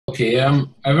Okay, a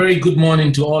very good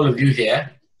morning to all of you here.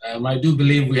 I do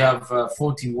believe we have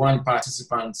 41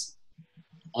 participants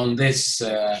on this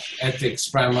ethics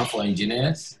primer for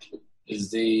engineers. It's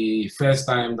the first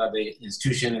time that the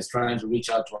institution is trying to reach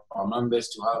out to our members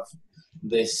to have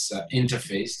this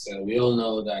interface. We all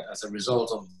know that as a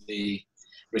result of the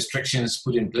restrictions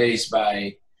put in place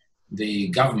by the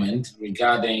government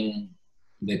regarding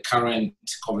the current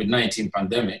COVID-19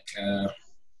 pandemic,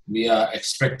 we are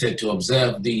expected to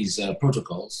observe these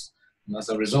protocols. And as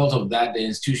a result of that, the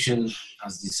institution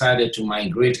has decided to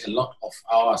migrate a lot of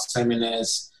our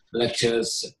seminars,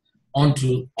 lectures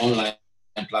onto online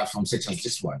platforms such as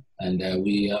this one. And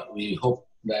we hope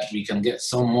that we can get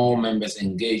some more members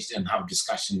engaged and have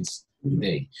discussions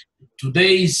today.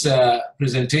 Today's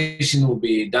presentation will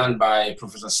be done by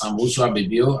Professor Sambuso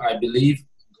Abebio. I believe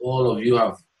all of you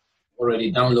have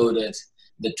already downloaded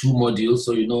the 2 modules,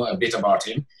 so you know a bit about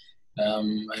him.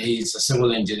 He's a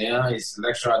civil engineer. He's a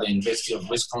lecturer at the University of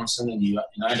Wisconsin in the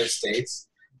United States.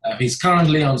 He's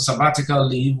currently on sabbatical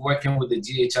leave, working with the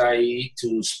GHIE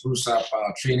to spruce up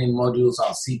our training modules,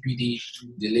 our CPD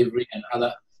delivery, and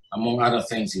among other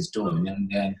things he's doing. And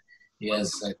then he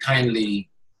has kindly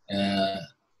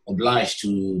obliged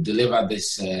to deliver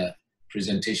this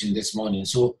presentation this morning.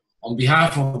 So on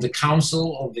behalf of the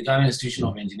Council of the Ghana Institution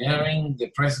of Engineering,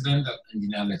 the President,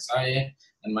 Engineer Alex Aye,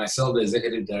 and myself, the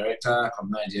Executive Director,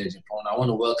 Kognajia Japan, I want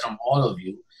to welcome all of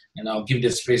you, and I'll give the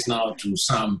space now to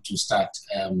Sam to start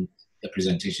the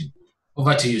presentation.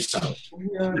 Over to you, Sam.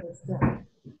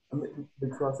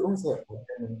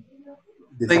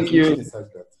 Thank you.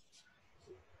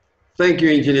 Thank you,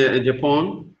 Engineer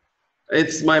Japan.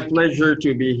 It's my pleasure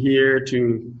to be here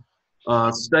to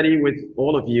study with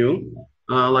all of you.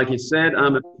 Like you said,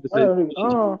 I'm a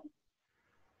professor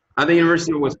at the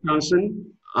University of Wisconsin,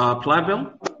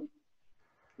 Platteville.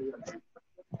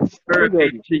 I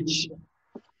teach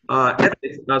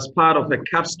ethics as part of a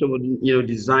capstone,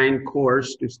 design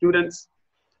course to students,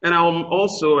 and I'm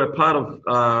also a part of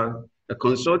a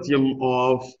consortium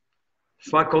of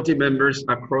faculty members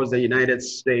across the United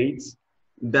States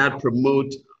that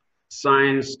promote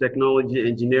science, technology,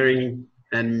 engineering,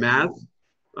 and math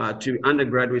to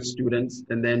undergraduate students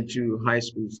and then to high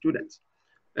school students.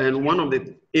 And one of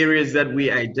the areas that we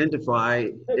identify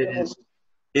is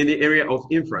in the area of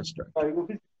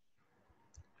infrastructure.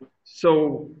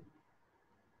 So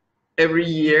every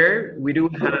year we do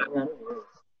have,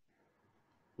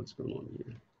 what's going on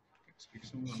here?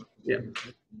 Yeah.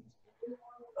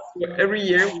 So every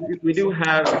year we do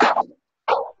have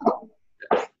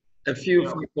a few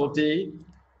faculty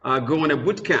go on a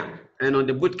boot camp. And on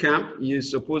the boot camp, you're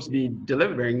supposed to be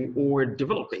delivering or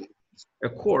developing a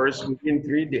course within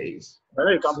 3 days.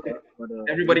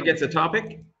 Everybody gets a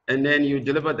topic, and then you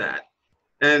deliver that.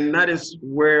 And that is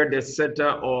where the Center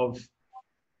of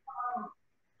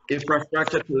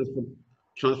Infrastructure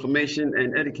Transformation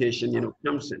and Education,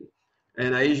 comes in.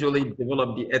 And I usually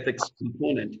develop the ethics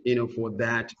component, for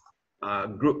that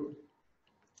group.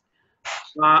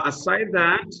 Aside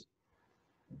that,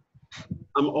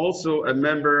 I'm also a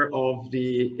member of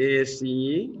the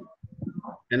ASCE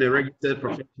and a registered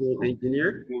professional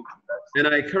engineer. And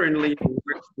I currently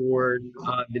work for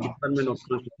the Department of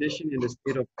Transportation in the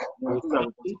state of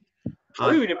Wisconsin.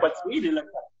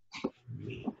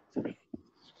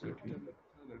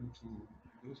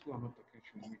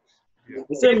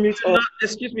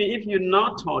 Excuse me, if you're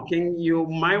not talking, you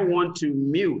might want to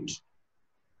mute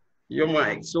your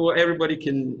mic so everybody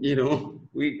can,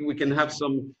 we can have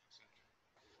some.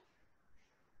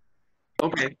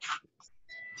 Okay.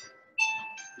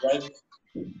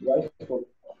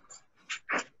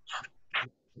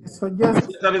 So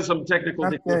just having some technical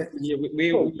difficulty.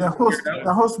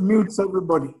 The host mutes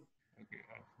everybody. Okay,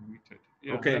 I've muted.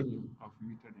 Yeah, okay. I've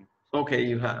muted him. Okay,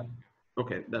 you have.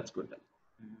 Okay, that's good then.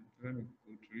 Let me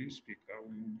go to your speaker. I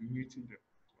will be muting them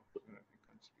so that you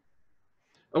can speak.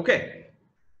 Okay.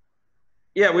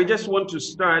 Yeah, we just want to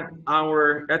start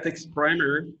our ethics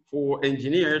primer for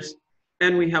engineers.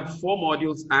 And we have 4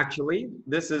 modules actually.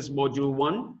 This is module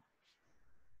 1,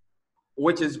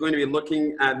 which is going to be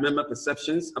looking at member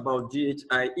perceptions about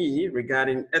GHIE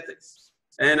regarding ethics.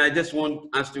 And I just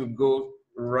want us to go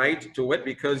right to it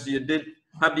because you did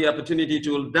have the opportunity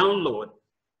to download.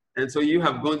 And so you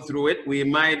have gone through it. We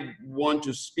might want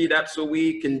to speed up so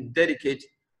we can dedicate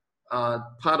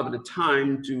part of the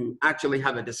time to actually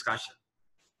have a discussion.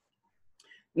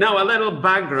 Now, a little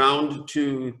background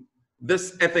to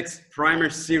this ethics primer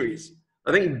series.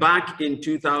 I think back in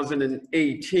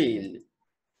 2018,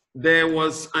 there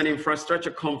was an infrastructure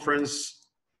conference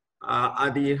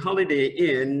at the Holiday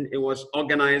Inn. It was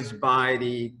organized by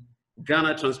the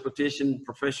Ghana Transportation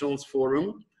Professionals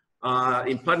Forum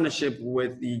in partnership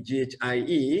with the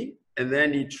GHIE, and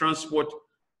then the Transport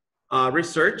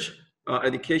Research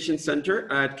Education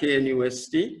Center at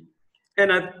KNUST.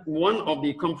 And at one of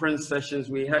the conference sessions,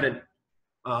 we had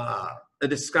a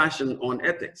discussion on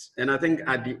ethics. And I think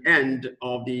at the end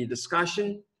of the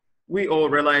discussion, we all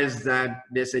realized that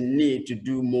there's a need to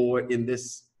do more in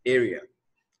this area.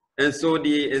 And so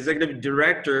the executive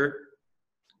director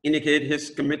indicated his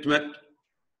commitment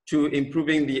to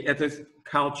improving the ethics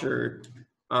culture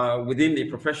within the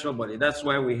professional body. That's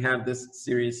why we have this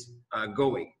series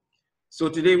going. So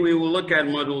today we will look at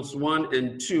modules 1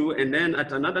 and 2, and then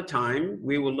at another time,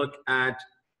 we will look at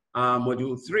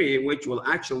module 3, which will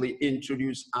actually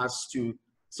introduce us to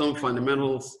some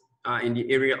fundamentals in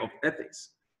the area of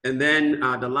ethics. And then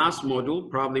the last module,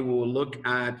 probably we will look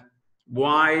at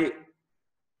why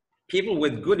people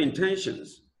with good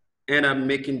intentions end up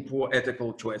making poor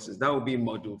ethical choices. That will be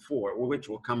module 4, which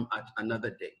will come at another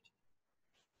date.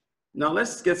 Now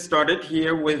let's get started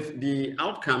here with the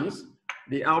outcomes.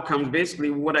 The outcomes, basically,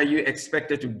 what are you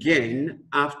expected to gain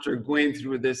after going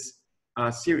through this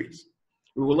series?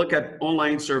 We will look at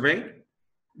online survey,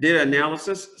 data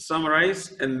analysis,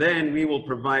 summarize, and then we will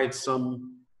provide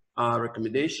some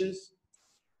recommendations.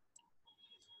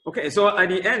 Okay, so at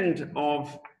the end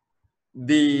of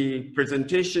the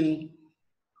presentation,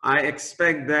 I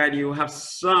expect that you have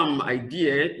some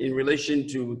idea in relation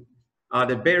to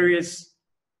the barriers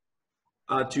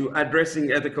to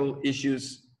addressing ethical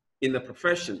issues in the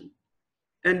profession.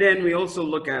 And then we also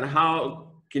look at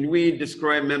how can we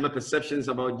describe member perceptions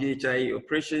about GHIE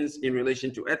operations in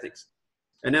relation to ethics?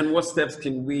 And then what steps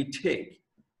can we take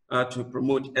to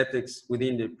promote ethics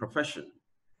within the profession?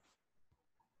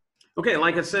 Okay,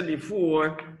 like I said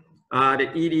before,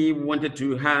 the ED wanted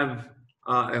to have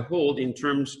a hold in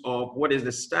terms of what is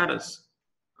the status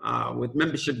with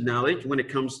membership knowledge when it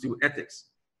comes to ethics.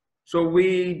 So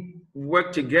we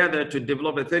worked together to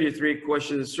develop a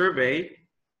 33-question survey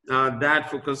that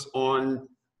focused on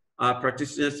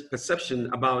practitioners' perception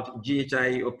about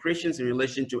GHIE operations in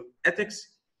relation to ethics,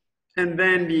 and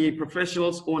then the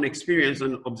professionals' own experience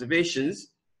and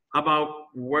observations about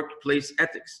workplace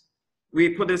ethics. We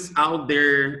put this out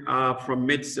there from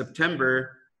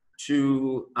mid-September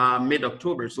to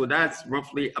mid-October, so that's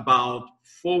roughly about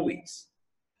 4 weeks.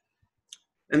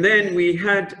 And then we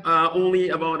had only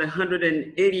about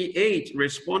 188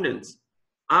 respondents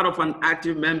out of an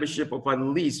active membership of at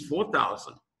least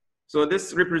 4,000. So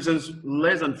this represents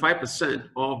less than 5%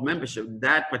 of membership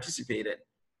that participated.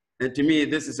 And to me,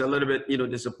 this is a little bit,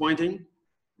 disappointing.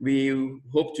 We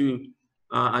hope to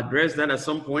address that at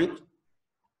some point.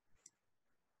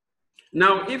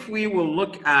 Now, if we will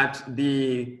look at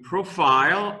the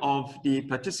profile of the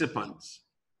participants,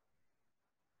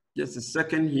 just a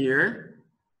second here.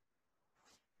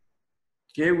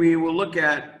 Okay, we will look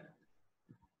at,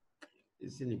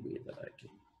 is there any way that I can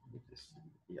make this?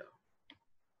 Yeah.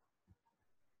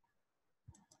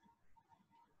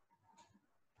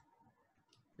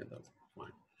 Yeah, that's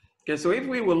fine. Okay, so if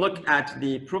we will look at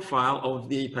the profile of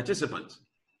the participants,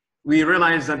 we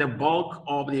realize that the bulk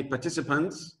of the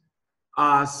participants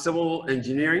are civil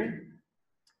engineering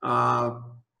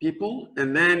people,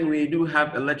 and then we do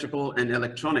have electrical and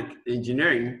electronic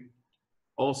engineering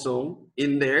also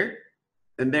in there.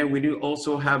 And then we do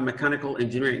also have mechanical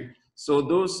engineering. So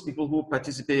those people who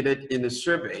participated in the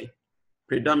survey,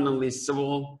 predominantly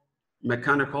civil,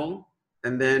 mechanical,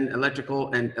 and then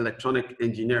electrical and electronic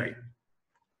engineering.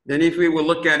 Then if we will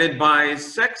look at it by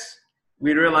sex,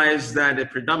 we realize that the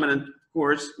predominant, of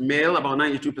course, male, about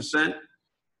 92%,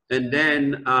 and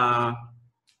then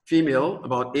female,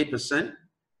 about 8%.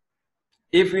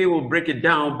 If we will break it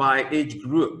down by age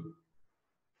group,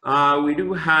 we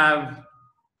do have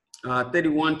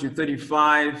 31 to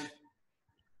 35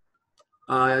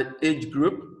 age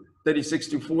group, 36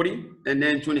 to 40, and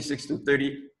then 26 to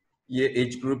 30 year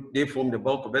age group. They form the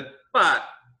bulk of it, but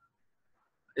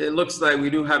it looks like we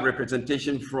do have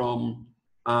representation from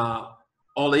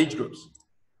all age groups.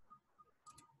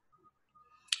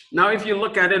 Now, if you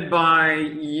look at it by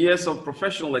years of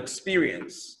professional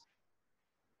experience,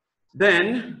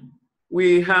 then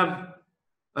we have,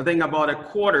 I think, about a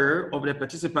quarter of the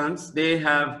participants, they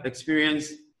have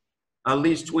experienced at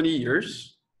least 20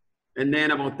 years, and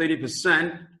then about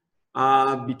 30%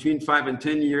 between 5 and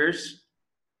 10 years,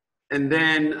 and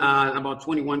then about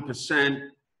 21%,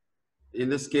 in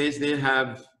this case, they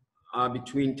have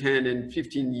between 10 and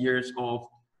 15 years of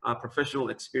professional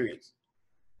experience.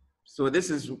 So this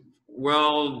is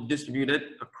well distributed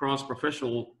across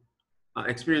professional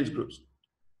experience groups.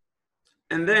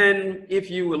 And then if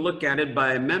you will look at it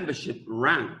by membership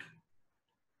rank,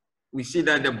 we see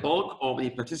that the bulk of the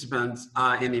participants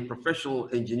are in a professional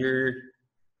engineer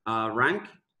rank,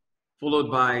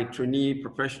 followed by trainee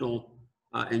professional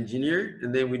engineer,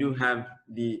 and then we do have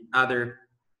the other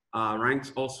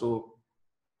ranks also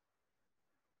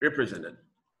represented.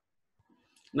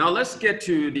 Now let's get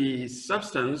to the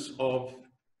substance of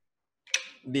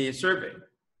the survey.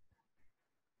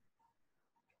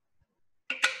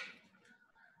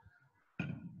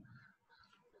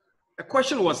 A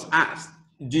question was asked: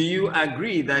 do you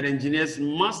agree that engineers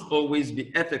must always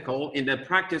be ethical in the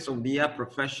practice of their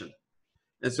profession?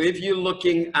 And so if you're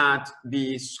looking at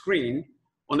the screen,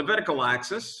 on the vertical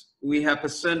axis, we have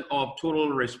percent of total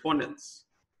respondents.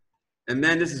 And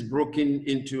then this is broken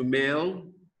into male,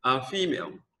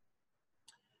 female.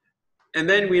 And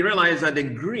then we realize that the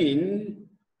green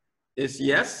is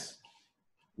yes.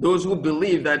 Those who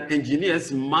believe that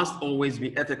engineers must always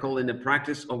be ethical in the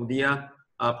practice of their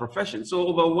profession. So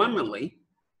overwhelmingly,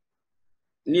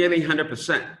 nearly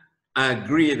 100%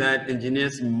 agree that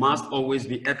engineers must always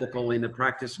be ethical in the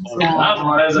practice of.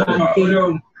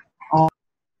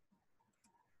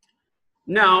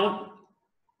 Now,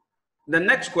 the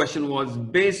next question was,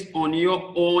 based on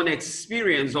your own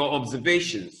experience or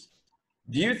observations,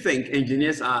 do you think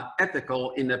engineers are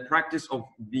ethical in the practice of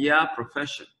their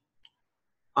profession?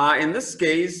 In this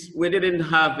case, we didn't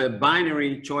have a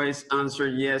binary choice answer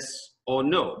yes or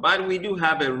no, but we do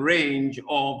have a range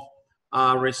of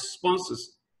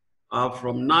responses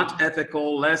from not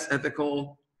ethical, less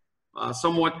ethical,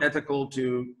 somewhat ethical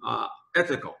to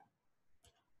ethical.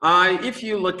 If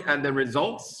you look at the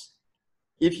results,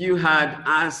 if you had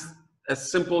asked a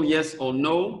simple yes or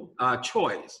no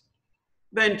choice,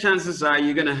 then chances are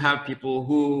you're going to have people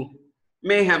who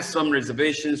may have some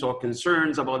reservations or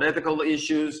concerns about ethical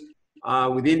issues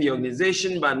within the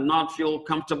organization, but not feel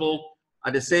comfortable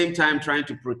at the same time trying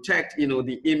to protect,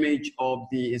 the image of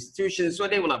the institution. So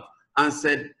they will have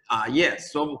answered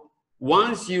yes. So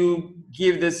once you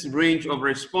give this range of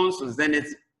responses, then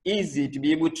it's easy to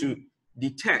be able to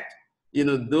detect,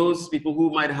 those people who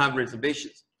might have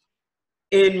reservations.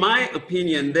 In my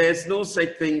opinion, there's no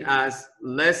such thing as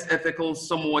less ethical,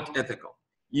 somewhat ethical.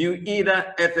 You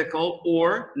either ethical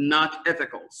or not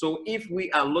ethical. So if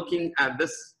we are looking at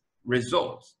this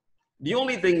results, the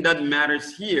only thing that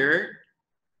matters here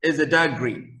is the dark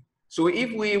green. So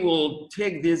if we will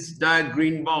take this dark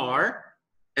green bar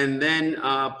and then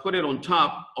put it on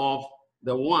top of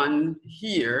the one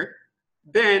here,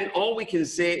 then all we can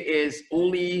say is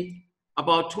only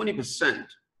about 20%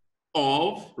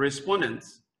 of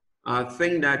respondents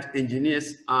think that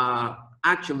engineers are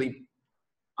actually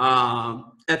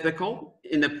ethical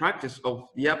in the practice of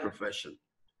their profession.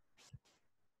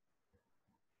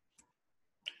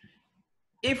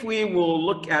 If we will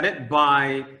look at it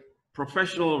by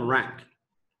professional rank,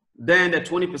 then the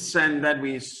 20% that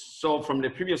we saw from the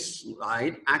previous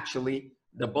slide, actually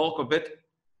the bulk of it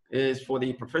is for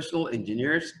the professional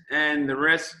engineers, and the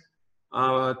rest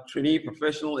trainee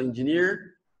professional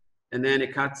engineer, and then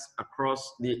it cuts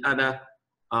across the other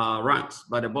ranks,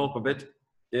 but the bulk of it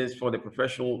is for the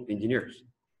professional engineers.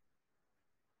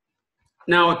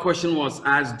 Now a question was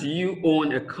asked, do you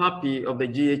own a copy of the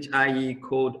GHIE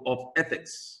Code of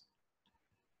Ethics?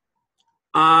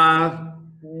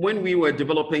 When we were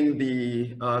developing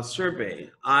the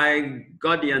survey, I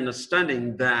got the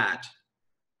understanding that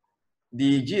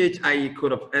the GHIE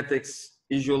Code of Ethics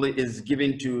usually is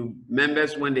given to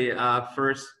members when they are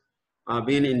first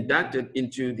being inducted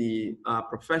into the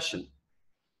profession.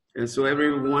 And so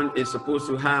everyone is supposed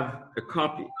to have a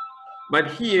copy.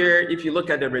 But here, if you look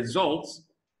at the results,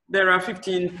 there are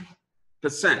 15%.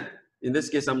 In this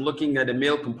case, I'm looking at the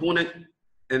male component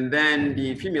and then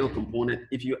the female component.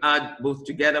 If you add both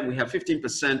together, we have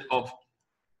 15% of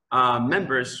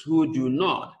members who do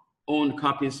not own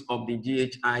copies of the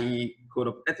GHIE Code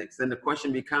of Ethics. Then the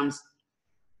question becomes,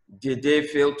 did they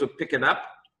fail to pick it up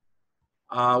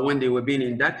when they were being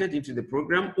inducted into the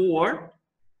program, or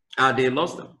they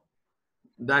lost them?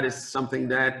 That is something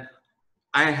that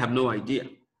I have no idea.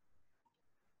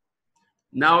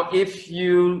 Now, if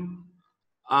you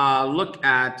look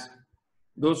at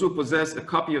those who possess a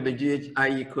copy of the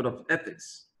GHIE Code of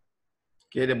Ethics,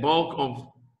 okay, the bulk of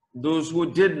those who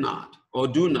did not or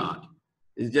do not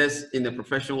is just in the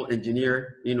professional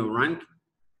engineer, rank,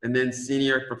 and then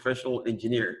senior professional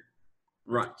engineer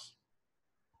ranks.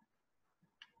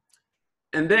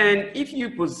 And then if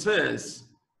you possess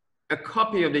a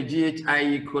copy of the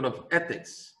GHIE Code of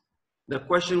Ethics, the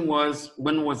question was,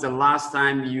 when was the last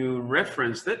time you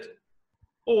referenced it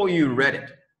or you read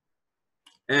it?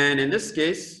 And in this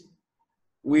case,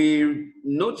 we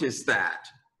noticed that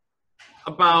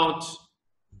about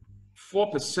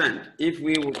 4%, if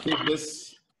we will take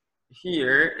this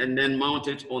here and then mount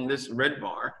it on this red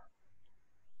bar,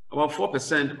 about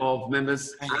 4% of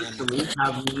members actually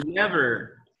have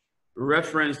never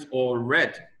referenced or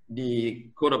read the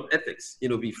code of ethics,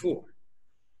 before.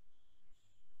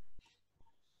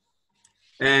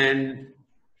 And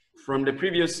from the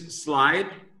previous slide,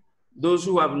 those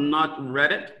who have not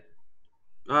read it,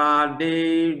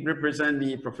 they represent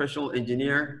the professional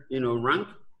engineer, rank.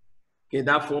 Okay,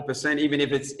 that 4%, even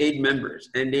if it's 8 members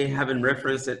and they haven't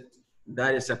referenced it,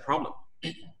 that is a problem.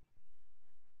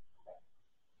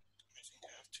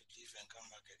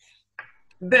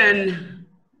 Then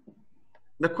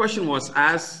the question was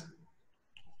asked,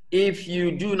 if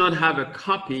you do not have a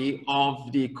copy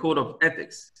of the code of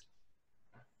ethics,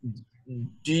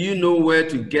 do you know where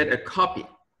to get a copy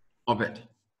of it?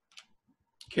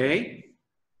 Okay.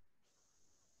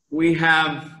 We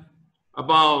have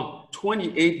about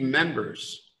 28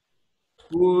 members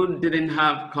who didn't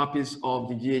have copies of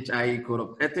the GHIE Code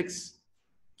of Ethics.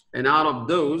 And out of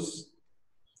those,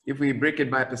 if we break it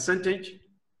by percentage,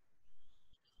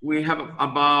 we have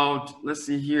about, let's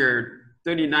see here,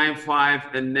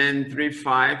 39.5 and then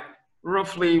 3.5.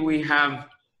 Roughly, we have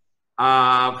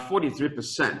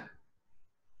 43%,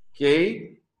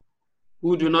 okay,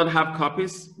 who do not have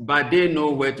copies, but they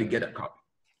know where to get a copy.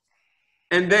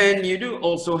 And then you do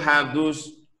also have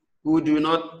those who do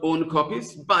not own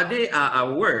copies, but they are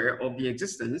aware of the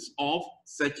existence of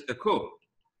such a code.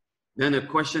 Then the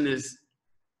question is,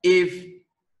 if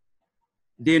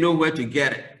they know where to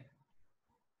get it,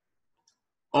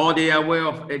 or they are aware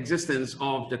of existence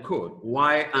of the code,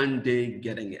 why aren't they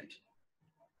getting it?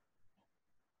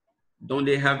 Don't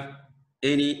they have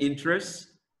any interest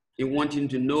in wanting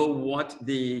to know what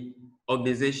the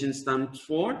organization stands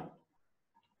for?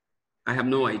 I have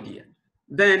no idea.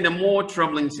 Then the more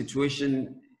troubling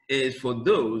situation is for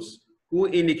those who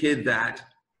indicate that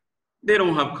they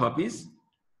don't have copies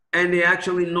and they're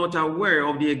actually not aware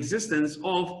of the existence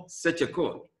of such a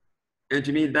code. And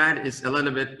to me, that is a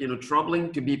little bit,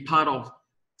 troubling to be part of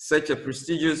such a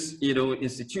prestigious,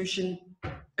 institution,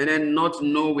 and then not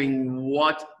knowing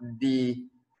what the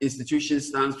institution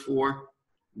stands for.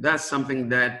 That's something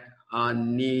that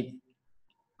need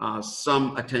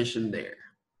some attention there.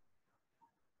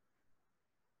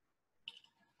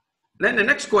 Then the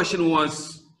next question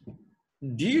was,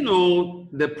 do you know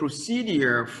the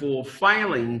procedure for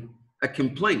filing a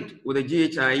complaint with the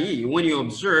GHIE when you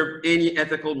observe any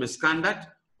ethical misconduct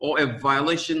or a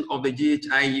violation of the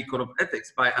GHIE Code of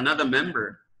Ethics by another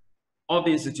member of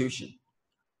the institution?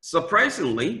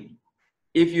 Surprisingly,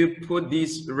 if you put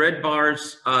these red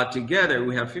bars together,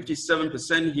 we have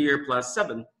 57% here plus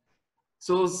 7.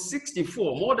 So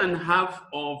 64, more than half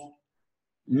of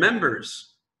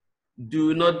members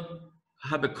do not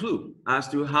have a clue as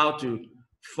to how to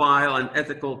file an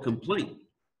ethical complaint.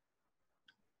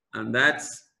 And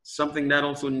that's something that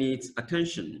also needs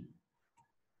attention.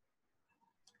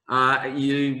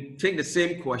 You take the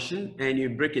same question and you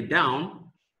break it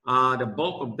down. The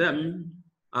bulk of them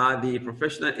are the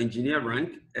professional engineer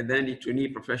rank and then the trainee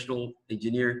professional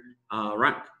engineer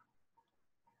rank.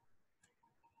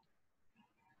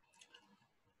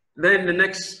 Then the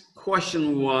next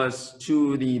question was,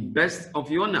 to the best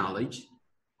of your knowledge,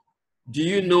 do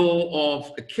you know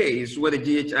of a case where the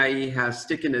GHIE has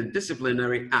taken a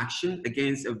disciplinary action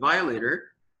against a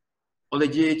violator of the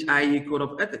GHIE Code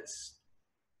of Ethics?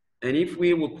 And if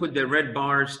we will put the red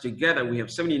bars together, we have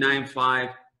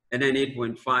 79.5 and then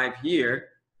 8.5 here.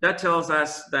 That tells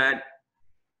us that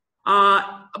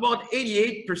about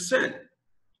 88%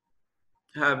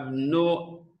 have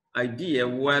no idea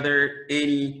whether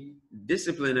any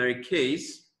disciplinary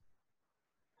case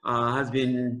has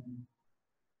been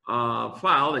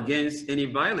filed against any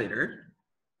violator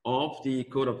of the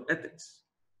Code of Ethics.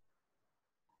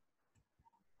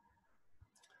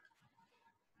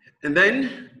 And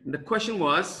then the question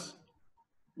was,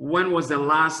 when was the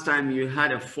last time you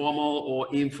had a formal or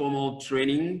informal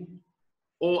training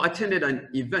or attended an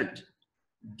event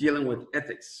dealing with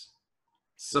ethics?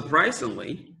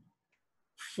 Surprisingly,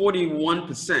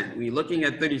 41%, we're looking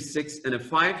at 36 and a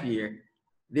 5 here,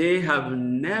 they have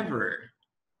never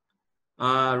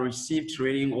received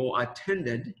training or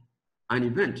attended an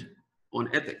event on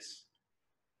ethics.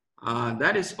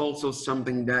 That is also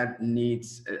something that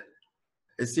needs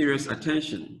a serious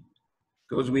attention,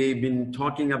 because we've been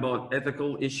talking about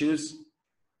ethical issues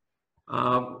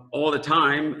all the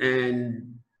time,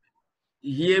 and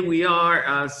here we are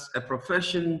as a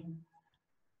profession,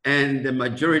 and the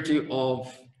majority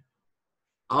of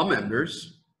our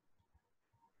members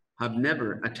have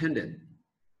never attended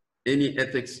any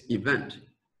ethics event.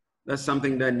 That's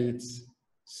something that needs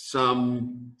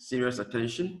some serious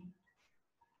attention.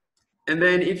 And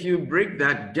then if you break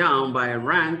that down by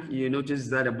rank, you notice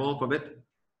that a bulk of it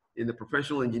in the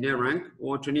professional engineer rank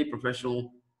or trainee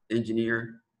professional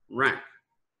engineer rank.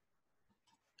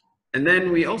 And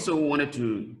then we also wanted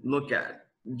to look at,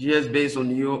 just based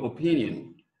on your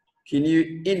opinion, can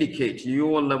you indicate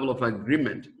your level of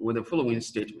agreement with the following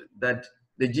statement, that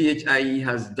the GHIE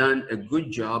has done a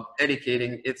good job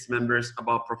educating its members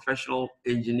about professional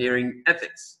engineering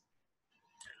ethics?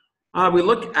 We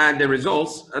look at the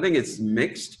results, I think it's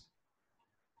mixed.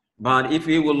 But if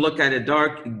we will look at a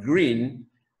dark green,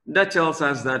 that tells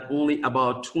us that only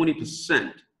about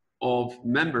 20% of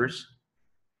members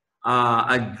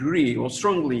agree or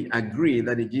strongly agree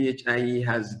that the GHIE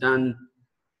has done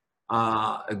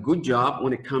a good job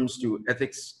when it comes to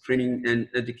ethics training and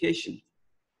education.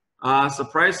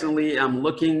 Surprisingly, I'm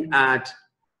looking at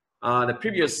the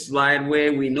previous slide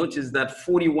where we noticed that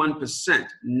 41%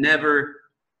 never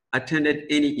attended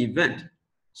any event.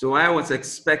 So I was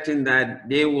expecting that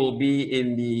they will be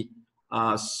in the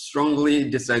strongly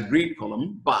disagree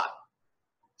column, but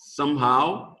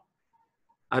somehow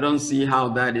I don't see how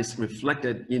that is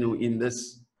reflected, in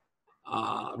this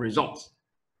result.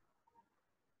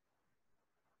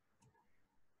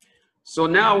 So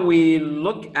now we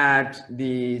look at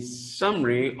the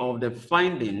summary of the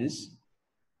findings.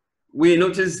 We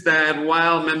notice that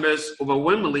while members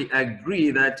overwhelmingly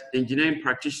agree that engineering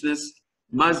practitioners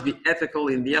must be ethical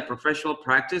in their professional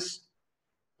practice,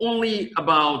 only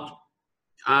about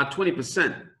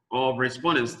 20% of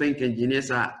respondents think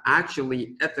engineers are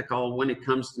actually ethical when it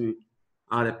comes to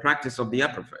the practice of their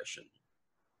profession.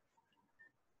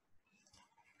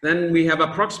 Then we have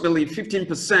approximately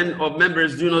 15% of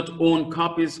members do not own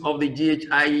copies of the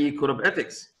GHIE Code of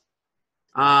Ethics.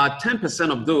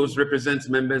 10% of those represent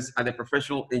members at the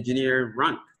professional engineer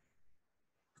rank.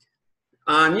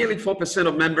 Nearly 4%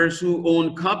 of members who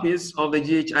own copies of the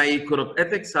GHIE Code of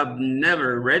Ethics have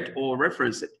never read or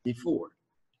referenced it before.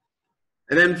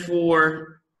 And then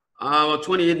for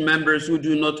 28 members who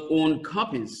do not own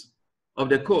copies of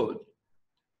the code,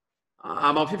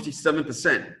 about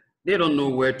 57%, they don't know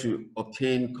where to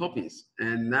obtain copies.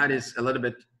 And that is a little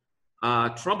bit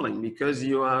troubling, because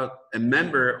you are a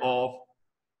member of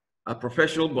a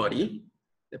professional body.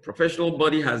 The professional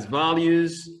body has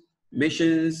values,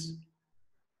 missions,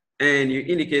 and you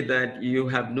indicate that you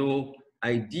have no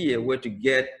idea where to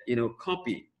get,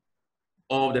 copy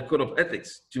of the Code of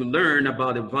Ethics to learn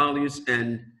about the values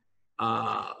and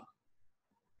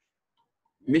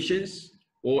missions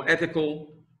or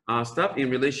ethical stuff in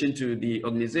relation to the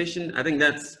organization. I think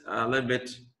that's a little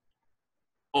bit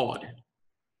odd.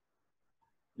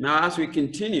 Now, as we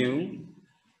continue,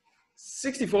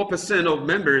 64% of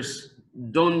members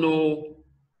don't know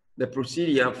the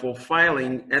procedure for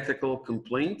filing ethical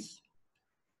complaints.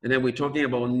 And then we're talking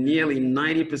about nearly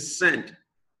 90%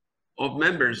 of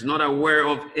members not aware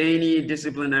of any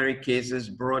disciplinary cases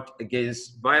brought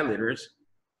against violators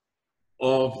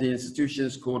of the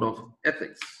institution's Code of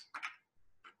Ethics.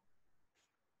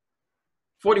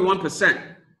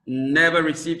 41% never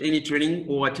received any training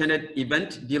or attended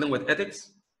event dealing with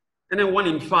ethics. And then 1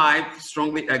 in 5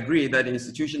 strongly agree that the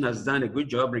institution has done a good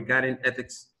job regarding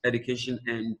ethics, education,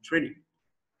 and training.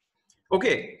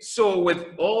 Okay, so with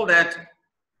all that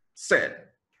said,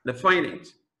 the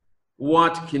findings,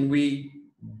 what can we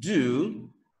do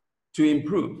to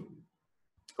improve?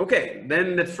 Okay,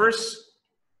 then the first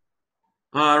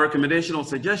recommendation or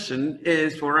suggestion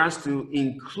is for us to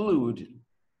include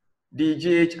the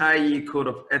GHIE Code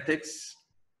of Ethics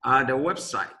at the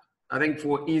website, I think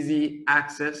for easy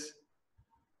access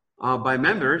by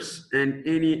members and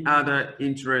any other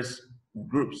interest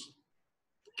groups.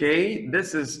 Okay,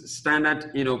 this is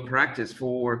standard, practice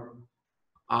for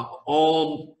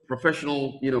all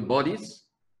professional, bodies.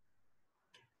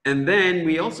 And then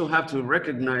we also have to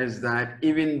recognize that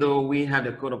even though we have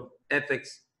the Code of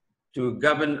Ethics to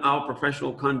govern our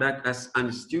professional conduct as an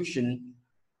institution,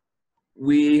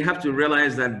 we have to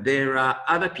realize that there are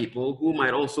other people who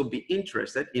might also be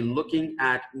interested in looking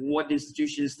at what the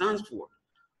institution stands for.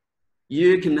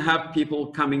 You can have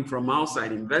people coming from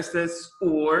outside, investors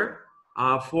or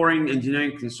foreign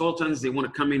engineering consultants. They want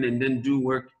to come in and then do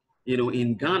work,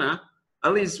 in Ghana.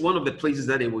 At least one of the places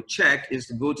that they will check is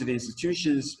to go to the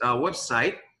institution's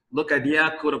website, look at their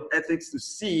Code of Ethics to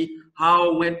see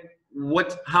how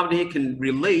they can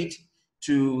relate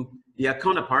to their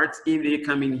counterparts if they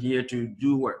come in here to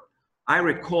do work. I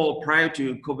recall prior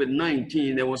to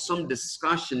COVID-19, there was some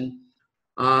discussion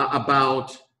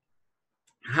about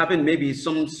having maybe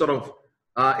some sort of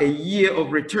a year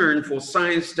of return for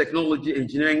science, technology,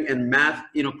 engineering, and math,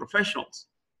 professionals.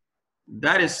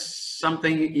 That is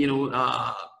something,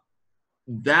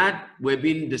 that we're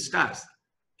being discussed,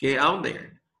 okay, out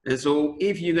there. And so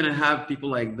if you're gonna have people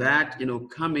like that,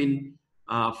 coming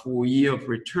for a year of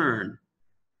return,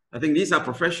 I think these are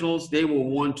professionals. They will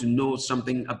want to know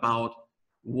something about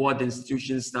what the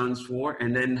institution stands for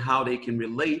and then how they can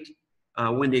relate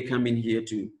when they come in here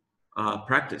to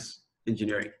practice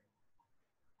engineering.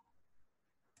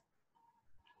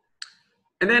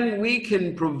 And then we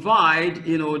can provide,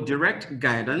 direct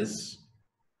guidance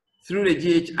through the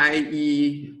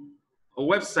GHIE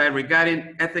website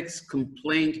regarding ethics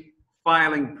complaint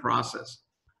filing process.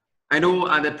 I know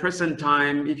at the present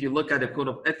time, if you look at the Code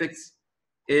of Ethics,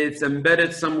 it's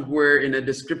embedded somewhere in a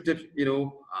descriptive,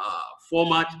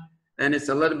 format, and it's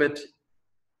a little bit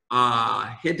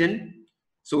hidden.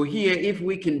 So here, if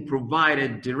we can provide a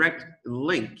direct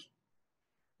link,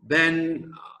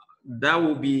 then that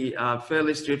will be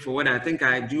fairly straightforward. I think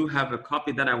I do have a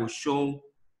copy that I will show.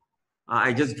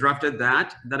 I just drafted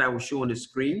that I will show on the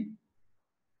screen.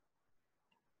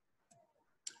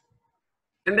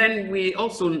 And then we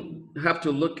also have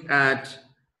to look at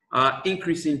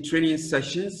increasing training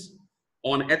sessions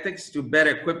on ethics to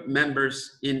better equip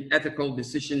members in ethical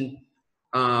decision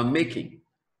making.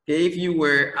 Okay, if you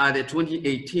were at the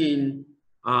 2018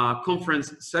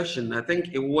 conference session, I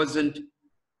think it wasn't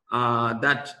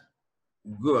that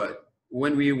good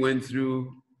when we went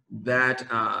through that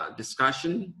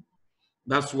discussion.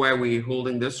 That's why we're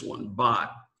holding this one.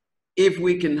 But if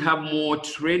we can have more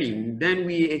training, then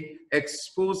we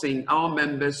exposing our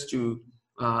members to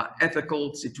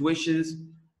ethical situations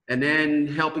and then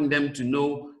helping them to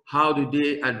know how do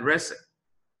they address it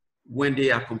when they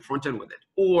are confronted with it.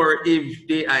 Or if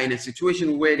they are in a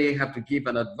situation where they have to give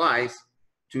an advice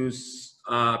to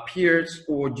peers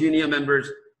or junior members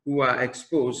who are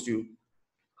exposed to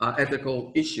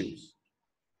ethical issues.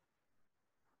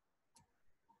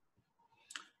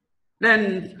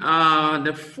 Then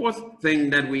the fourth thing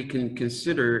that we can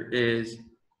consider is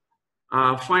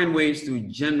find ways to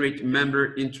generate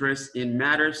member interest in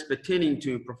matters pertaining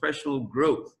to professional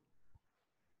growth.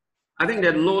 I think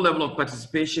that low level of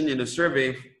participation in the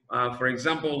survey, for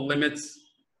example, limits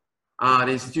the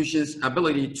institution's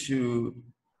ability to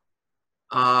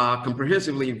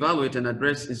comprehensively evaluate and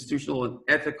address institutional and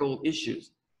ethical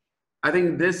issues. I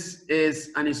think this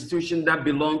is an institution that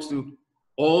belongs to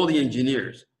all the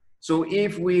engineers. So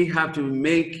if we have to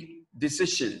make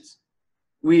decisions,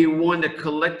 we want a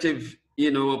collective,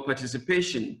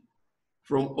 participation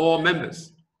from all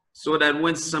members, so that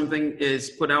when something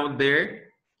is put out there,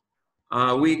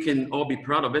 we can all be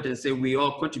proud of it and say we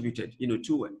all contributed,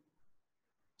 to it.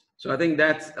 So I think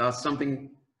that's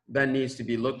something that needs to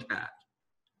be looked at.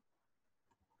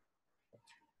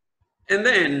 And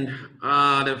then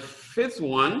the fifth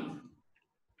one,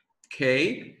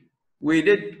 okay, we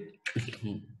did.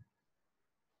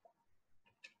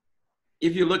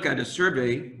 If you look at the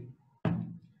survey,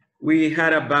 we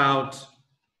had about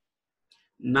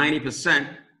 90%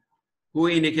 who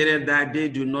indicated that they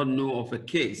do not know of a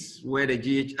case where the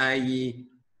GHIE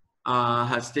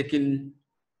has taken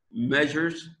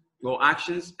measures or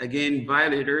actions against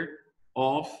violator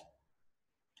of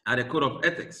the Code of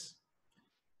Ethics.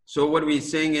 So what we're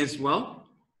saying is, well,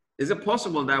 is it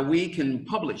possible that we can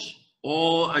publish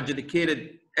all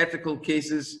adjudicated ethical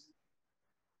cases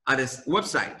at this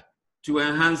website to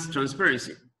enhance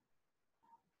transparency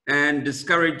and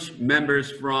discourage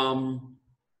members from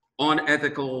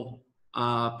unethical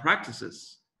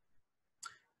practices?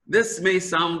 This may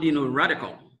sound,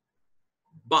 radical,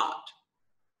 but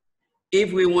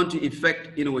if we want to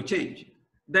effect, a change,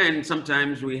 then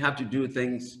sometimes we have to do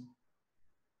things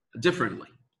differently.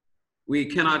 We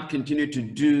cannot continue to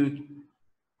do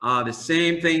the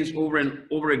same things over and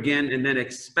over again and then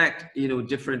expect,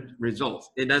 different results.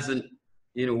 It doesn't,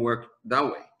 work that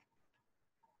way.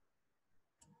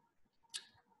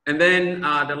 And then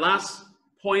the last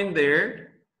point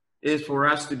there is for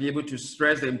us to be able to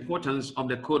stress the importance of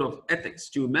the Code of Ethics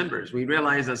to members. We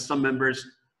realize that some members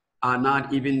are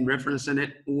not even referencing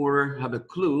it or have a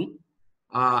clue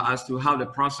as to how the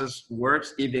process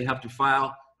works. If they have to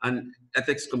file an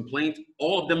ethics complaint,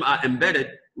 all of them are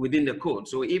embedded within the code.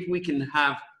 So if we can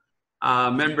have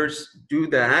members do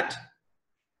that,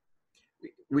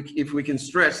 if we can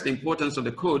stress the importance of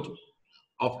the Code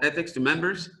of Ethics to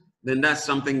members, then that's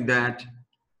something that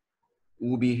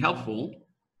will be helpful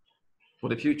for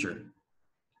the future.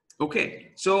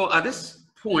 Okay, so at this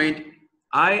point,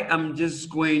 I am just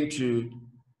going to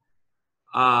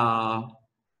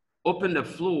open the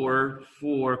floor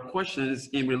for questions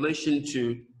in relation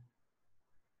to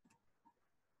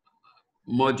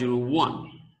module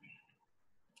 1.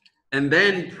 And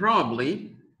then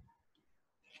probably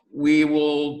we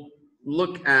will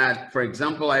look at, for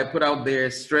example, I put out there,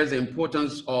 stress the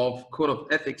importance of code of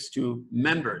ethics to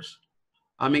members.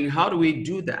 I mean, how do we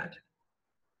do that?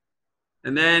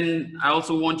 And then I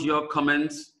also want your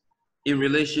comments in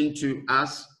relation to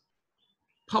us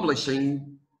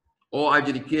publishing all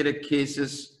adjudicated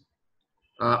cases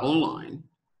online.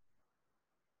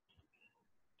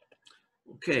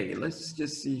 Okay, let's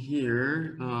just see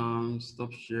here.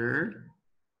 Stop share.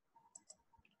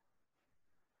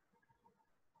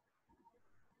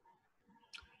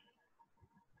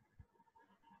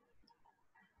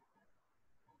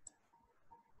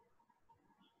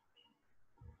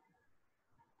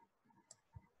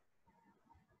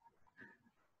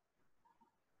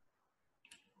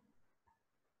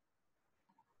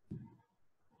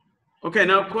 Okay,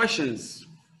 now questions.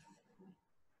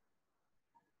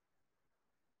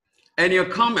 And your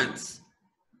comments.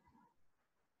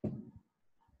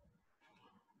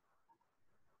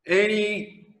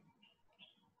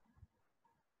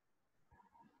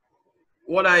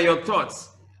 What are your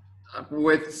thoughts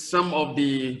with some of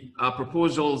the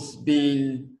proposals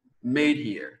being made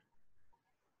here?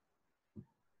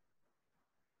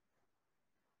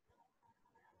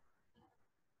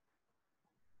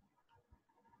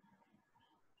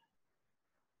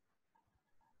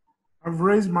 I've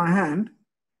raised my hand.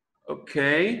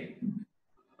 Okay.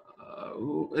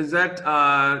 Is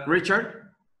that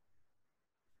Richard?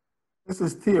 This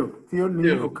is Theo. Theo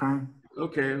Niokan.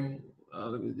 Okay.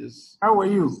 Let me just. How are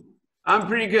you? I'm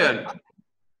pretty good.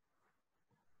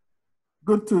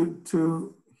 Good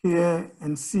to hear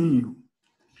and see you.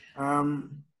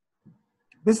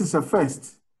 This is a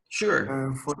first.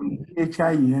 Sure. For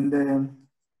HIE, and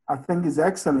I think it's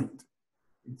excellent.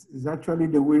 It's actually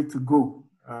the way to go.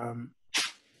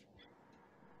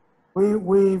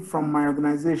 We from my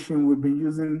organization, we've been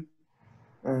using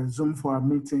Zoom for our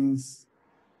meetings,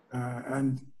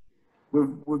 and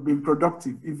we've been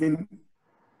productive even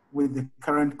with the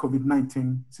current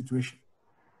COVID-19 situation.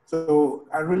 So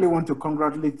I really want to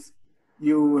congratulate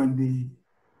you and the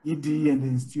ED and the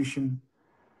institution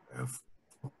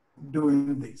for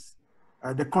doing this.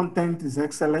 The content is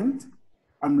excellent.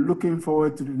 I'm looking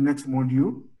forward to the next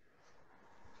module.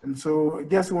 And so I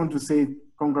just want to say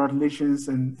congratulations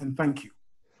and thank you.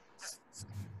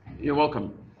 You're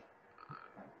welcome.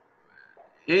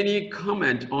 Any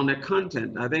comment on the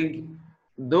content? I think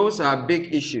those are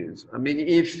big issues. I mean,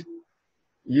 if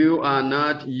you are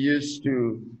not used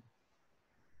to,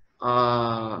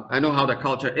 I know how the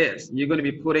culture is, you're going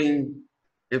to be putting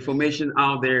information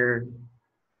out there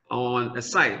on a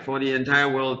site for the entire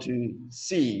world to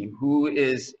see who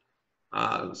is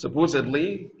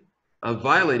supposedly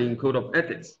violating code of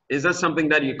ethics. Is that something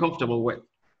that you're comfortable with?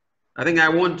 I think I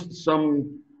want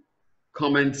some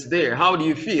comments there. How do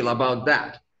you feel about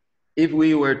that? If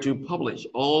we were to publish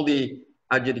all the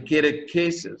adjudicated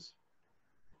cases,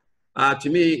 to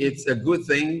me, it's a good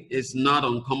thing. It's not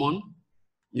uncommon.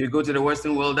 You go to the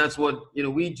Western world, that's what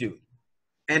we do.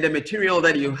 And the material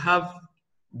that you have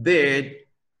there,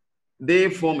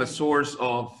 they form a source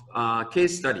of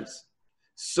case studies,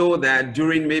 so that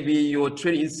during maybe your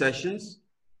training sessions,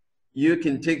 you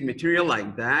can take material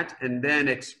like that and then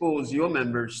expose your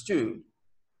members to,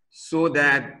 so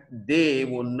that they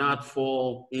will not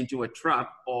fall into a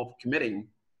trap of committing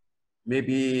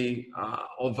maybe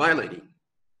or violating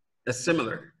a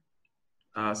similar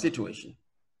situation.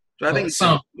 So I think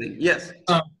yes.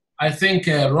 I think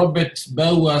Robert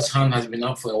Belwa's hand has been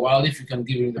up for a while. If you can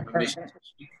give him the permission to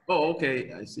speak. Oh,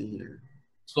 okay. I see here.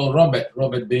 So Robert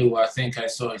Belwa, I think I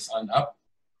saw his hand up.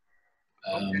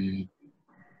 Okay.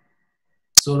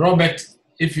 So Robert,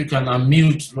 if you can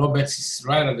unmute, Robert is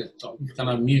right at the top. You can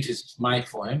unmute his mic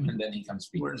for him, and then he can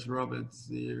speak. Where's Robert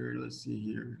here? Let's see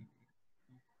here.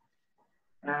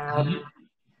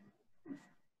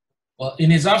 Well,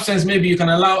 in his absence, maybe you can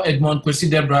allow Edmond Kwesi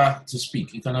Debra to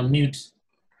speak. You can unmute.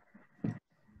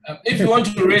 If you want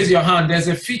to raise your hand, there's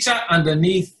a feature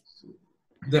underneath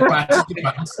the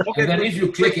participants, okay. And then if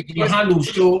you click it, your hand will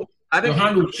show. Your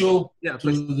hand will show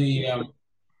to the.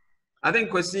 I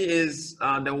think Kwesi is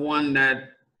the one that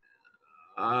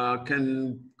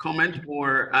can comment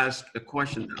or ask a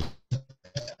question now.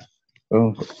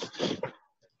 Oh,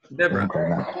 Debra.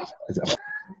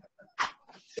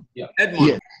 Yeah.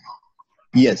 Edmond.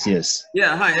 Yes.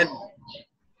 Yeah. Hi, Edmond.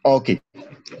 Okay.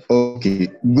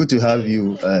 Good to have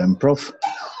you, Prof.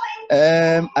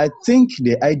 I think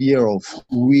the idea of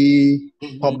we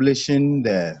publishing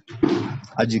the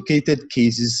adjudicated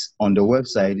cases on the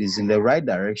website is in the right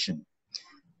direction.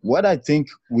 What I think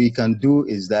we can do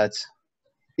is that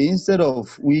instead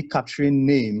of we capturing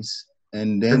names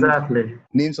and then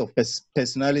names of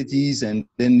personalities and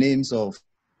then names of,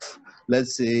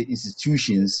 let's say,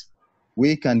 institutions,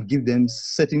 we can give them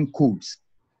certain codes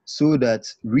so that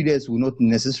readers will not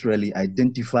necessarily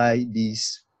identify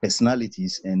these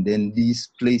personalities and then these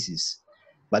places.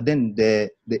 But then the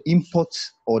import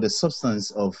or the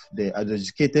substance of the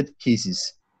adjudicated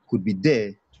cases could be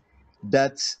there,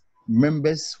 that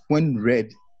members, when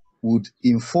read, would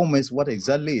inform us what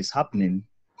exactly is happening.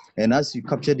 And as you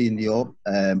captured in your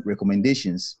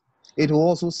recommendations, it will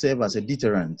also serve as a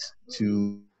deterrent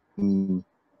to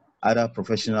other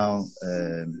professional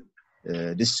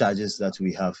discharges that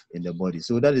we have in the body.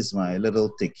 So that is my little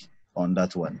take on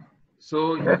that one.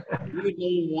 So you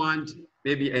don't want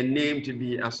maybe a name to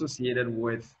be associated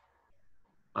with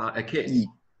a case.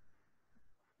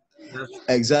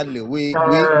 Exactly. We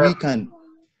can.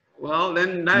 Well,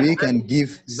 then we can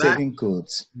give certain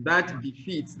codes. That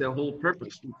defeats the whole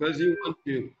purpose, because you want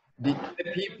to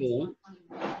deter people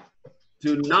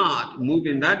to not move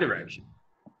in that direction.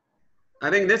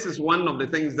 I think this is one of the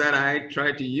things that I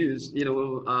try to use. You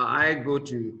know, I go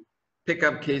to pick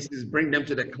up cases, bring them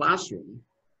to the classroom.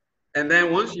 And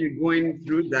then once you're going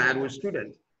through that with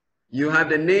students, you have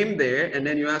the name there, and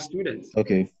then you ask students,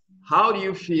 okay, how do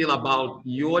you feel about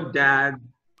your dad's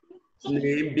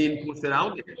name being posted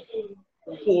out there?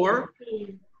 Or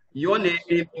your name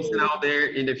being posted out there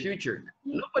in the future?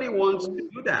 Nobody wants to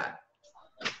do that.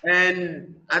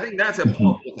 And I think that's a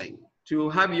powerful thing, to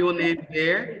have your name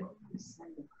there.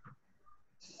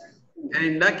 And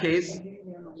in that case,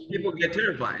 people get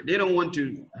terrified. They don't want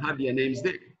to have their names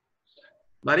there.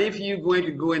 But if you're going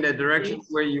to go in a direction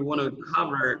where you want to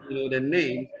cover, you know, the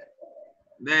name,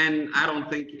 then I don't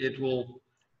think it will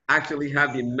actually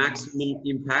have the maximum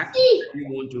impact you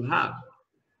want to have.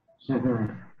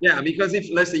 Yeah, because if,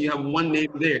 let's say, you have one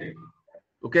name there,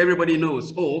 okay, everybody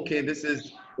knows, oh, okay, this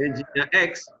is Engineer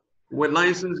X with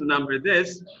license number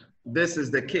this is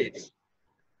the case.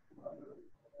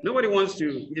 Nobody wants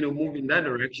to, you know, move in that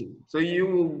direction. So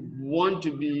you want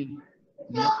to be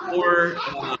more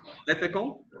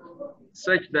ethical,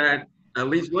 such that at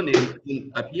least your name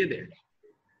can appear there.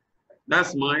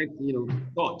 That's my, you know,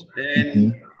 thought.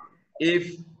 And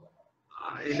if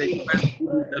in the US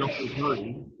that all the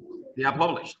time, they are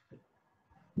published.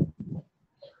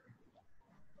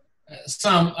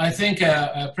 Sam, I think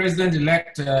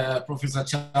President-elect Professor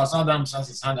Charles Adams has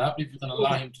his hand up. If you can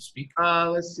allow him to speak.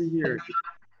 Let's see here.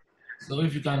 So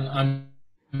if you can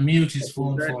unmute his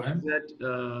phone for him.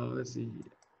 Let's see.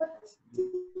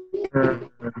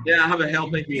 Yeah, I have a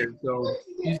helper here. So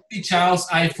you see Charles'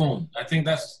 iPhone. I think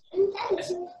that's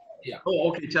yeah. Oh,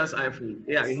 okay, Charles' iPhone.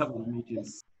 Yeah, you have a meeting.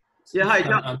 Yeah, hi,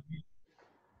 Charles.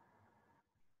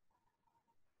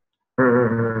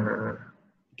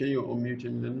 Can you unmute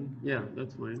him then? Yeah,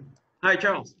 that's fine. Hi,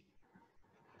 Charles.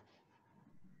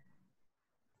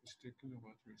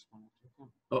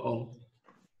 Uh-oh.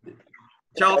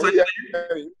 Charles,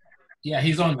 yeah,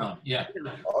 he's on now. Yeah.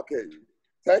 Okay.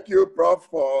 Thank you, Prof,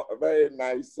 for a very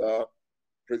nice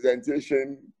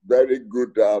presentation. Very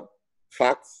good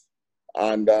facts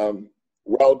and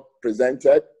well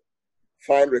presented.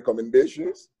 Fine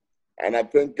recommendations. And I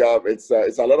think it's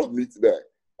a lot of meat there.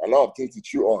 A lot of things to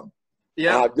chew on.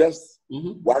 Yeah. Just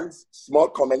one small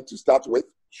comment to start with,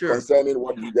 concerning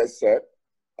what you just said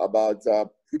about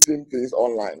putting things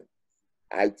online.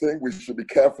 I think we should be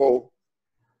careful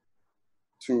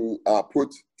to put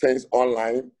things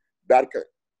online that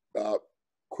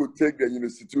could take the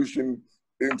institution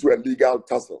into a legal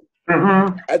tussle.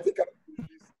 I think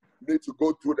we need to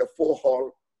go through the full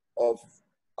hall of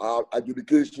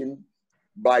adjudication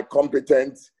by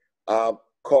competent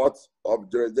courts of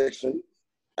jurisdiction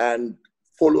and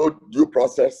follow due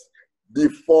process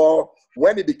before,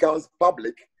 when it becomes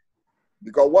public,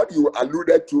 because what you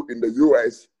alluded to in the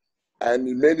US and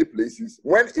in many places,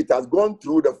 when it has gone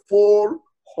through the full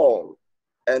hall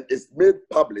and is made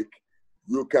public,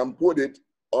 you can put it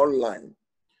online.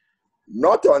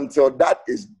 Not until that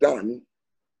is done,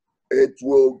 it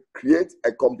will create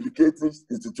a complicated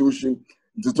institutional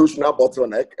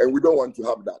bottleneck, and we don't want to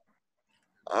have that.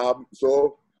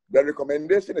 So the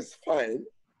recommendation is fine.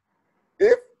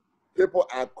 If people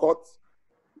are caught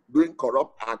doing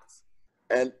corrupt acts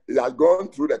and it has gone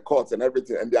through the courts and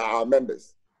everything, and they are our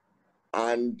members,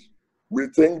 and we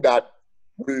think that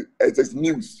it is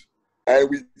news, and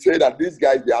we say that these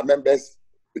guys, they are members,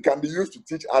 it can be used to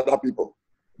teach other people.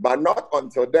 But not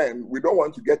until then, we don't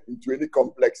want to get into any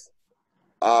complex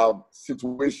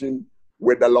situation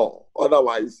with the law.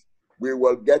 Otherwise, we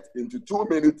will get into too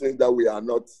many things that we are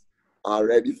not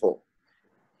ready for.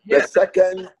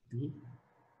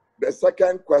 The the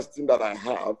second question that I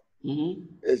have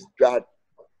is that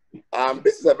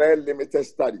this is a very limited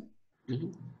study.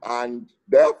 And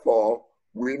therefore,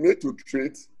 we need to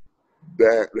treat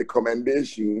the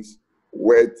recommendations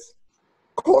with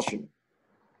caution.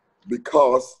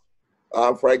 Because,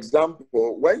 for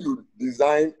example, when you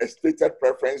design a stated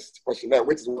preference questionnaire,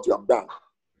 which is what you have done,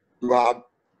 you have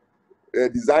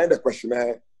designed a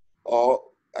questionnaire, or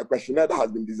a questionnaire that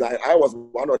has been designed. I was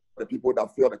one of the people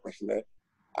that filled the questionnaire.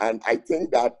 And I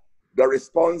think that the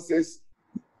responses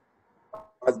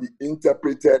must be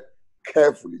interpreted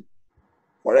carefully.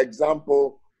 For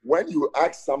example, when you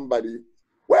ask somebody,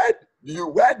 where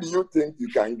do you think you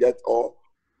can get, or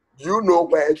do you know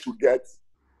where to get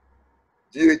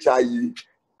GHIE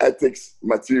ethics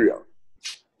material?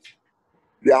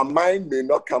 Their mind may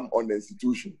not come on the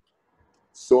institution.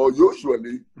 So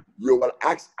usually you will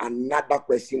ask another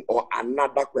question or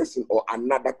another question or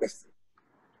another question.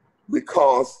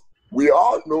 Because we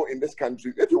all know in this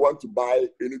country, if you want to buy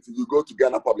anything, you go to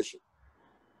Ghana Publishing.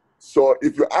 So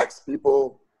if you ask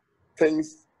people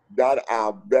things that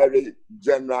are very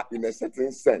general in a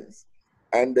certain sense,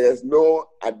 and there's no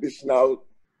additional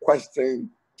question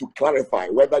to clarify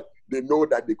whether they know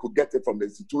that they could get it from the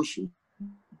institution,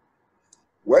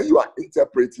 when you are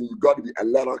interpreting, you got to be a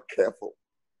little careful,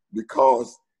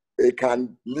 because it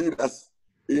can lead us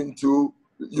into,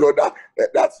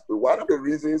 that's one of the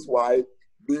reasons why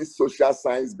these social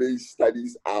science-based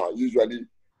studies are usually,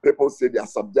 people say they are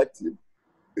subjective,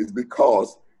 is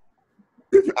because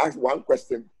if you ask one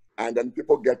question and then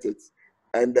people get it,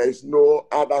 and there is no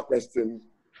other question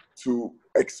to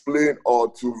explain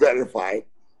or to verify,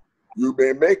 you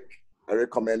may make a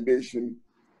recommendation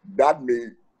that may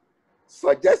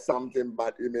suggest something,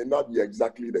 but it may not be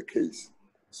exactly the case.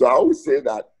 So I would say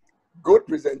that good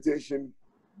presentation,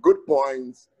 good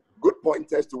points, good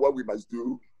pointers to what we must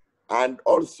do, and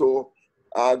also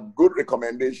good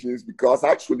recommendations, because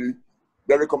actually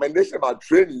the recommendation about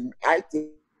training, I think,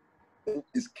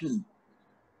 is key,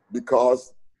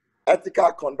 because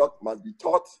ethical conduct must be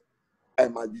taught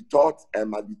and must be taught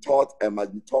and must be taught and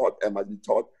must be taught and must be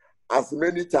taught as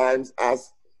many times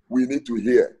as we need to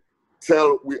hear,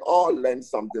 till we all learn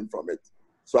something from it.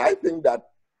 So I think that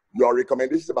your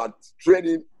recommendations about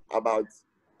training, about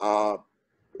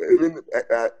even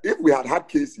if we had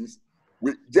cases,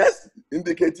 we just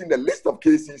indicating the list of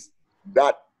cases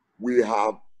that we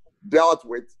have dealt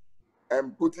with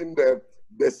and putting the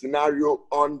scenario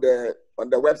on the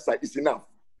website is enough,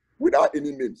 without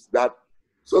any names. That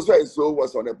so and so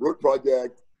was on a broad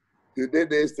project, he did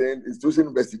this thing, institution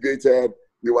investigated,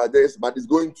 he was this, but it's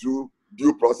going through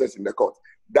due process in the court.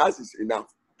 That is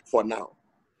enough for now.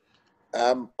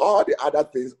 All the other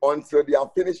things, until they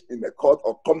are finished in the court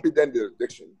of competent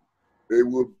jurisdiction, they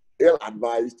will be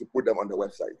ill-advised to put them on the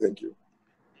website. Thank you.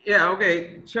 Yeah,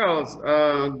 okay. Charles,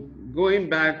 going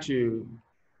back to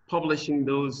publishing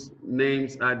those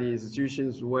names at the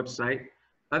institution's website,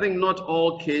 I think not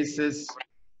all cases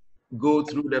go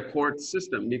through the court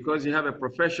system, because you have a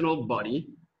professional body,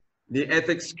 the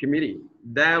ethics committee,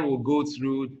 that will go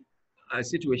through a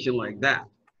situation like that.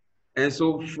 And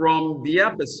so from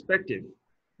their perspective,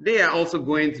 they are also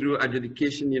going through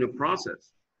adjudication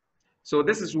process. So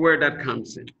this is where that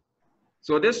comes in.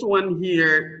 So this one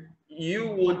here, you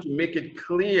want to make it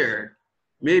clear,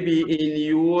 maybe in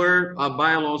your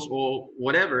bylaws or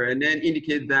whatever, and then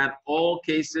indicate that all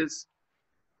cases,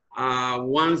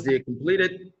 once they're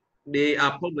completed, they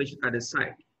are published at the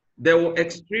site. There were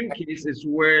extreme cases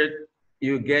where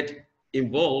you get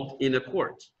involved in a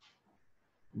court.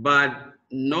 But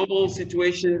normal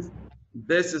situations,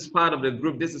 this is part of the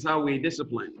group. This is how we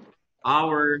discipline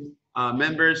our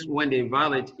members when they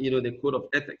violate, the code of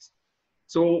ethics.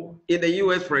 So in the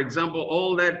US, for example,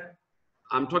 all that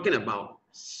I'm talking about,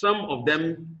 some of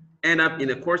them end up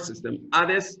in a court system.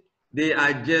 Others, they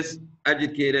are just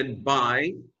educated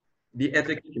by the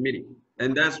ethics committee.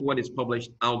 And that's what is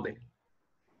published out there.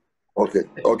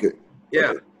 Okay.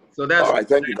 Yeah. So that's all right.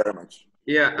 Thank you very much.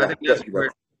 Yeah, I think that's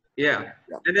where. Yeah.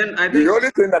 And then I think the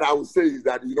only thing that I would say is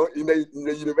that in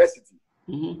the university,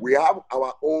 we have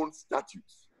our own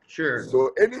statutes. Sure.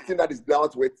 So anything that is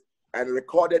dealt with and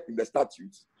recorded in the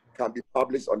statutes can be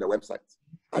published on the website.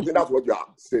 I think that's what you are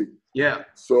saying. Yeah.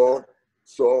 So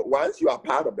once you are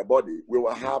part of the body, we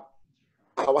will have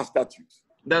our statutes.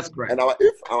 That's correct. And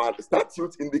if our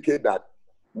statutes indicate that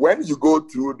when you go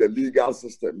through the legal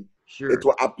system, sure, it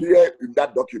will appear in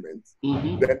that document,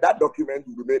 then that document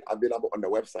will be made available on the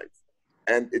website.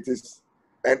 And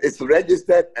it's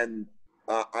registered and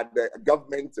at the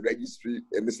government registry,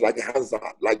 and it's like a Hansard,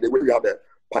 like the way we have the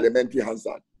parliamentary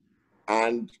Hansard.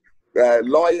 And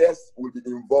lawyers will be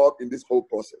involved in this whole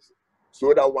process.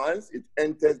 So that once it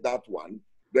enters that one,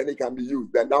 then it can be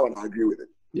used. Then that one, I agree with it.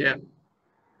 Yeah.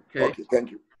 Okay. Okay,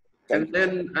 thank you.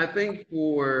 Then I think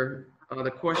for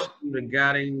the question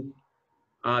regarding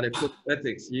the code of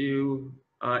ethics, you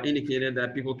indicated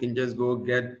that people can just go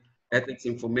get ethics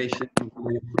information.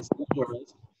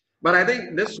 But I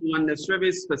think this one, the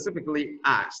survey specifically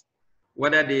asked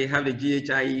whether they have the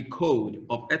GHIE code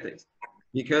of ethics.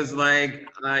 Because like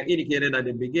I indicated at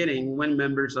the beginning, when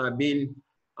members are being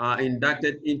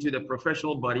inducted into the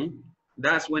professional body,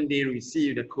 that's when they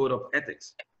receive the code of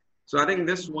ethics. So I think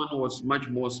this one was much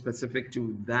more specific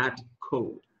to that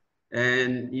code.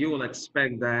 And you will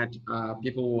expect that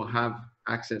people will have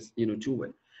access, to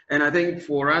it. And I think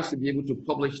for us to be able to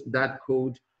publish that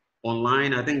code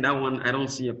online, I think that one, I don't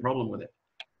see a problem with it.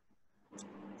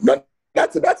 But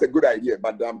that's a good idea.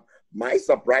 But my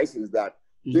surprise is that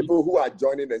people who are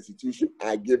joining the institution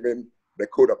are given the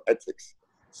code of ethics.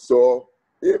 So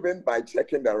even by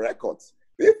checking the records,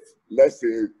 if let's say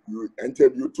you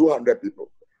interview 200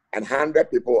 people and 100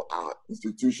 people are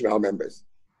institutional members,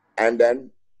 and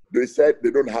then they said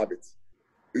they don't have it,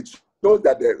 it shows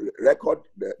that the record,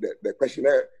 the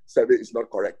questionnaire survey is not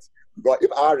correct. Because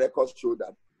if our records show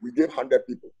that we gave 100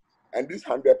 people, and these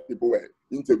 100 people were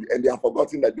interviewed and they have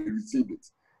forgotten that they received it,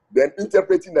 then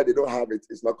interpreting that they don't have it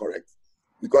is not correct.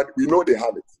 Because we know they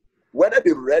have it. Whether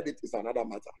they read it is another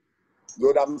matter.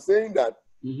 So I'm saying that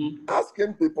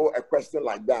asking people a question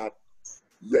like that,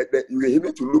 you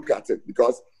need to look at it.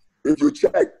 Because if you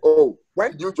check,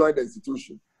 when you joined the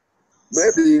institution,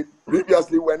 maybe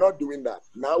previously we're not doing that.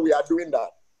 Now we are doing that.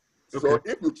 Okay. So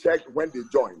if you check when they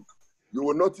joined, you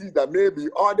will notice that maybe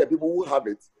all the people who have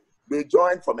it, they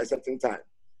joined from a certain time.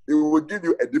 It will give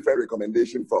you a different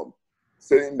recommendation from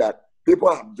saying that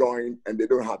people have joined and they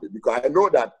don't have it. Because I know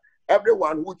that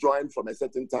everyone who joined from a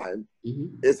certain time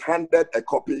is handed a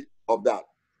copy of that.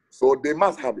 So they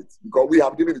must have it because we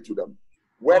have given it to them.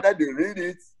 Whether they read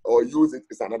it or use it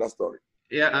is another story.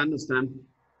 Yeah, I understand.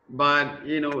 But,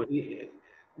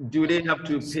 do they have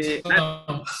to pay?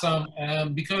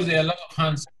 Because there are a lot of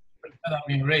hands that have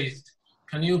been raised,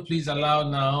 can you please allow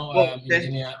now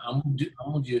Engineer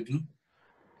Amudiodu?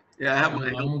 Yeah, I have my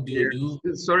hand here.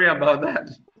 Sorry about that.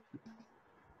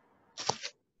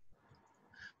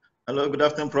 Hello, good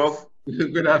afternoon, Prof.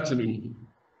 Good afternoon.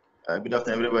 Good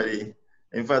afternoon, everybody.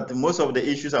 In fact, most of the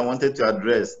issues I wanted to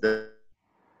address, the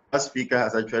last speaker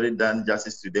has actually done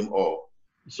justice to them all.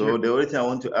 So the only thing I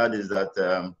want to add is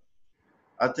that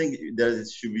I think there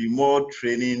should be more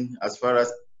training as far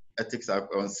as ethics are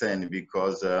concerned,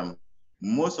 because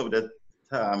most of the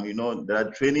time, there are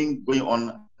training going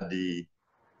on at the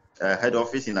head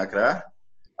office in Accra,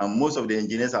 and most of the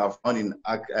engineers are found in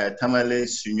Tamale,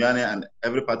 Sunyane, and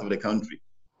every part of the country.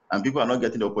 And people are not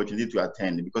getting the opportunity to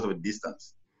attend because of the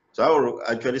distance. So I would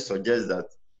actually suggest that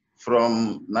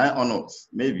from 9 onwards,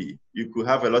 maybe you could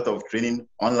have a lot of training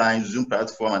online, Zoom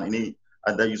platform, and any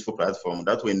other useful platform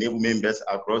that will enable members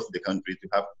across the country to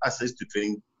have access to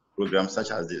training programs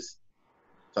such as this.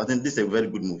 So I think this is a very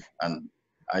good move, and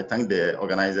I thank the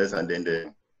organizers and then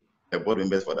the board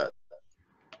members for that.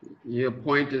 Your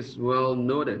point is well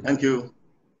noted. Thank you.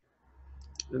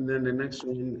 And then the next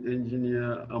one,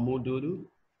 Engineer Amododu.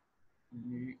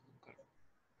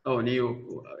 Oh,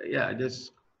 Neo. Yeah,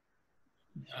 just.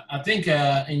 I think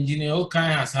Engineer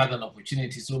Okai has had an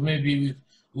opportunity, so maybe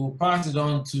we'll pass it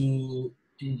on to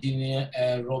Engineer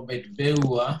Robert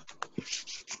Beua,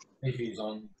 if he's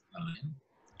on the line.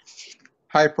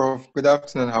 Hi, Prof. Good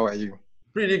afternoon. How are you?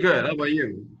 Pretty good. How about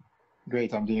you?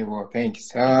 Great. I'm doing well.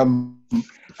 Thanks.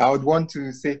 I would want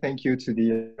to say thank you to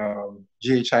the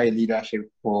GHI leadership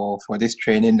for this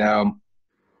training.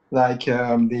 Like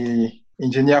the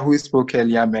engineer who spoke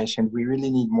earlier mentioned, we really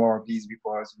need more of these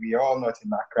because we are all not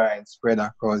in Accra and spread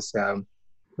across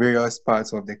various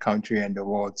parts of the country and the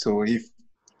world. So if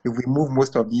we move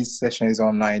most of these sessions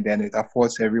online, then it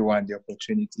affords everyone the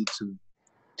opportunity to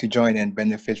join and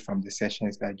benefit from the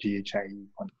sessions that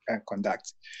GHI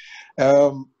conducts.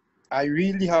 I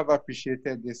really have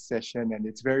appreciated this session, and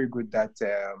it's very good that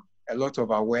a lot of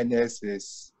awareness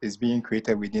is being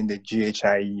created within the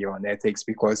GHI on ethics,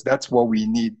 because that's what we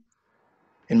need,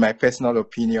 in my personal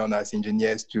opinion, as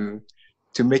engineers to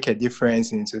make a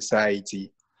difference in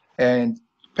society. And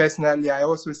personally, I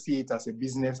also see it as a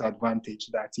business advantage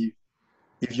that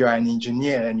if you're an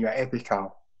engineer and you're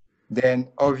ethical, then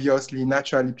obviously,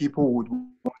 naturally, people would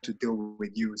want to deal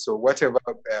with you. So whatever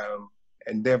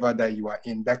endeavor that you are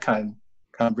in, that can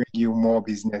bring you more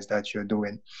business that you're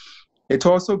doing. It's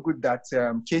also good that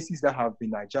cases that have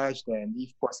been adjudged and,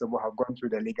 if possible, have gone through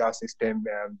the legal system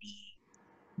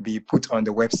be put on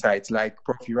the website. Like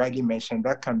Prof. you rightly mentioned,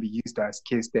 that can be used as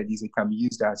case studies. It can be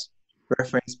used as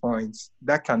reference points.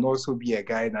 That can also be a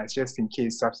guidance just in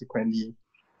case subsequently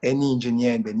any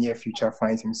engineer in the near future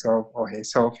finds himself or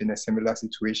herself in a similar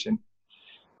situation.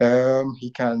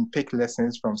 He can pick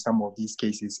lessons from some of these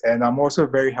cases. And I'm also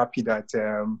very happy that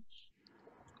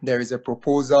there is a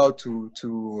proposal to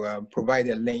provide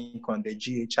a link on the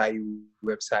GHIU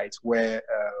website where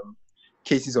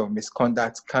cases of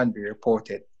misconduct can be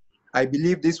reported. I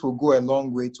believe this will go a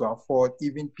long way to afford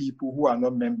even people who are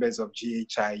not members of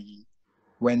GHIE,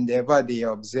 whenever they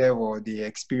observe or they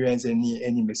experience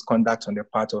any misconduct on the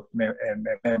part of a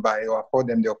member, it will afford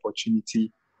them the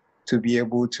opportunity to be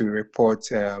able to report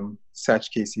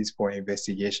such cases for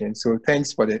investigation. So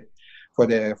thanks for the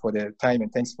time,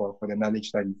 and thanks for the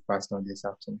knowledge that you've passed on this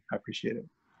afternoon. I appreciate it.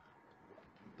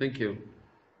 Thank you.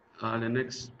 The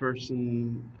next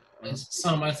person.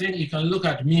 Sam, I think you can look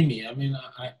at Mimi. I mean,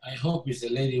 I hope it's a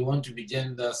lady who want to be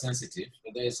gender sensitive,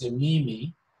 but there's a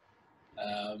Mimi.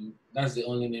 That's the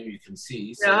only name you can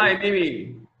see. So yeah, hi,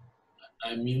 Mimi.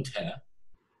 I mute her.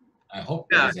 I hope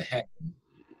there's a head.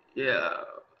 Yeah.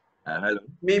 Hello.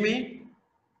 Mimi?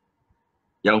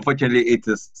 Yeah, unfortunately, it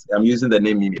is. I'm using the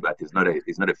name Mimi, but it's not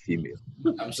a female.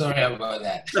 I'm sorry about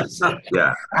that.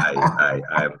 Yeah,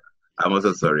 I'm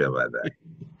also sorry about that.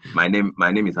 My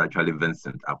name is actually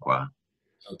Vincent Akwa.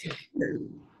 Okay.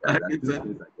 Yeah,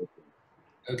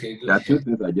 okay. Good. There are two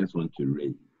things I just want to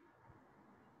raise.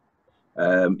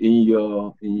 In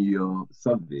your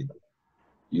survey,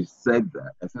 you said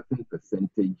that a certain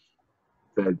percentage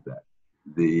said that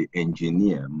the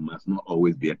engineer must not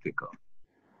always be ethical.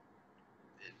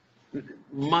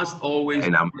 Must always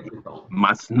and be ethical.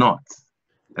 Must not.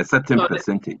 A certain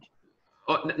percentage.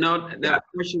 The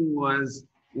question was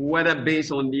whether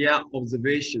based on their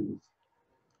observations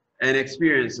and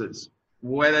experiences,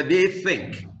 whether they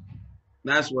think.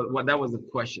 That's what that was the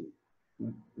question.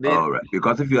 All right,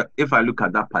 because if I look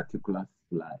at that particular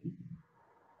slide,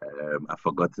 I've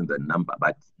forgotten the number,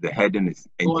 but the heading is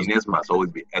engineers must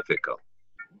always be ethical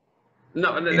in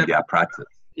their practice.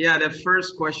 Yeah, the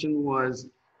first question was,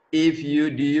 do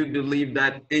you believe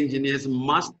that engineers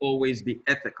must always be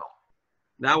ethical?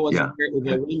 That was very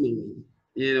overwhelmingly,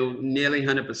 nearly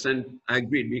 100%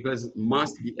 agreed, because it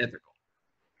must be ethical.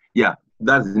 Yeah,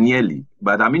 that's nearly,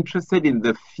 but I'm interested in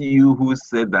the few who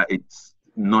said that it's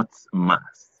not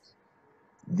must.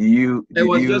 It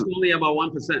was just only about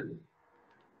 1%.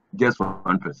 Just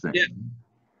 1%? Yeah.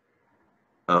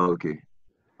 Oh, okay.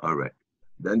 All right.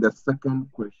 Then the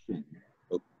second question,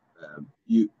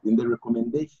 in the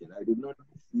recommendation, I did not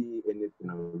see anything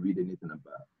or read anything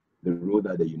about the role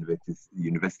that the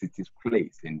universities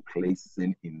plays in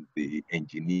placing in the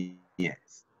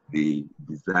engineers the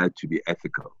desire to be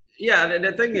ethical. Yeah,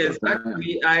 the thing is,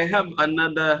 actually, I have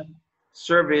another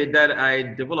survey that I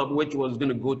developed, which was going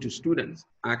to go to students,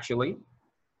 actually.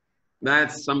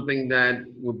 That's something that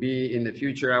will be in the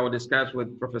future. I will discuss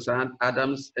with Professor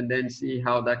Adams and then see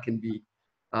how that can be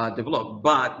developed.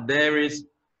 But there is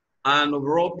an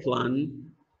overall plan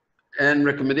and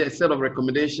a set of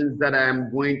recommendations that I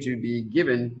am going to be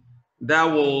given that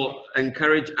will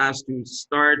encourage us to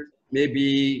start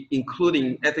maybe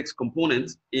including ethics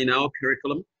components in our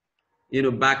curriculum,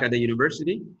 back at the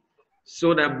university,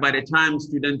 so that by the time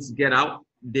students get out,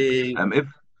 they...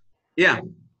 Yeah.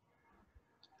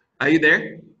 Are you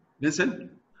there,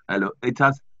 Vincent? Hello.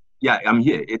 I'm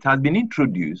here. It has been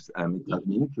introduced. It has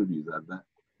been introduced as that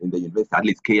in the university, at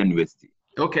least K University.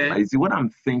 Okay. But you see, what I'm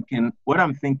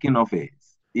thinking of is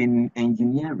in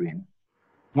engineering,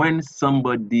 when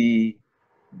somebody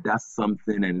does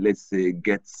something and let's say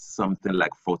gets something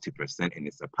like 40% and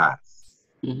it's a pass,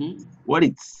 what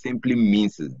it simply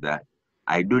means is that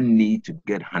I don't need to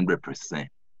get 100%.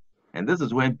 And this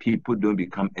is when people don't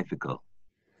become ethical.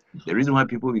 The reason why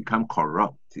people become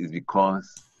corrupt is because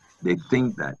they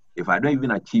think that if I don't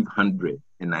even achieve 100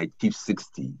 and I achieve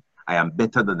 60, I am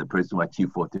better than the person who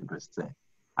achieved 40%.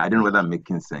 I don't know whether I'm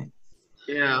making sense.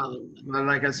 Yeah, but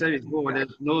like I said before,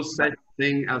 there's no such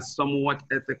thing as somewhat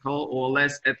ethical or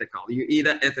less ethical. You're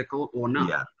either ethical or not.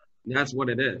 Yeah. That's what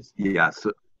it is.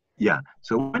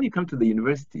 So when you come to the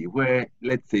university where,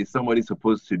 let's say, somebody's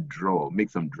supposed to make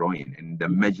some drawing and the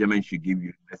measurement should give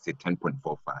you, let's say,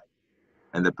 10.45,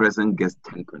 and the person gets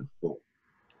 10.4,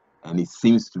 and it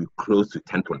seems to be close to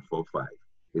 10.45,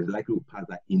 it's likely to pass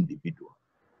that individual.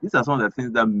 These are some of the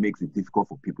things that makes it difficult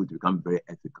for people to become very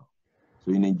ethical.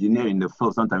 So in engineering, the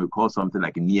field, sometimes we call something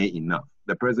like near enough.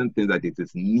 The person thinks that it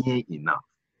is near enough.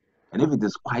 And if it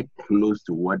is quite close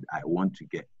to what I want to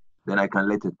get, then I can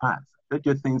let it pass. Don't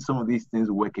you think some of these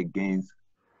things work against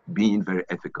being very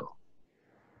ethical?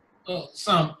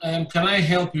 Sam, can I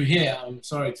help you here? I'm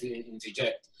sorry to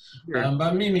interject. Sure.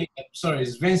 But Mimi, sorry,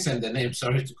 it's Vincent the name.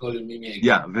 Sorry to call you Mimi again.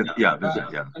 Yeah,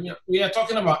 Vincent, yeah. I mean, we are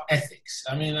talking about ethics.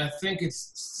 I mean, I think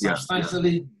it's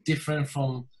substantially different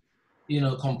from,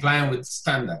 complying with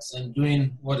standards and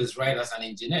doing what is right as an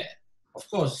engineer. Of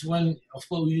course,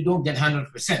 you don't get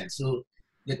 100%. So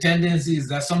the tendency is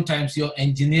that sometimes your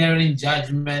engineering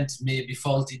judgment may be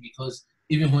faulty because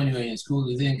even when you were in school,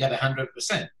 you didn't get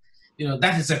 100%.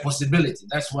 That is a possibility.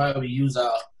 That's why we use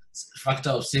our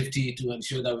factor of safety to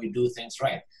ensure that we do things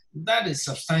right. That is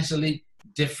substantially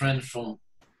different from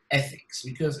ethics,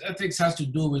 because ethics has to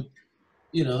do with,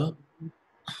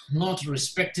 not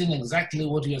respecting exactly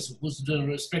what you're supposed to do and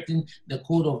respecting the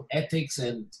code of ethics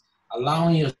and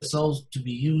allowing yourselves to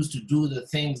be used to do the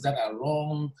things that are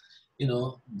wrong,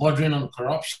 bordering on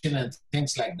corruption and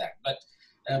things like that. But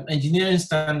engineering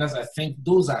standards, I think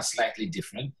those are slightly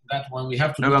different. That one we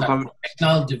have to look at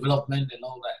professional development and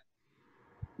all that.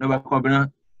 No, but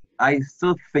Kobina, I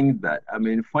still think that, I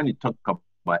mean, when you talk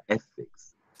about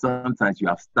ethics, sometimes you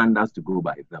have standards to go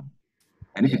by them.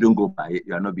 And if you don't go by it,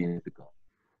 you are not being ethical.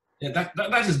 Yeah,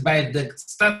 that is by the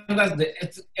standards,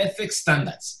 the ethics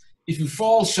standards. If you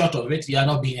fall short of it, you are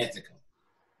not being ethical.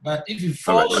 But if you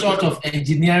fall short of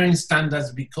engineering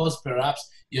standards because perhaps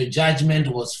your judgment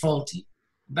was faulty,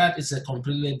 that is a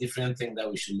completely different thing that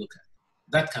we should look at.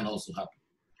 That can also happen.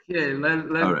 Okay,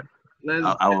 all right.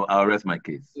 I'll rest my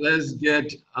case. Let's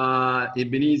get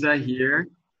Ebenezer here.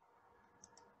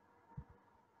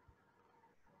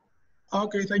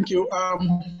 Okay, thank you.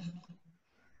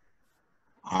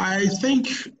 I think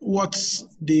what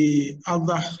the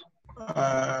other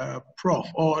prof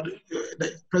or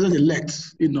the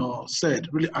president-elect, said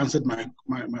really answered my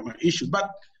issues. But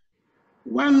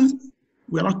when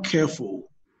we're not careful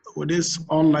with this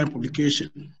online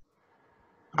publication,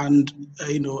 and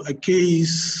a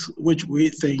case which we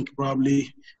think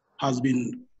probably has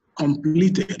been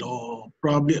completed or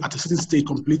probably at a certain stage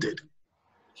completed,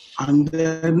 and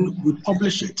then we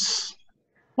publish it,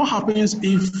 what happens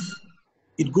if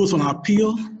it goes on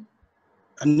appeal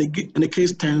and the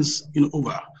case turns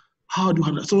over? How do you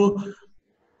handle it? So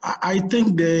I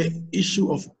think the issue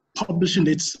of publishing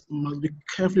it must be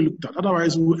carefully looked at.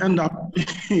 Otherwise, we'll end up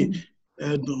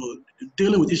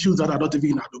dealing with issues that are not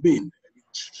even in our domain.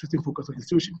 Shifting focus on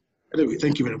institution. Anyway,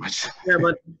 thank you very much. Yeah,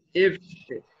 but if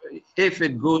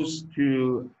it goes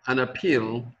to an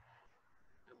appeal,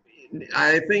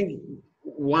 I think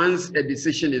once a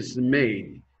decision is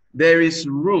made, there is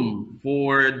room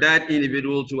for that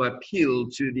individual to appeal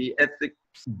to the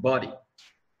ethics body.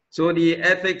 So the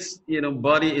ethics,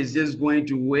 body is just going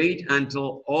to wait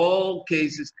until all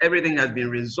cases, everything has been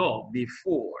resolved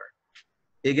before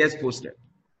it gets posted.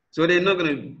 So they're not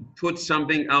going to put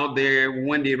something out there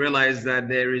when they realize that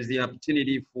there is the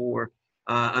opportunity for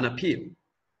an appeal.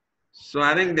 So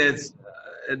I think there's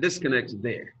a disconnect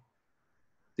there.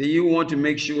 Do you want to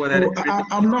make sure that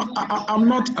I'm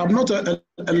not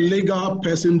a legal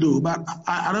person, though, but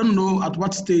I don't know at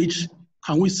what stage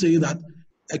can we say that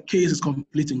a case is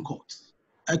complete in court.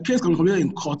 A case can be completed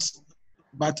in court,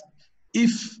 but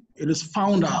if it is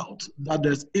found out that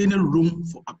there's any room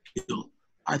for appeal,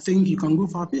 I think you can go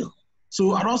for appeal.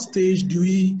 So at what stage do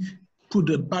we put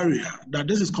the barrier that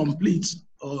this is complete,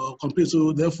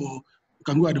 so therefore you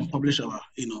can go ahead and publish our,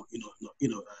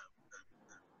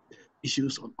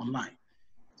 issues online?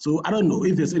 So I don't know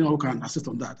if there's anyone who can assist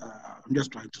on that. I'm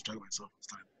just trying to track myself this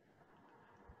time.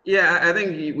 Yeah, I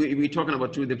think we're talking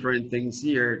about two different things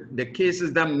here. The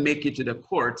cases that make it to the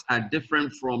courts are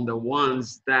different from the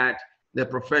ones that the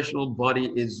professional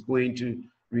body is going to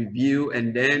review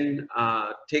and then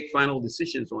take final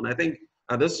decisions on. I think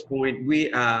at this point,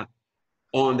 we are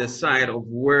on the side of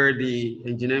where the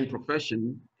engineering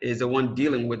profession is the one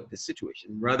dealing with the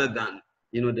situation rather than,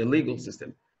 the legal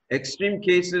system. Extreme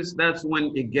cases, that's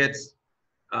when it gets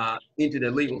into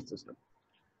the legal system.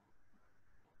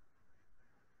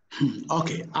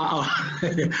 Okay, all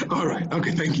right,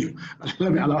 okay, thank you.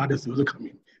 Let me allow others to come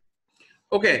in.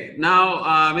 Okay,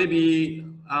 now maybe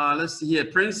let's see here,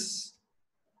 Prince.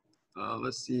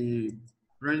 Let's see,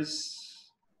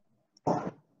 Prince.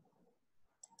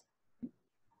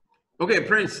 Okay,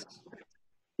 Prince.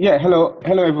 Yeah, hello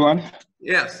everyone.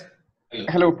 Yes.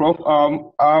 Hello, Prof.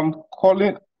 I'm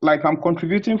calling, I'm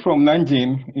contributing from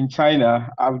Nanjing in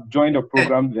China. I've joined a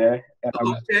program there, and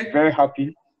I'm very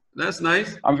happy. That's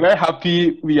nice. I'm very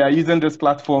happy we are using this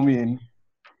platform in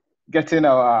getting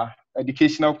our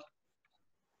educational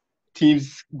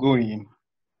teams going.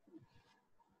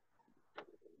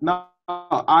 Now,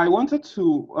 I wanted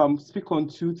to speak on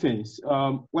two things.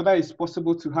 Whether it's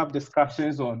possible to have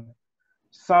discussions on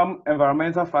some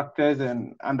environmental factors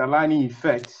and underlying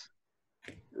effects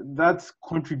that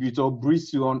contribute or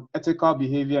breeds you on ethical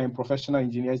behavior in professional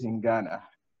engineers in Ghana?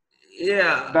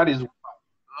 Yeah. That is.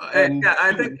 And yeah,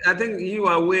 I think you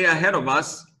are way ahead of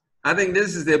us. I think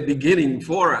this is the beginning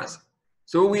for us.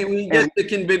 So we just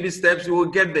taking baby steps, we will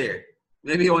get there.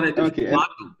 Maybe on a different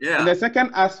model. Yeah. And the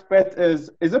second aspect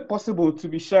is it possible to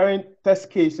be sharing test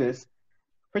cases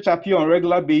which appear on a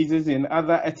regular basis in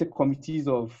other ethics committees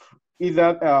of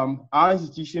either our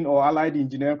institution or allied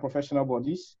engineering professional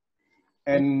bodies,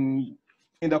 and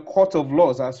in the court of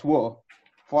laws as well,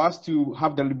 for us to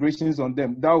have deliberations on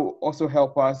them? That will also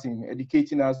help us in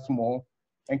educating us more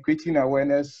and creating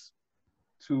awareness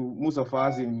to most of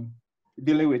us in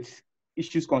dealing with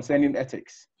issues concerning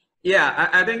ethics. Yeah,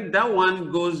 I think that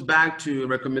one goes back to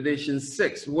recommendation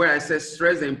 6, where I said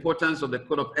stress the importance of the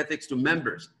code of ethics to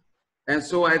members. And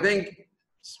so I think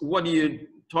what you're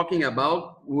talking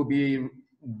about will be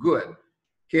good.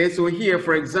 Okay, so here,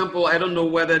 for example, I don't know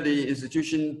whether the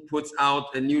institution puts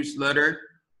out a newsletter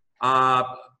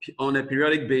on a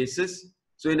periodic basis.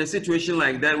 So in a situation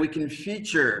like that, we can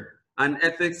feature an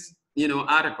ethics,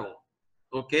 article,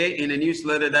 okay, in a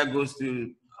newsletter that goes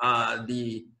to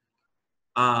the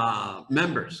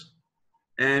members,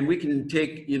 and we can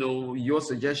take, your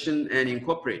suggestion and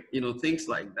incorporate, things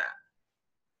like that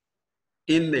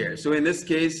in there. So in this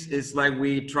case, it's like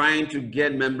we're trying to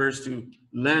get members to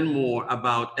learn more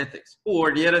about ethics.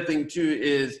 Or the other thing too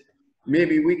is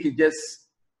maybe we could just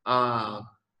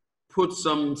put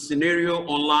some scenario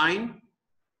online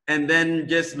and then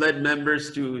just let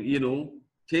members to,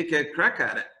 take a crack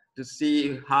at it to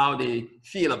see how they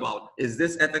feel about, is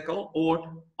this ethical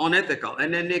or unethical?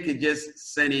 And then they could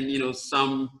just send in,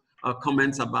 some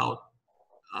comments about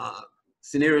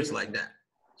scenarios like that.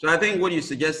 So I think what you're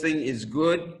suggesting is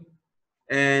good.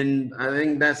 And I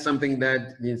think that's something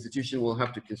that the institution will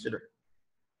have to consider.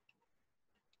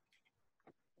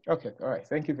 Okay, all right,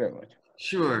 thank you very much.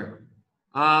 Sure.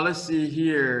 Let's see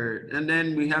here. And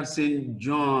then we have St.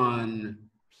 John.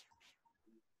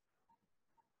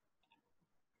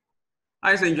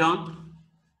 Hi, St. John.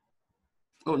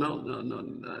 Oh, no.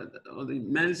 The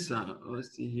Mensa. Oh,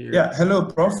 let's see here. Yeah, hello,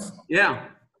 Prof. Yeah.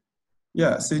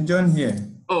 Yeah, St. John here.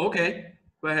 Oh, okay.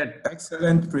 Go ahead.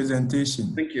 Excellent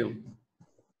presentation. Thank you.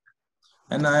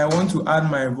 And I want to add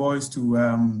my voice to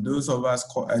those of us,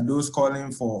 those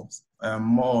calling for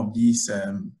more of these,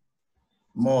 how do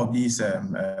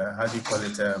you call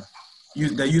it,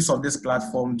 the use of this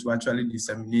platform to actually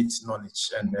disseminate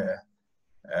knowledge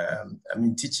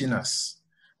and teaching us.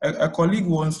 A colleague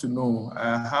wants to know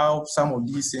how some of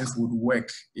these things would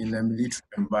work in a military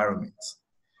environment.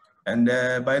 And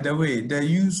by the way, the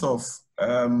use of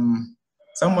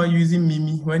someone using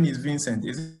Mimi when it's Vincent,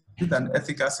 is it an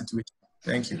ethical situation?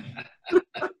 Thank you.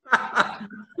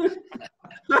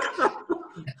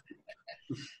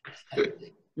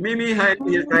 Mimi hide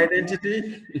his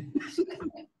identity.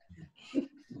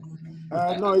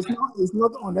 No, it's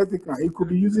not unethical. He could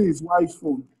be using his wife's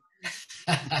phone.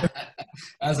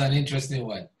 That's an interesting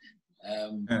one.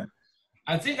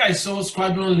 I think I saw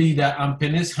Squadron Leader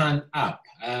Ampene's hand up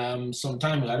some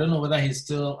time ago. I don't know whether he's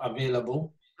still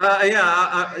available.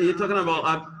 Yeah, you're talking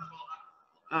about,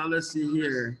 let's see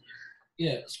here.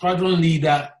 Yeah, Squadron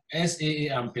Leader SAA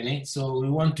Ampene. So we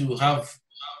want to have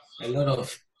a lot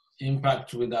of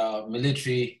impact with our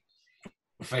military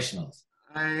professionals.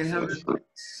 I haven't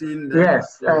seen that.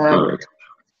 Yes,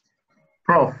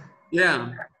 Prof.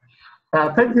 Yeah.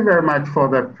 Thank you very much for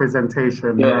the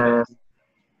presentation. Yeah.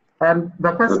 And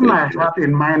the question I have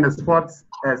in mind is what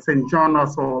St. John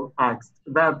also asked.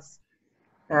 That's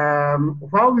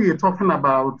while we are talking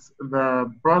about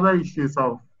the broader issues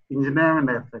of engineering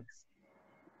ethics,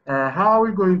 how are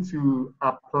we going to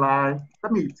apply,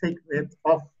 let me take it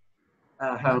off,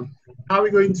 how are we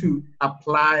going to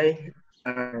apply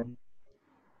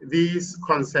these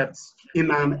concepts in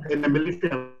a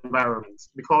military environment?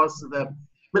 Because the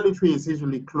military is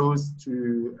usually close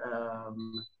to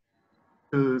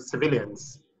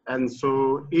civilians. And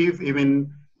so if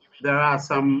even there are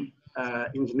some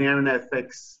engineering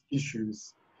ethics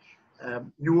issues,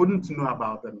 you wouldn't know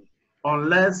about them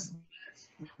unless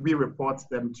we report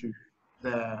them to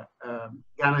the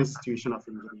Ghana Institution of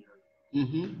Engineering.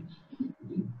 Mm-hmm.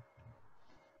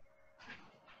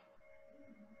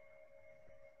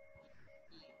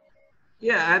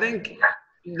 Yeah, I think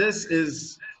this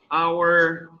is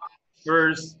our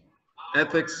first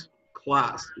ethics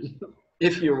class,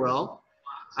 if you will.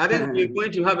 I think we're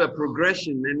going to have a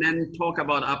progression and then talk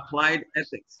about applied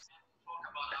ethics.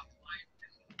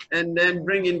 And then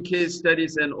bring in case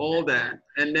studies and all that.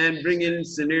 And then bring in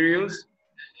scenarios.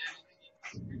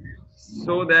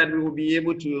 so that we will be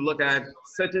able to look at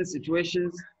certain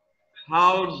situations.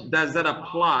 How does that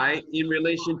apply in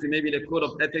relation to maybe the code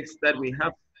of ethics that we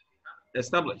have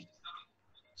established?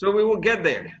 So we will get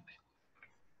there.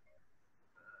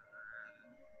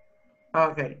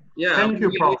 Okay. Yeah. Thank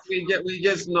you, Prof. We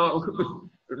just not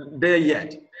there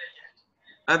yet.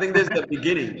 I think this is the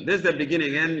beginning. This is the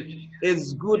beginning, and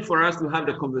it's good for us to have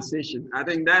the conversation. I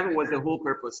think that was the whole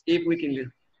purpose. If we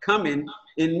can come in,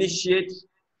 initiate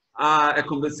a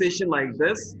conversation like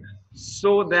this,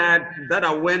 so that that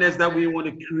awareness that we want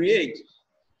to create,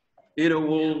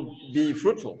 will be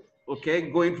fruitful. Okay,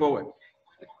 going forward.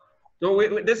 So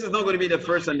this is not going to be the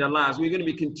first and the last. We're going to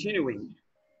be continuing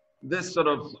this sort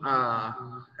of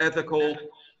ethical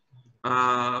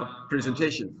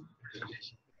presentation.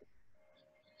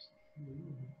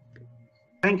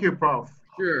 Thank you, Prof.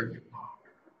 Sure.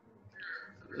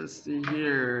 Let's see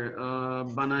here.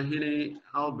 Banahini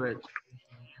Albert.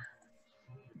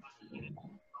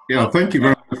 Yeah, thank you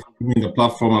very much for giving me the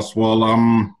platform as well.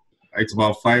 It's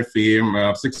about 5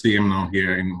 a.m., 6 a.m. now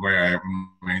here in where I am in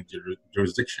my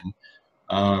jurisdiction,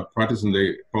 practicing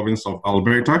the province of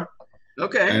Alberta.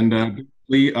 Okay. And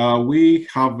we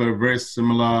have a very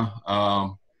similar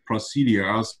procedure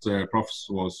as the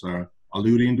professor was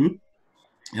alluding to.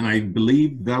 And I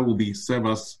believe that will serve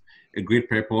us a great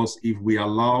purpose if we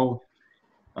allow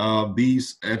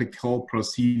these ethical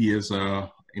procedures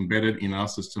embedded in our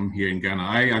system here in Ghana.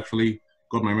 I actually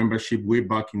got my membership way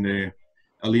back in the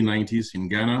early 90s in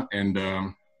Ghana, and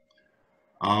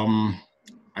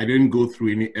I didn't go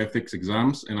through any ethics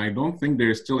exams, and I don't think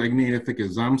there's still any ethics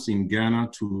exams in Ghana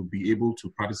to be able to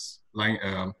practice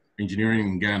engineering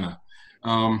in Ghana.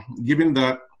 Given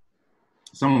that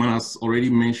someone has already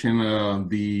mentioned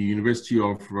the University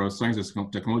of Science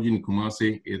and Technology in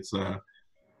Kumasi, it's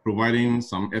providing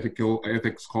some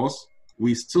ethics course.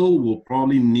 We still will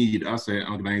probably need, as an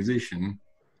organization,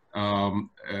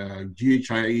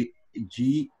 GHIE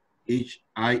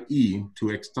to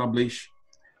establish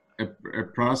a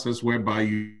process whereby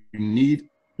you need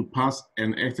to pass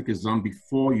an ethics exam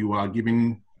before you are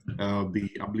given the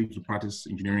ability to practice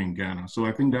engineering in Ghana. So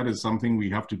I think that is something we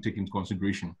have to take into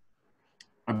consideration.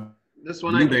 This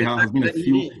one there has been a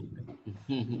few.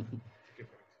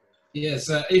 Yes,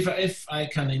 if I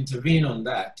can intervene on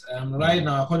that. Right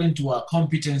now, according to our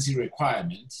competency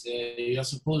requirements, you're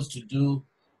supposed to do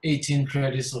 18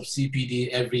 credits of CPD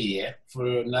every year for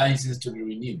a license to be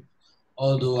renewed.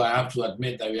 Although I have to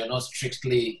admit that we are not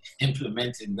strictly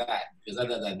implementing that, because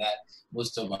other than that,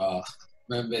 most of our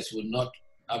members will not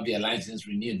have their license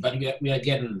renewed. But we are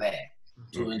getting there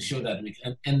to ensure that we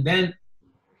can. And then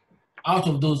out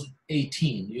of those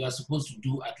 18, you are supposed to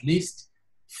do at least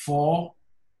 4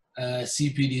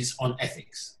 CPDs on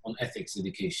ethics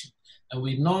education. And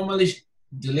we normally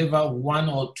deliver 1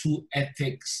 or 2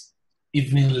 ethics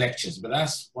evening lectures, but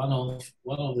that's one of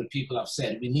the people have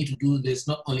said we need to do this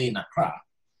not only in Accra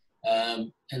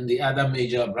and the other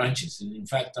major branches. And in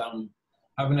fact, I'm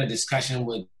having a discussion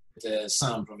with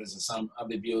Professor Sam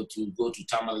Abibio, to go to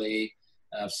Tamale.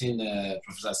 I've seen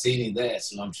Professor Saini there,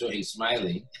 so I'm sure he's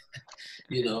smiling,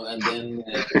 and then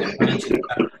the branches,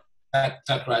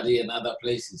 Takrady and other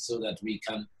places, so that we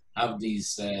can have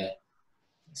these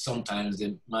sometimes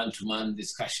the man-to-man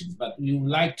discussions. But we would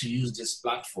like to use this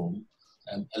platform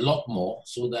a lot more,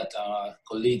 so that our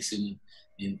colleagues in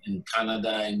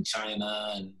Canada, in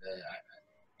China, and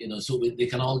so they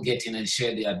can all get in and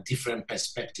share their different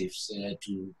perspectives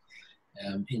to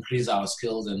increase our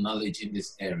skills and knowledge in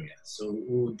this area. So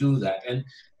we'll do that. And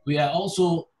we are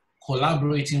also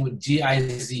collaborating with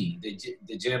GIZ,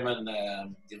 the German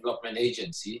development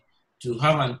agency, to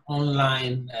have an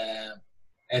online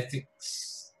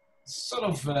ethics sort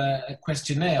of a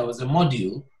questionnaire as a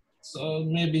module. So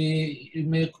maybe you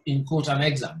may quote an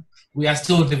exam. We are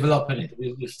still developing it.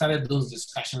 We started those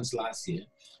discussions last year.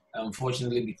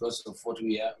 Unfortunately, because of what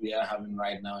we are having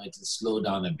right now, it has slowed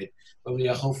down a bit. But we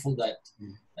are hopeful that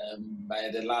by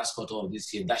the last quarter of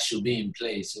this year, that should be in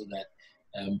place, so that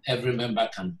every member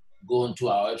can go onto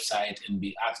our website and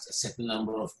be asked a certain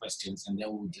number of questions, and then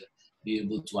we'll be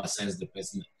able to assess the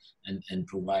person and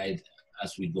provide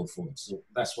as we go forward. So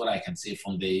that's what I can say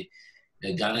from the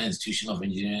Ghana Institution of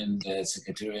Engineering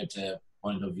Secretariat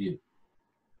point of view.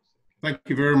 Thank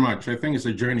you very much. I think it's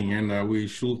a journey, and we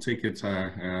should take it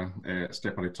a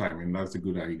step at a time, and that's a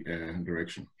good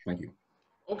direction. Thank you.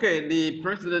 Okay, the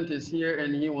president is here,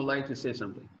 and he would like to say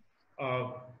something.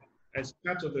 As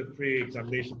part of the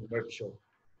pre-examination workshop,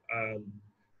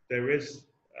 there is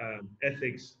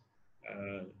ethics,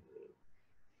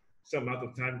 some amount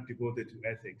of time devoted to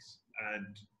ethics,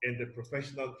 and in the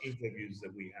professional interviews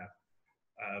that we have,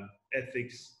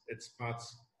 ethics, it's part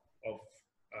of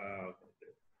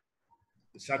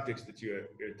the subjects that you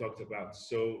talked about.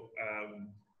 So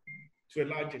to a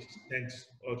large extent,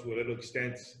 or to a little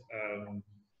extent,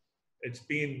 it's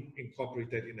been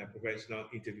incorporated in a professional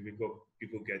interview before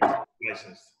people get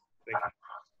licensed. Thank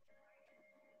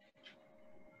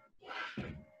you.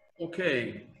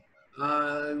 Okay.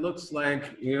 Looks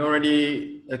like we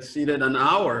already exceeded an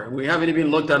hour. We haven't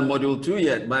even looked at module 2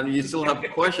 yet, but you still have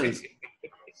questions.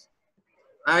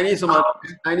 I need some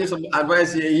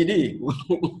advice here, ED.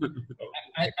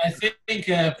 I think,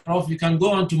 Prof, you can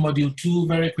go on to module 2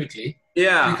 very quickly.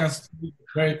 Yeah. Take us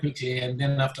very quickly, and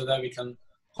then after that we can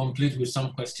complete with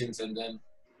some questions and then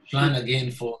plan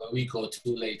again for a week or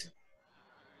two later.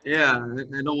 Yeah,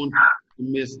 I don't want to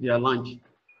miss their lunch.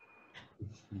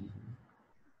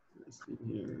 Let's see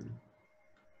here.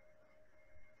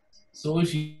 So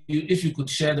if you could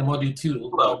share the module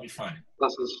 2, that would be fine.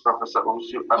 This is Professor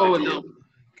Umsu. Oh no.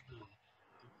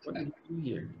 What did I do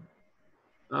here?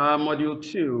 Module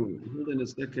 2. Hold on a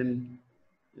second.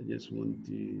 I just want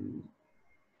to.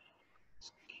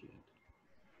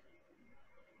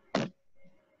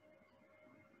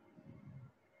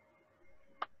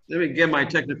 Let me get my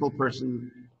technical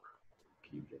person.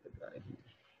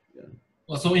 Yeah.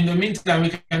 Well, so in the meantime, we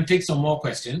can take some more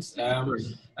questions.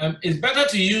 It's better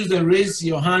to use the raise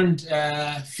your hand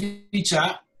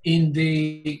feature in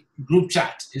the group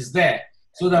chat. It's there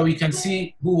so that we can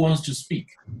see who wants to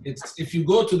speak. If you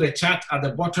go to the chat at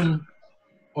the bottom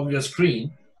of your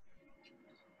screen,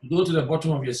 go to the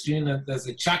bottom of your screen and there's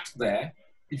a chat there.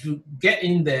 If you get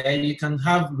in there, you can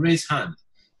have raise hand,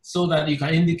 so that you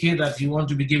can indicate that you want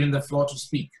to be given the floor to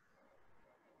speak.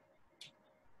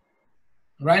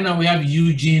 Right now we have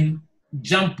Eugene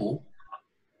Jampo,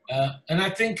 and I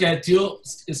think Theo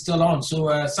is still on.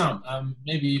 So Sam,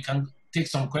 maybe you can take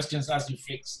some questions as you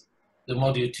fix the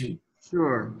module 2.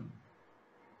 Sure.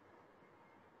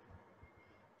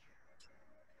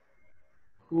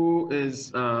 Who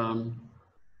is?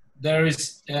 There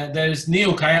is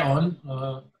Neo Kai on,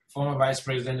 former vice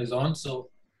president is on. So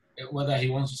whether he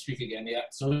wants to speak again, yeah.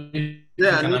 So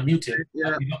yeah, can unmute him.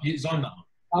 Yeah, he's on now.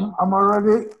 I'm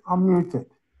already unmuted.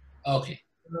 Okay.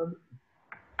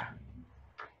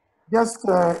 Just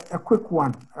a quick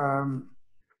one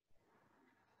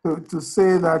to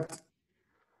say that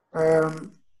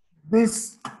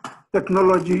this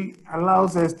technology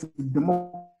allows us to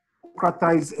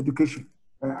democratize education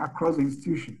across the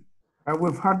institution.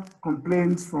 We've had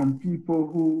complaints from people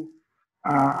who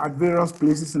are at various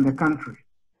places in the country,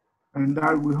 and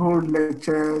that we hold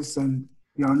lectures and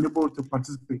they are unable to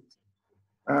participate.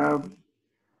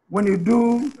 When you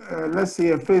do, let's say,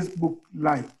 a Facebook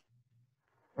Live,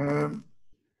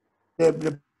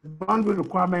 the boundary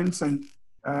requirements and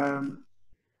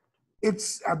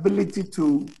its ability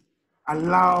to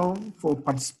allow for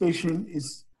participation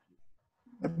is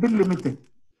a bit limited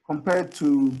compared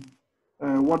to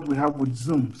what we have with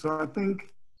Zoom. So I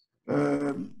think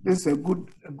this is a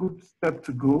good step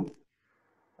to go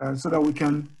so that we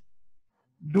can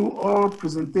do all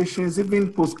presentations,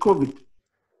 even post-COVID.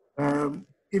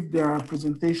 If there are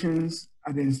presentations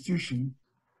at the institution,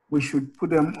 we should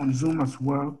put them on Zoom as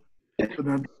well, so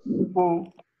that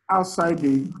people outside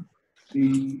the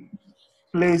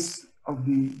place of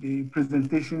the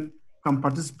presentation can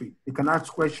participate. They can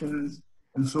ask questions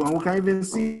and so on. We can even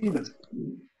see them.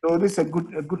 So this is a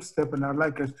good step, and I'd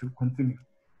like us to continue.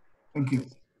 Thank you.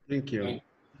 Thank you.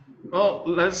 Well,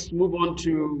 let's move on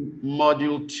to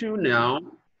module 2 now.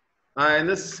 In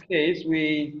this case,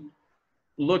 we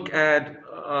look at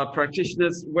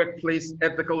practitioners' workplace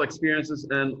ethical experiences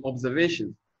and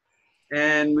observations.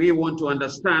 And we want to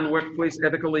understand workplace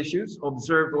ethical issues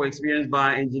observed or experienced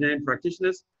by engineering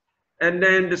practitioners, and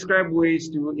then describe ways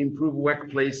to improve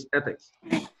workplace ethics.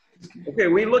 Okay,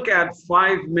 we look at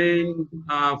 5 main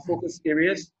focus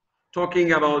areas,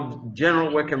 talking about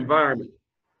general work environment,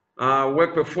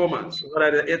 work performance, what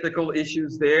are the ethical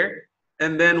issues there,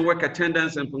 and then work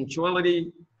attendance and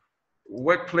punctuality,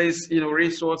 workplace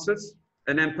resources,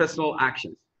 and then personal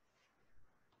actions.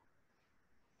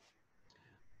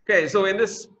 Okay, so in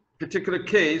this particular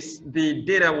case, the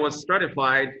data was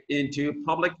stratified into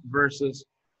public versus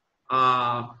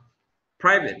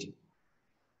private.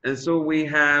 And so we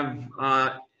have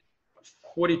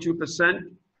 42%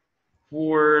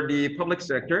 for the public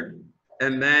sector,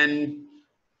 and then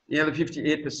the other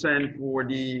 58% for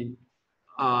the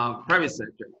private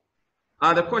sector.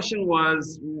 The question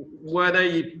was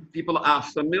whether people are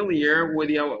familiar with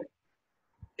the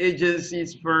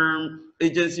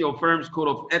agency or firm's code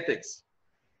of ethics.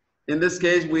 In this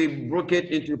case, we broke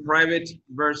it into private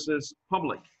versus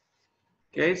public.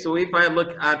 Okay, so if I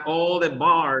look at all the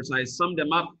bars, I sum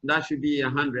them up, that should be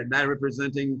 100, that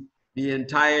representing the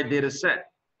entire data set.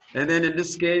 And then in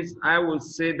this case, I will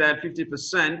say that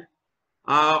 50%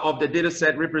 of the data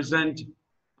set represent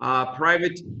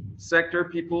private sector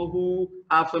people who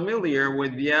are familiar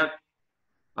with the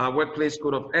workplace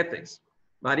code of ethics.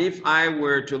 But if I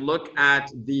were to look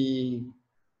at the,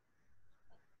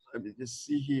 let me just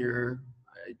see here,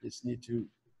 I just need to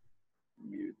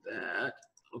mute that,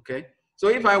 okay. So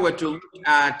if I were to look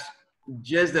at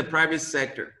just the private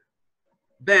sector,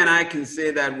 then I can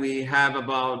say that we have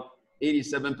about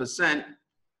 87%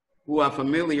 who are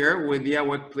familiar with their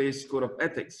workplace code of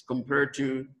ethics compared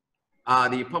to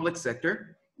the public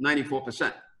sector,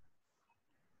 94%.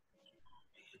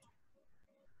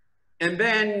 And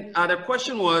then the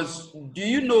question was, do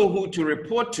you know who to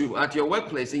report to at your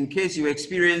workplace in case you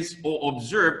experience or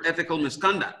observe ethical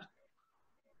misconduct?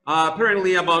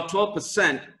 Apparently about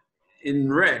 12%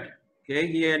 in red,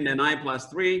 okay, here in the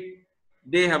 9+3,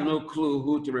 they have no clue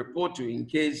who to report to in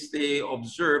case they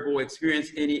observe or experience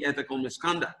any ethical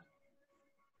misconduct.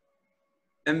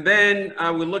 And then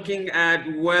we're looking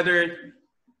at whether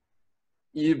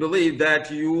you believe that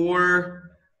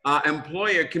your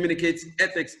employer communicates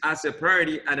ethics as a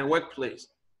priority at a workplace.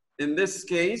 In this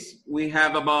case, we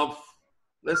have about,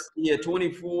 let's see,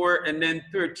 24 and then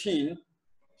 13.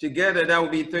 Together, that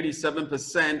would be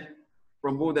 37%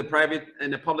 from both the private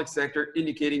and the public sector,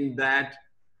 indicating that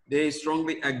they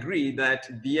strongly agree that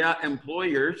their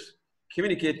employers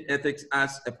communicate ethics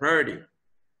as a priority.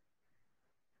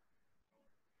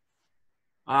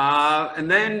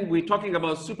 And then we're talking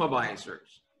about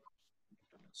supervisors.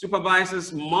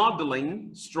 Supervisors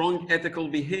modeling strong ethical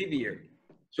behavior.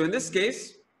 So in this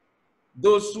case,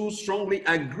 those who strongly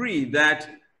agree that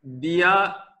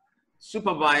their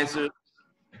supervisors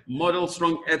model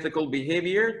strong ethical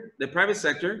behavior, the private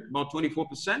sector, about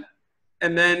 24%,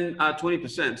 and then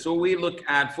 20%. So we look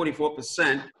at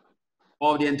 44%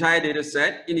 of the entire data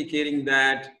set, indicating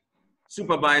that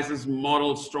supervisors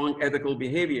model strong ethical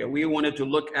behavior. We wanted to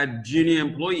look at junior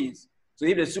employees. So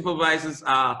if the supervisors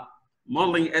are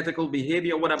modeling ethical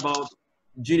behavior, what about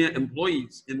junior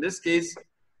employees? In this case,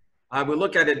 we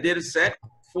look at the data set,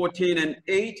 14 and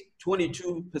 8,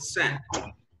 22%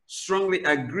 strongly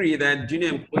agree that junior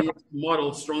employees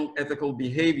model strong ethical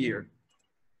behavior.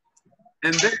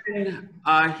 And then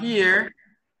here,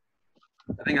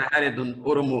 I think I had it on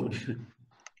auto mode.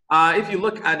 If you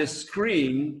look at the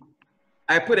screen,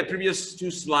 I put the previous two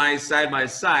slides side by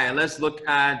side. Let's look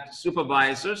at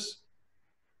supervisors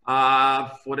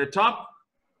for the top,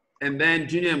 and then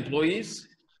junior employees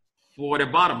for the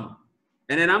bottom.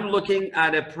 And then I'm looking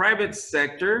at a private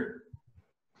sector,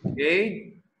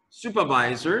 okay,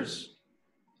 supervisors,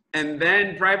 and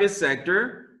then private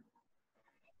sector,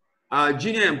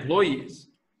 junior employees.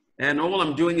 And all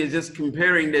I'm doing is just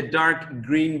comparing the dark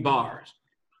green bars.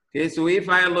 Okay, so if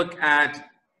I look at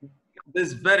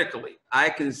this vertically, I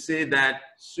can say that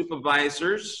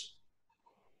supervisors,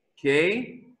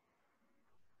 okay,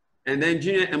 and then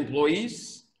junior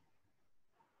employees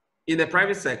in the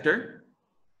private sector,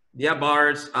 their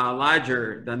bars are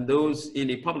larger than those in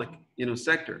the public,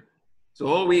 sector. So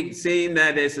all we're saying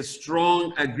that there's a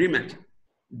strong agreement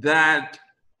that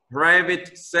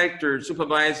private sector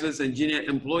supervisors and junior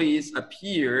employees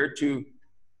appear to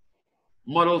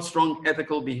model strong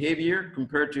ethical behavior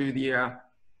compared to their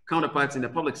counterparts in the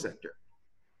public sector.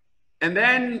 And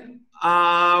then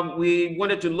we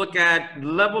wanted to look at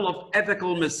level of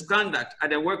ethical misconduct at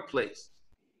the workplace.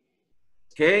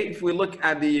 Okay, if we look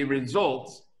at the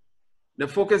results, the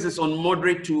focus is on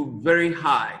moderate to very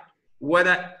high,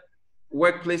 whether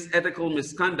workplace ethical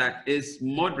misconduct is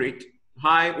moderate,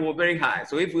 high, or very high.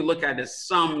 So if we look at the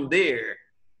sum there,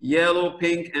 yellow,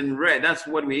 pink, and red, that's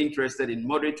what we're interested in,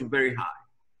 moderate to very high.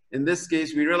 In this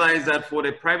case, we realize that for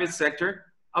the private sector,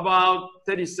 about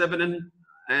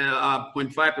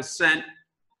 37.5%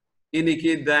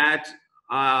 indicate that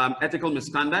ethical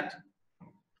misconduct,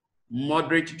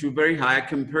 moderate to very high,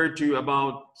 compared to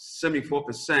about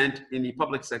 74% in the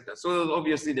public sector. So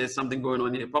obviously there's something going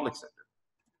on in the public sector.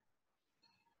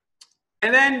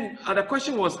 And then the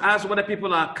question was asked whether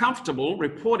people are comfortable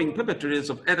reporting perpetrators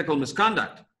of ethical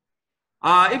misconduct.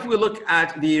 If we look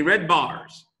at the red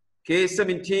bars, okay,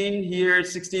 17 here,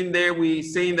 16 there, we're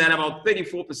saying that about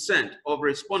 34% of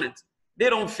respondents, they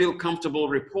don't feel comfortable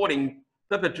reporting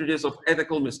perpetrators of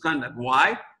ethical misconduct.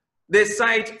 Why? They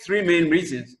cite three main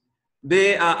reasons.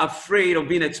 They are afraid of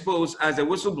being exposed as a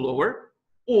whistleblower,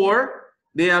 or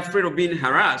they are afraid of being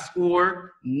harassed,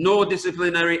 or no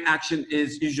disciplinary action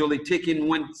is usually taken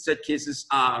when such cases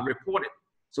are reported.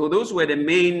 So those were the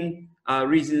main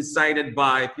reasons cited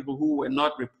by people who were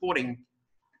not reporting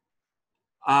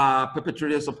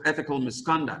perpetrators of ethical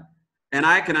misconduct. And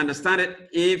I can understand it.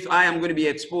 If I am going to be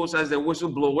exposed as a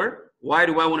whistleblower, why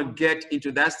do I want to get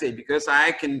into that state? Because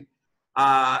I can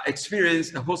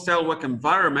experience a hostile work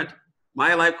environment.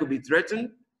 My life could be threatened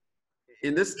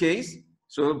in this case.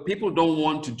 So people don't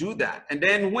want to do that. And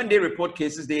then when they report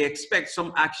cases, they expect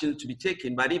some action to be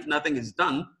taken. But if nothing is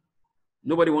done,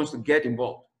 nobody wants to get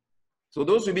involved. So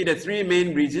those would be the three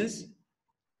main reasons: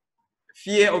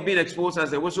 fear of being exposed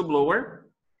as a whistleblower,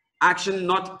 action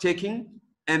not taking,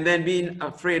 and then being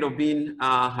afraid of being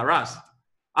harassed.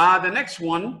 The next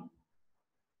one,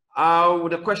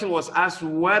 the question was asked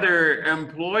whether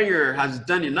employer has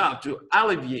done enough to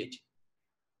alleviate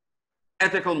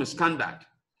ethical misconduct.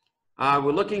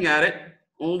 We're looking at it,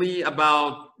 only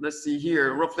about, let's see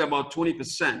here, roughly about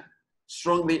 20%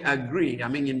 strongly agree. I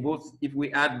mean, in both, if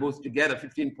we add both together,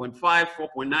 15.5,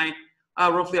 4.9,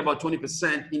 roughly about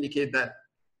 20% indicate that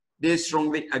they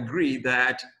strongly agree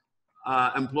that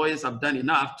employers have done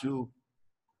enough to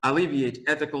alleviate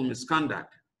ethical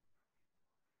misconduct.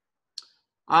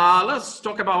 Let's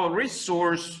talk about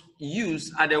resource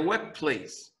use at the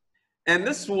workplace. And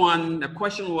this one, the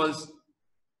question was,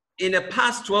 in the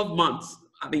past 12 months,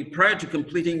 I mean, prior to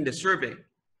completing the survey,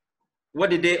 what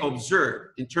did they observe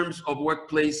in terms of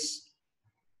workplace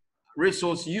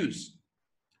resource use?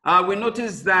 We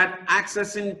noticed that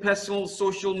accessing personal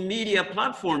social media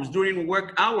platforms during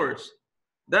work hours,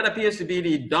 that appears to be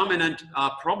the dominant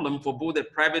problem for both the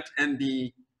private and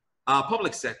the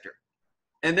public sector.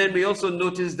 And then we also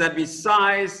noticed that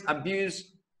besides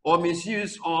abuse or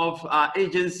misuse of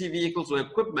agency vehicles or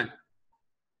equipment,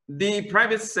 the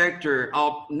private sector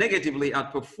negatively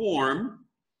outperform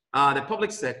the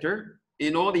public sector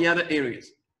in all the other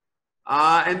areas.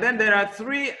 And then there are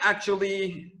three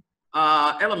actually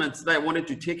elements that I wanted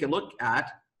to take a look at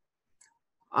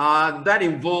that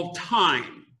involve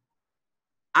time.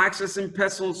 Accessing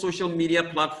personal social media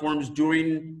platforms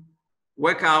during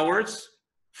work hours,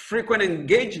 frequent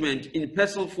engagement in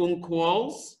personal phone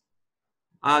calls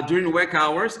during work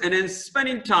hours, and then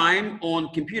spending time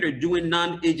on computer doing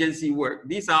non-agency work.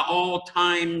 These are all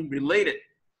time related.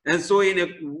 And so in a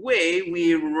way,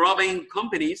 we're robbing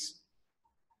companies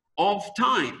of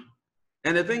time.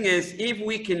 And the thing is, if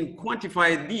we can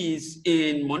quantify these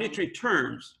in monetary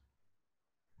terms,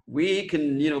 we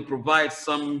can, provide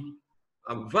some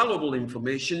valuable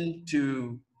information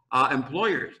to our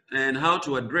employers and how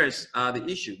to address the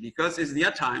issue, because it's their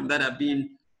time that have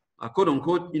been quote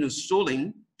unquote,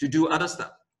 stolen to do other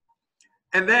stuff.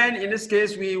 And then in this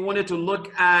case, we wanted to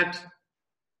look at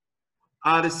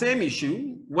the same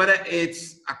issue, whether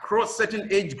it's across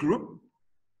certain age group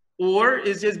or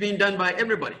it's just being done by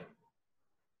everybody.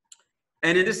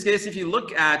 And in this case, if you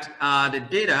look at the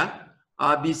data,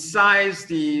 besides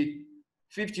the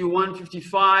 51,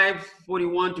 55,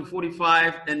 41 to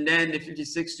 45, and then the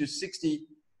 56 to 60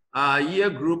 year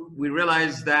group, we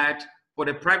realized that for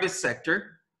the private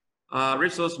sector,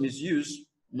 resource misuse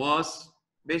was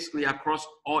basically across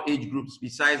all age groups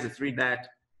besides the three that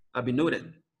have been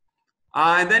noted.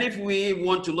 And then if we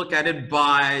want to look at it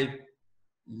by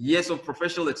years of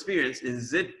professional experience,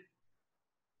 is it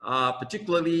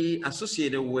particularly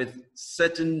associated with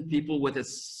certain people with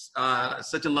a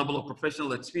certain level of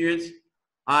professional experience?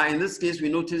 In this case, we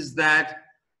noticed that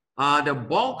the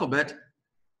bulk of it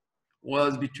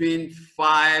was between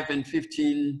 5 and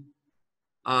 15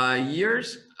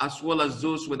 years, as well as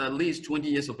those with at least 20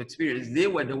 years of experience. They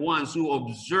were the ones who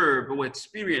observed or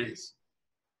experienced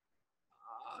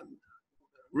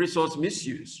resource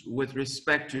misuse with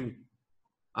respect to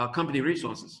company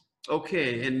resources.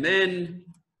 Okay, and then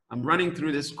I'm running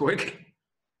through this quick.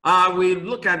 We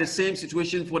look at the same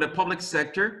situation for the public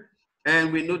sector,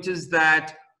 and we notice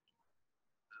that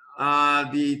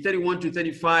the 31 to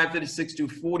 35, 36 to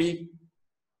 40,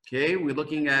 okay, we're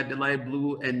looking at the light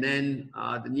blue and then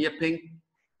the near pink.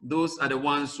 Those are the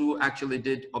ones who actually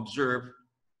did observe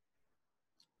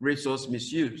resource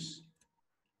misuse.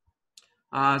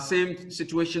 Same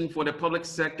situation for the public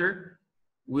sector.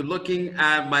 We're looking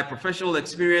at my professional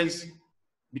experience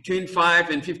between 5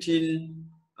 and 15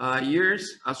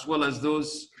 years, as well as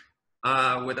those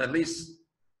with at least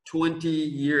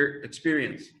 20-year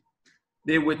experience.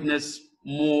 They witness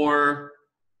more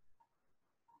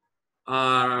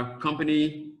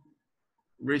company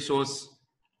resource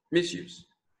misuse.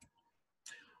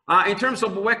 In terms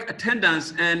of work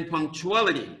attendance and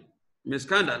punctuality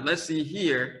misconduct, let's see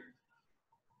here.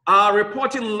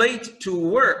 Reporting late to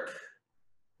work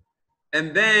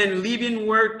and then leaving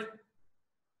work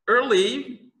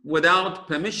early without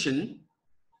permission,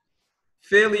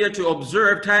 failure to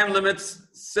observe time limits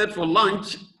set for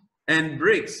lunch and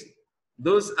breaks.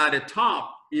 Those are the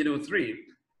top, 3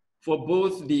 for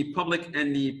both the public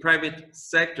and the private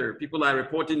sector. People are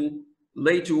reporting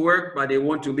late to work, but they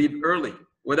want to leave early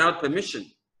without permission.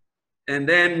 And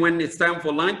then when it's time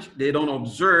for lunch, they don't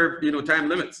observe, time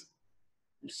limits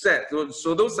set.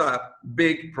 So those are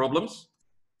big problems.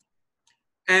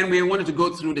 And we wanted to go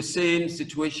through the same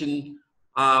situation,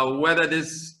 whether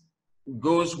this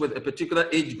goes with a particular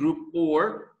age group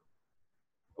or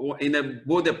in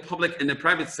both the public and the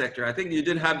private sector. I think you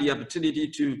did have the opportunity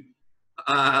to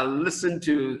listen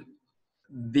to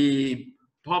the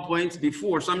PowerPoints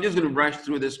before, so I'm just going to rush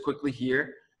through this quickly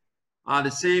here. The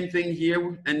same thing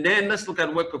here, and then let's look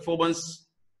at work performance,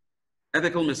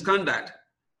 ethical misconduct.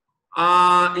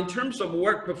 In terms of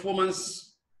work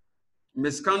performance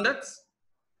misconducts,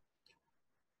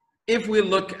 if we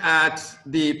look at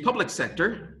the public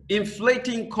sector,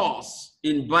 inflating costs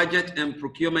in budget and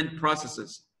procurement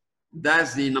processes,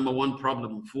 that's the #1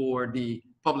 problem for the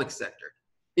public sector.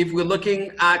 If we're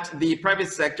looking at the private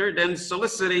sector, then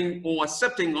soliciting or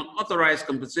accepting unauthorized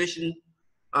compensation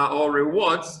or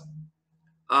rewards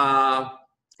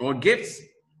or gifts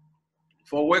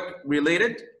for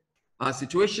work-related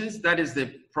situations, that is the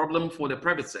problem for the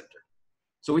private sector.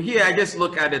 So here I just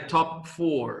look at the top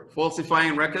 4: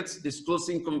 falsifying records,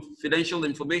 disclosing confidential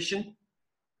information,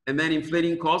 and then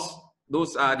inflating costs.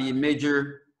 Those are the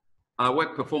major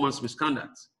work performance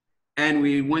misconducts. And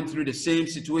we went through the same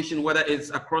situation, whether it's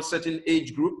across certain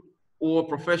age group or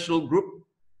professional group.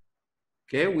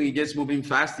 Okay, we just moving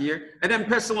fast here. And then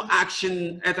personal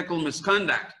action, ethical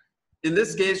misconduct. In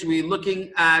this case, we're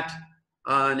looking at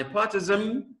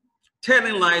nepotism,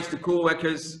 telling lies to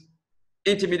co-workers,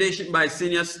 intimidation by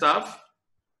senior staff,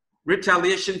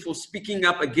 retaliation for speaking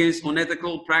up against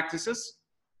unethical practices,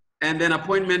 and then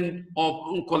appointment of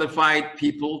unqualified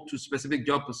people to specific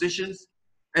job positions,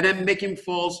 and then making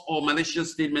false or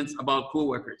malicious statements about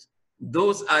co-workers.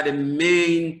 Those are the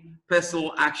main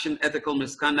personal action ethical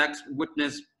misconducts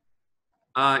witnessed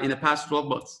in the past 12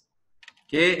 months.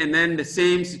 Okay, and then the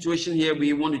same situation here,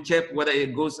 we want to check whether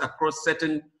it goes across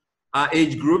certain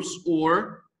age groups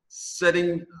or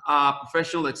certain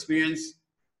professional experience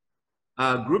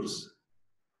groups.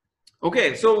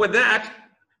 Okay, so with that,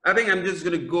 I think I'm just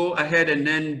going to go ahead and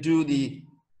then do the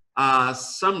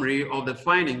summary of the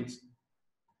findings.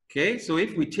 Okay, so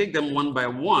if we take them one by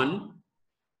one,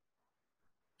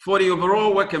 for the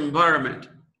overall work environment,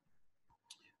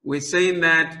 we're saying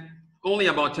that only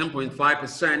about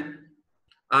 10.5%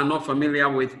 are not familiar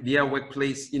with their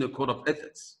workplace code of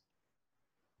ethics.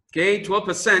 Okay,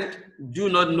 12% do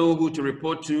not know who to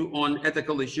report to on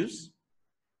ethical issues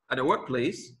at the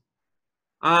workplace.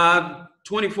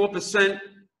 24%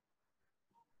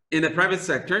 in the private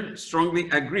sector strongly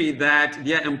agree that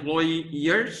their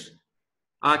employers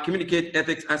communicate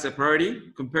ethics as a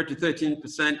priority, compared to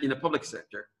 13% in the public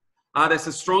sector. There's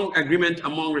a strong agreement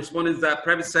among respondents that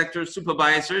private sector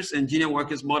supervisors and junior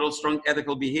workers model strong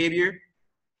ethical behavior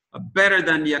better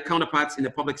than their counterparts in the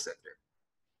public sector.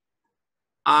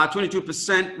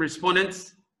 22%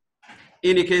 respondents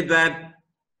indicate that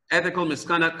ethical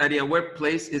misconduct at their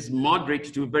workplace is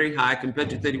moderate to very high, compared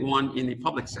to 31% in the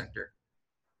public sector.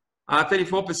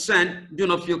 34% do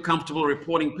not feel comfortable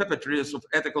reporting perpetrators of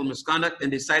ethical misconduct,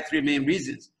 and they cite 3 main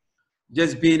reasons: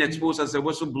 just being exposed as a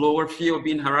whistleblower, fear of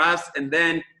being harassed, and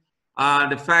then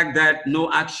the fact that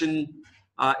no action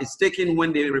is taken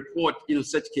when they report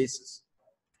such cases.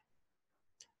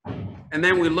 And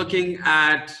then we're looking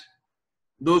at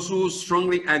those who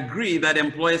strongly agree that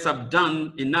employers have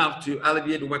done enough to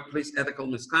alleviate workplace ethical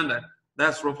misconduct.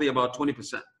 That's roughly about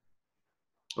 20%.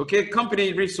 Okay,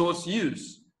 company resource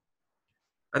use.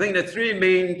 I think the 3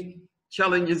 main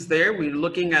challenges there, we're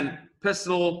looking at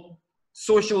personal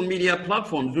social media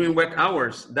platforms during work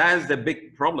hours. That is the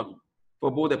big problem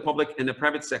for both the public and the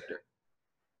private sector.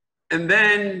 And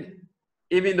then,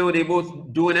 even though they're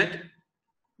both doing it,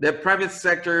 the private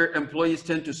sector employees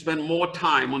tend to spend more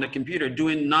time on the computer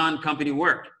doing non-company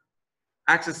work,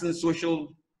 accessing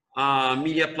social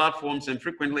media platforms, and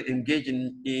frequently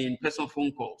engaging in personal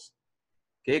phone calls,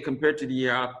 okay, compared to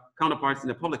the counterparts in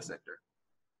the public sector.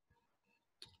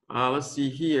 Let's see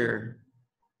here.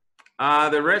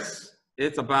 The rest,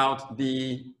 it's about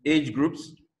the age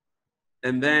groups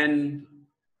and then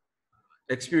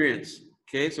experience.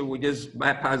 Okay, so we just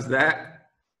bypass that.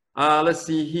 Let's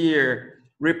see here.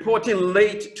 Reporting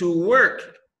late to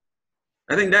work.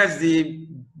 I think that's the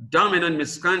dominant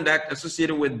misconduct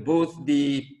associated with both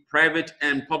the private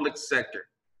and public sector.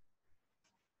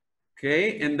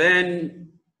 Okay, and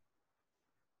then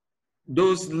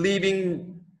those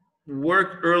leaving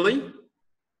work early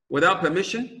without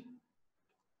permission,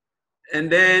 and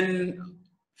then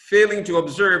failing to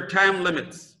observe time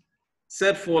limits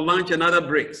set for lunch and other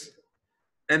breaks,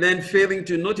 and then failing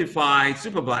to notify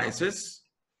supervisors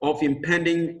of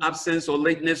impending absence or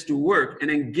lateness to work, and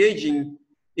engaging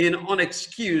in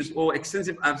unexcused or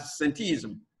extensive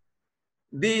absenteeism.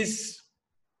 These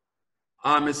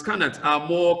misconducts are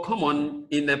more common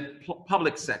in the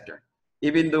public sector,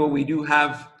 even though we do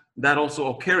have that also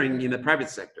occurring in the private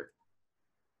sector.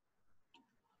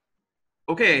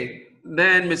 Okay,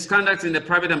 then misconducts in the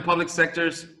private and public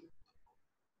sectors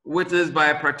witnessed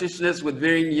by practitioners with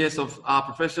varying years of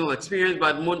professional experience,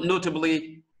 but more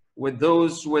notably with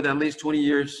those with at least 20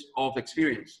 years of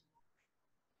experience.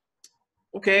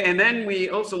 Okay, and then we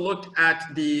also looked at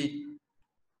the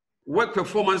work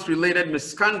performance related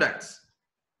misconducts.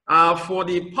 For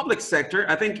the public sector,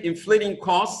 I think inflating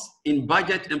costs in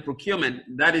budget and procurement,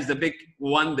 that is the big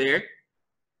one there.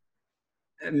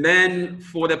 And then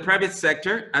for the private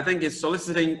sector, I think it's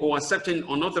soliciting or accepting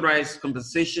unauthorized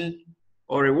compensation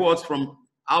or rewards from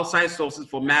outside sources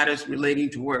for matters relating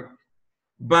to work.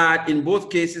 But in both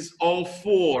cases, all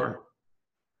four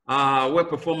work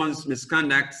performance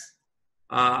misconducts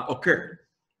occur.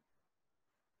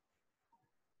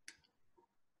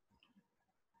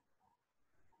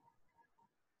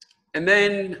 And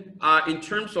then in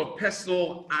terms of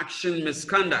personal action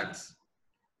misconducts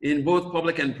in both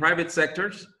public and private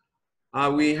sectors,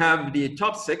 we have the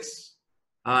top 6,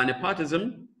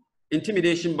 nepotism,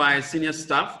 intimidation by senior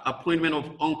staff, appointment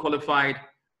of unqualified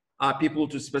people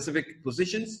to specific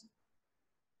positions,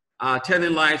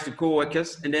 telling lies to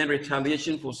co-workers, and then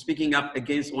retaliation for speaking up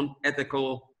against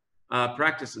unethical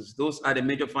practices. Those are the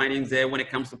major findings there when it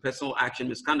comes to personal action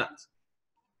misconduct.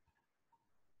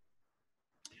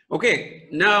 Okay,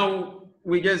 now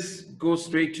we just go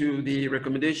straight to the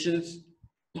recommendations.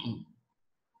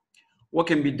 What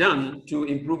can be done to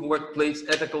improve workplace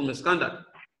ethical misconduct?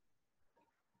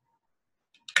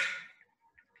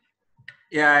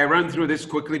 Yeah, I ran through this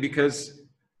quickly because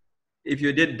if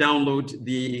you did download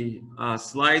the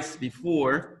slides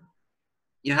before,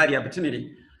 you had the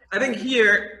opportunity. I think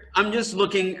here, I'm just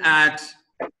looking at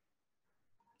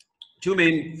two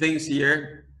main things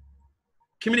here.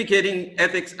 Communicating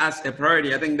ethics as a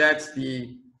priority, I think that's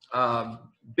the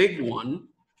big one.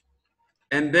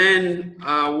 And then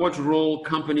what role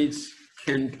companies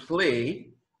can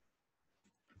play,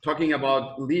 talking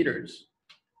about leaders,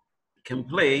 can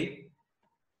play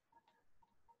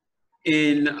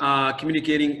in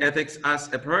communicating ethics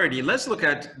as a priority. Let's look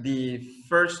at the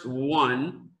first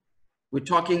one. We're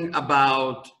talking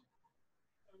about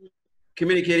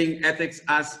communicating ethics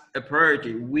as a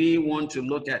priority. We want to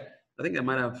look at, I think I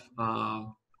might have,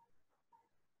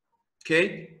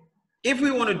 okay. If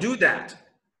we want to do that,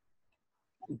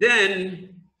 then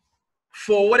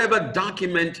for whatever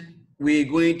document we're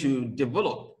going to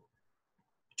develop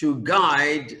to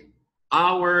guide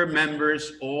our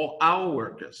members or our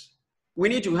workers, we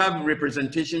need to have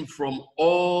representation from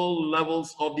all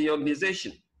levels of the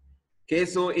organization. Okay,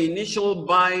 so initial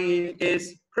buy-in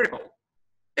is critical.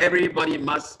 Everybody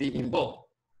must be involved.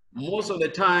 Most of the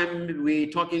time, we're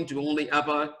talking to only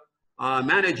upper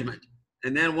management.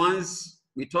 And then once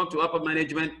we talk to upper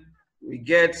management, we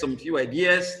get some few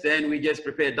ideas, then we just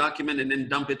prepare a document and then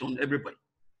dump it on everybody.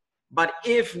 But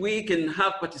if we can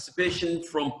have participation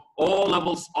from all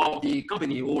levels of the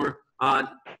company or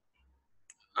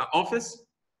office,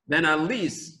 then at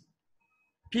least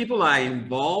people are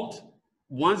involved.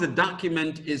 Once the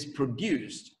document is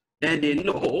produced, then they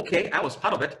know, oh, okay, I was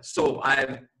part of it, so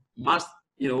I must,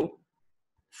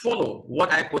 follow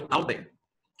what I put out there.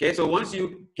 Okay, so once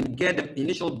you can get the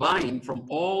initial buy-in from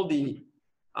all the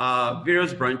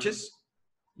various branches,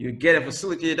 you get a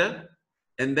facilitator,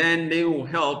 and then they will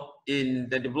help in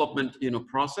the development,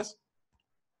 process.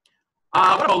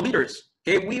 What about leaders?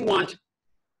 Okay, we want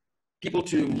people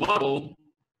to model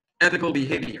ethical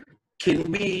behavior.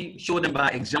 Can we show them by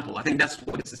example? I think that's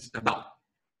what this is about.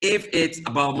 If it's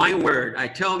about my word, I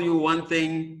tell you one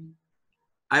thing,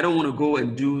 I don't want to go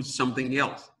and do something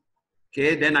else.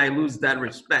 Okay, then I lose that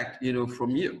respect, from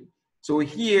you. So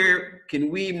here,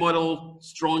 can we model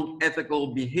strong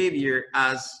ethical behavior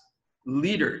as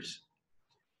leaders?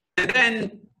 And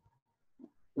then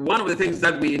one of the things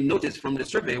that we noticed from the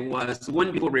survey was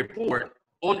when people report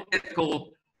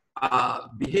unethical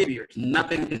behaviors,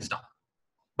 nothing is done.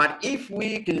 But if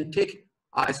we can take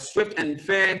a swift and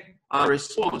fair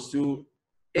response to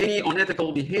any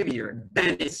unethical behavior,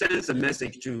 then it sends a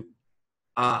message to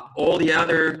all the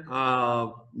other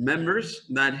members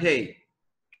that, hey,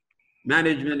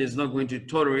 management is not going to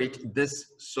tolerate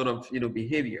this sort of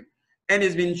behavior. And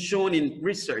it's been shown in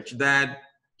research that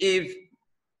if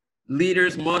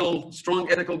leaders model strong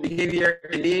ethical behavior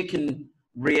and they can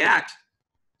react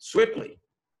swiftly,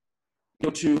 you know,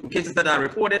 to cases that are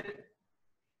reported,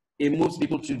 it moves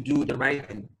people to do the right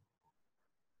thing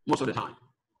most of the time.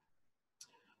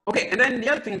 Okay, and then the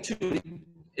other thing too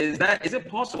is that, is it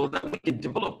possible that we can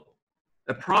develop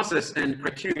a process and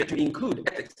criteria to include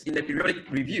ethics in the periodic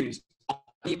reviews of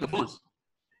e-performance?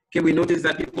 Can we notice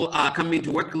that people are coming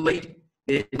to work late,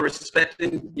 they're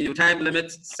respecting, you know, time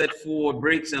limits set for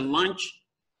breaks and lunch?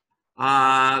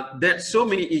 There's so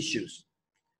many issues.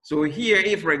 So here,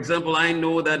 if for example, I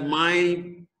know that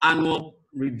my annual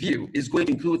review is going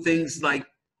to include things like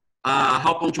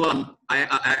how punctual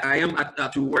I am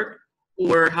to work,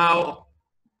 or how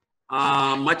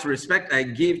much respect I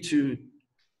give to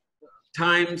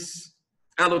times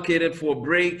allocated for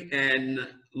break and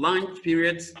lunch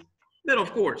periods, then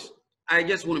of course, I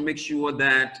just want to make sure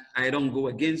that I don't go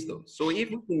against those. So if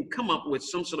we can come up with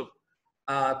some sort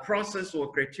of process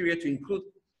or criteria to include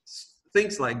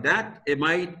things like that, it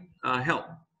might help.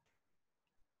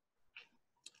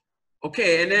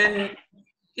 Okay, and then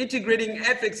integrating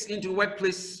ethics into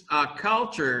workplace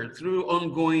culture through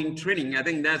ongoing training. I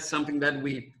think that's something that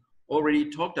we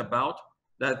already talked about,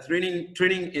 that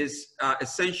training is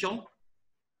essential.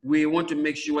 We want to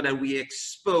make sure that we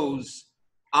expose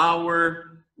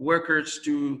our workers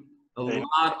to a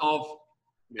lot of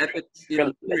ethics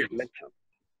experience.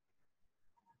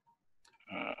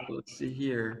 Let's see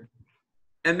here.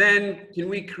 And then can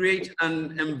we create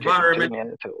an environment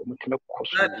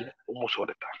that,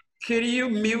 can you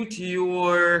mute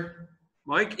your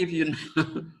mic if you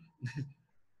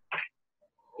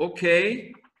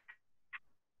okay.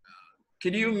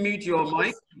 Can you mute your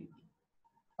mic?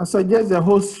 I suggest the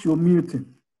host should mute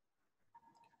him.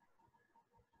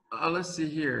 Let's see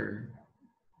here.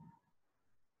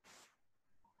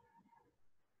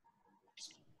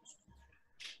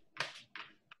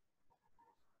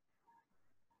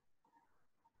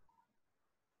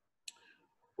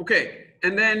 Okay,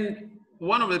 and then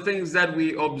one of the things that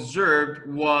we observed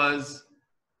was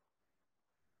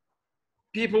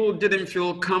people didn't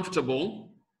feel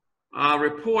comfortable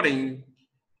reporting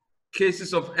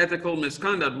cases of ethical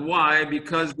misconduct. Why?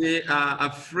 Because they are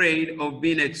afraid of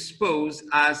being exposed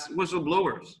as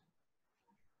whistleblowers.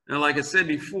 And like I said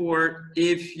before,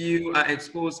 if you are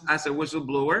exposed as a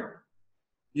whistleblower,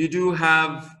 you do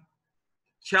have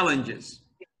challenges.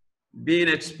 Being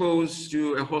exposed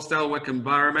to a hostile work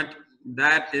environment,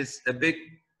 that is a big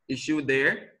issue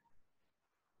there.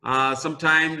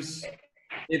 Sometimes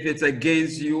if it's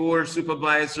against your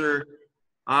supervisor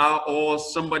or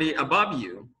somebody above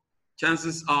you,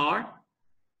 chances are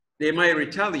they might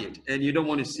retaliate, and you don't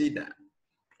want to see that.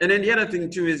 And then the other thing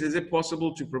too is it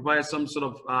possible to provide some sort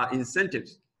of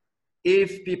incentives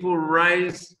if people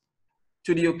rise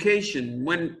to the occasion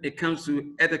when it comes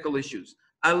to ethical issues?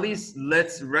 At least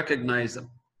let's recognize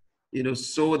them, you know,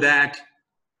 so that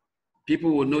people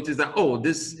will notice that, oh,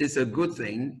 this is a good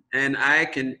thing, and I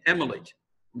can emulate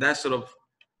that sort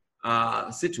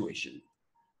of situation.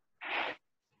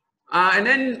 And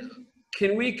then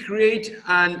can we create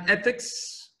an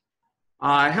ethics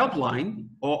helpline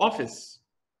or office?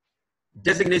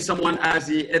 Designate someone as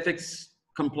the ethics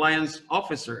compliance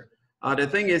officer. The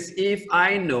thing is, if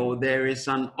I know there is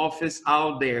an office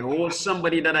out there or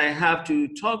somebody that I have to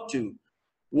talk to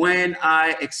when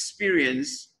I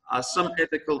experience some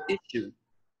ethical issue,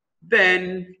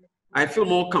 then I feel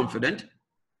more confident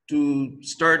to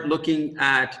start looking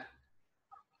at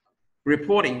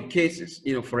reporting cases,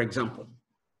 you know, for example.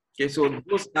 Okay, so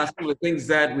those are some of the things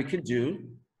that we could do.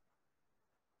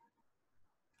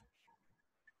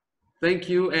 Thank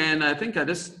you, and I think at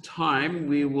this time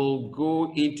we will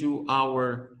go into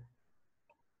our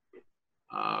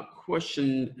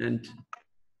question, and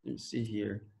let me see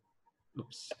here.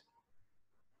 Oops.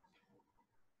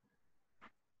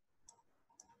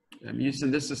 I'm using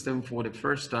this system for the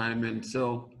first time, and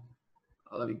so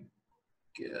let me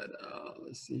get,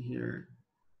 let's see here.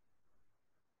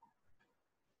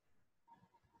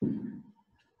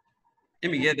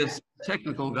 Let me get this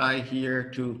technical guy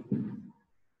here to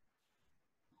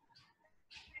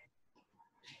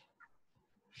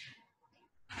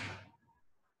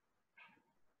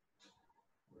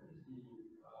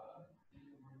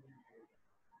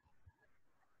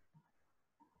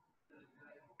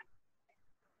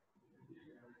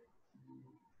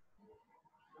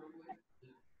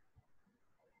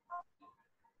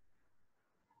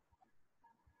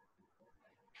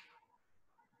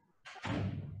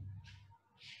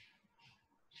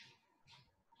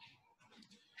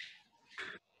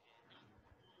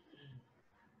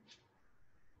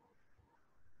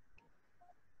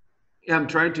I'm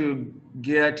trying to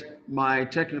get my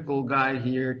technical guy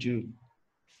here to.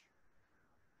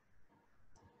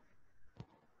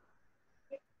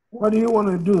 What do you want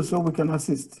to do so we can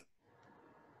assist?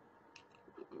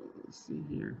 Let's see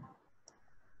here.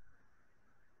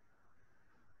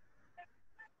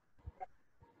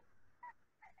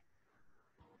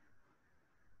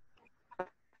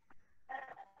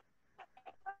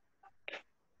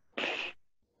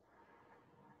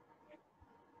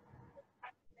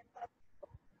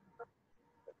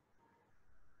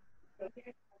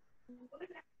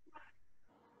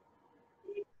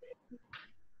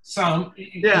 Sam,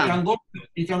 you can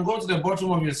go to the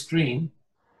bottom of your screen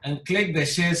and click the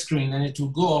share screen, and it will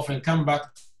go off and come back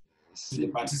to the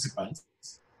participants.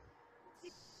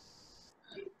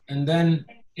 And then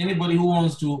anybody who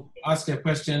wants to ask a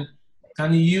question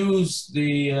can use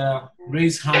the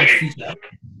raise hand feature,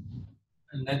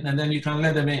 and then you can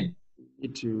let them in.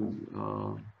 Need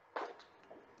to.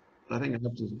 I think I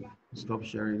have to stop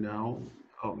sharing now.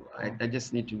 Oh, I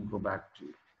just need to go back to.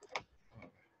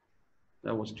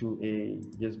 That was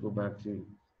 2A. Just go back to.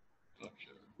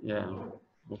 Yeah.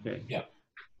 Okay. Yeah.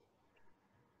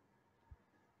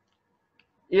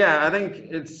 Yeah, I think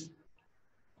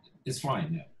it's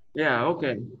fine. Yeah. Yeah.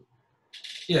 Okay.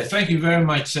 Yeah. Thank you very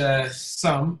much,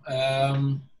 Sam.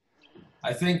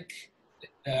 I think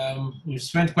we've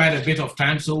spent quite a bit of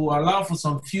time, so we'll allow for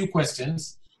some few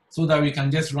questions so that we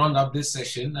can just round up this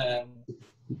session,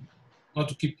 not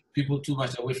to keep people too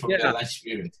much away from their lunch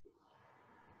period.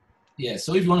 Yeah,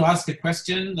 so if you want to ask a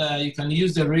question, you can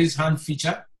use the raise hand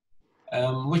feature,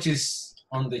 which is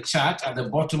on the chat at the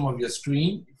bottom of your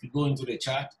screen. If you go into the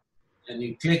chat and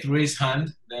you click raise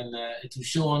hand, then it will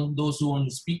show on those who want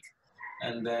to speak,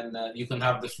 and then you can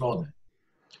have the floor then.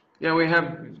 Yeah, we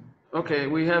have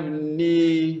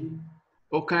Ni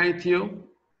Okaitio.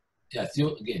 Yeah,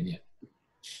 Theo again, yeah.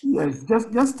 Yes,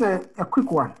 just a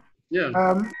quick one. Yeah.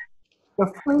 The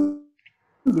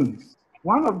findings,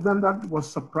 one of them that was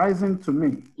surprising to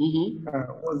me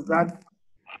was that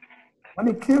when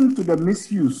it came to the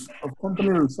misuse of company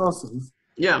resources,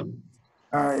 in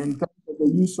terms of the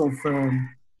use of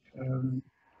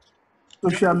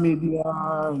social media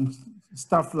and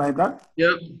stuff like that,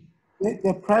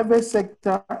 the private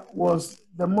sector was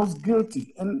the most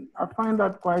guilty, and I find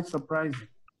that quite surprising.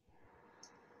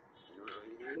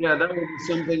 Yeah, that would be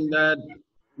something that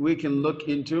we can look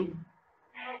into.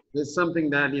 It's something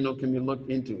that, can be looked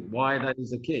into. Why that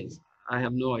is the case, I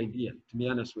have no idea, to be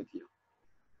honest with you.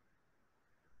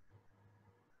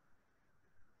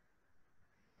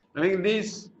 I think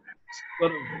these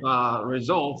sort of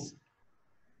results,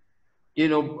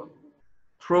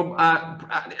 probe.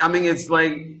 I mean, it's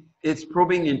like it's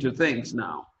probing into things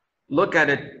now. Look at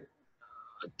it,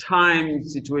 time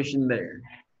situation there.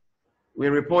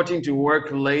 We're reporting to work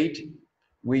late.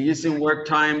 We're using work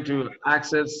time to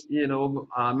access,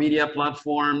 media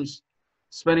platforms,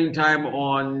 spending time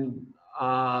on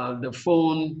the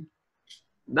phone.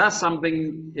 That's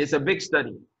something, it's a big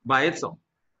study by itself.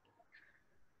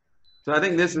 So I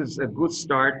think this is a good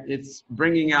start. It's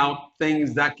bringing out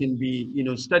things that can be,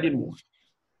 studied more.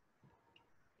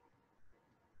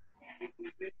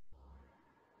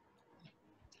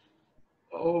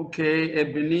 Okay,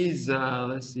 Ebenezer,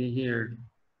 let's see here.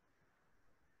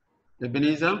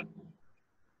 Ebenezer?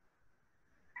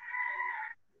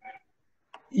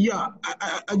 Yeah,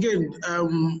 again,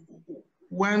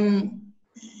 when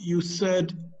you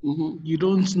said you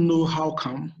don't know how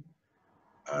come,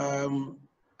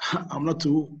 I'm not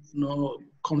too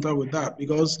comfortable with that,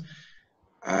 because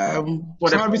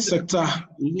private sector,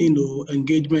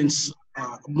 engagements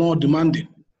are more demanding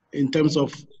in terms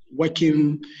of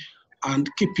working and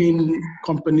keeping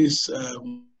companies'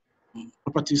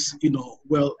 properties,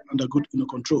 well under good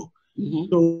control.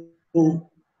 So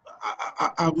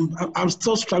I'm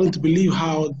still struggling to believe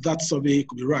how that survey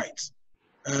could be right.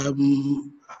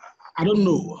 I don't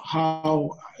know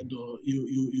how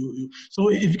you. So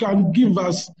if you can give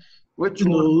us,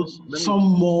 some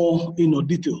more,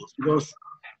 details, because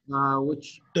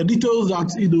the details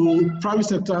that private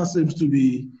sector seems to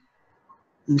be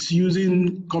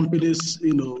misusing companies,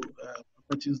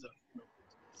 properties.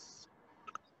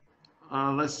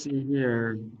 Let's see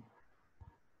here.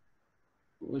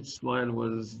 Which slide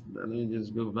was? Let me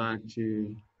just go back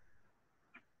to.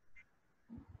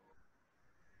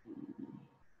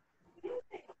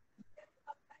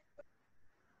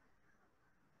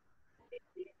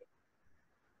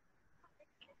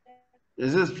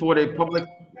 Is this for the public?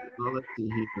 Let's see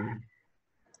here.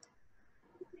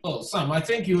 Oh, Sam, I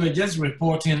think you were just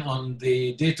reporting on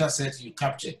the data set you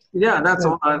captured. Yeah, that's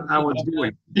all I was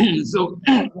doing. So,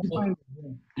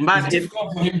 but it's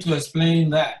difficult for him to explain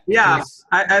that. Yeah,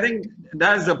 I think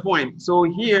that's the point. So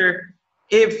here,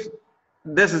 if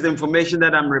this is the information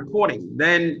that I'm reporting,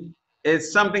 then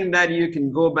it's something that you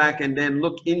can go back and then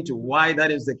look into why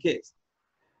that is the case.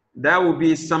 That would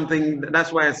be something,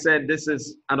 that's why I said this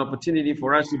is an opportunity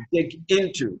for us to dig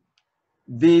into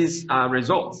these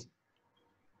results.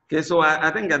 Okay, so I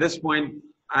think at this point,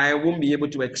 I won't be able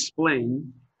to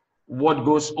explain what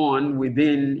goes on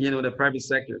within, the private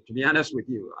sector. To be honest with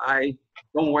you, I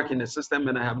don't work in the system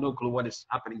and I have no clue what is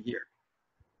happening here.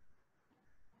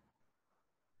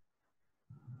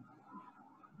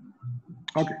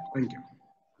 Okay, thank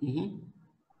you.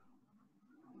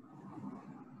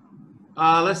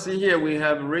 Let's see here, we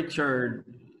have Richard.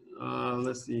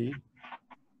 Let's see.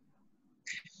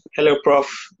 Hello, Prof.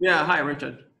 Yeah, hi,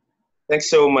 Richard. Thanks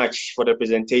so much for the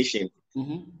presentation.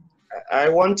 I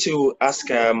want to ask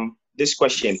this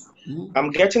question.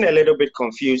 I'm getting a little bit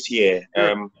confused here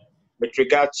with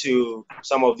regard to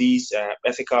some of these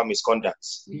ethical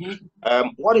misconducts.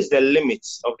 What is the limit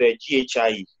of the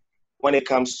GHIE when it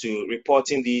comes to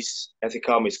reporting these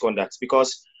ethical misconducts?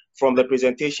 Because from the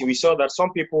presentation, we saw that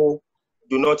some people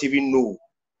do not even know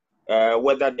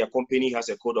whether their company has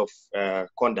a code of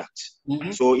conduct.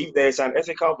 So if there is an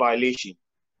ethical violation,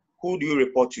 who do you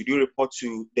report to? Do you report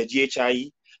to the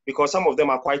GHIE? Because some of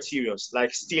them are quite serious,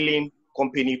 like stealing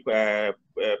company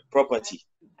property.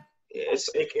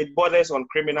 It borders on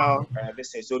criminal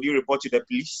business. So do you report to the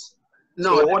police?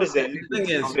 No. So what is the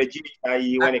limit of the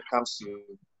GHIE when it comes to?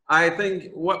 I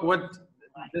think what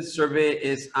this survey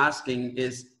is asking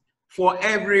is for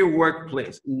every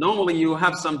workplace. Normally you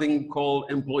have something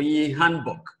called employee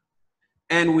handbook.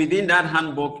 And within that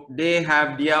handbook, they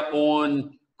have their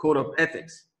own code of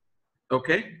ethics.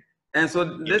 Okay? And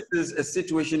so this is a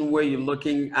situation where you're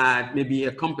looking at maybe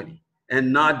a company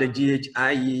and not the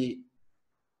GHIE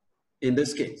in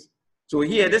this case. So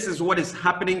here, this is what is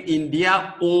happening in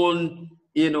their own,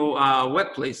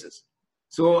 workplaces.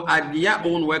 So at their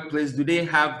own workplace, do they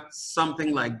have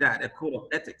something like that, a code of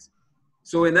ethics?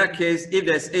 So in that case, if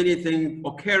there's anything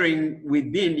occurring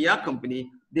within their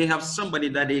company, they have somebody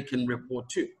that they can report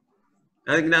to.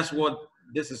 I think that's what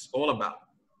this is all about.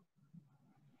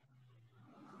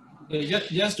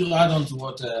 Just to add on to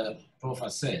what Prof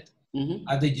has said,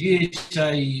 at the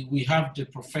GHIE, we have the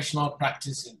Professional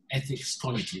Practice and Ethics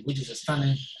Committee, which is a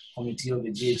standing committee of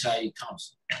the GHIE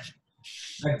Council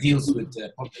that deals with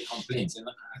public complaints. And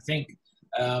I think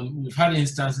we've had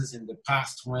instances in the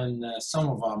past when some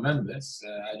of our members,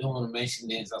 I don't want to mention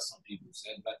names as some people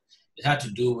said, but it had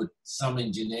to do with some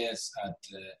engineers at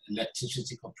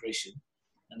Electricity Corporation,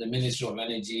 and the Ministry of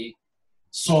Energy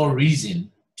saw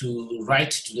reason to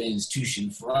write to the institution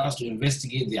for us to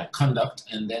investigate their conduct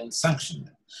and then sanction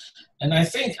them. And I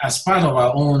think as part of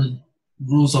our own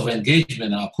rules of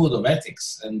engagement, our code of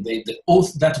ethics, and the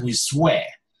oath that we swear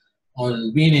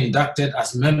on being inducted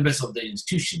as members of the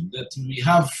institution, that we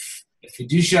have a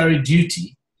fiduciary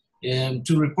duty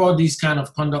to report this kind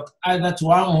of conduct either to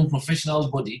our own professional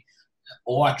body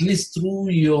or at least through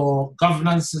your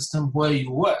governance system where you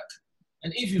work.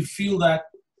 And if you feel that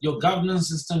your governance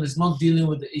system is not dealing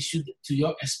with the issue to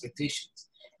your expectations,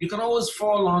 you can always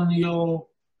fall on your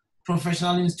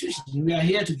professional institution. We are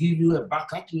here to give you a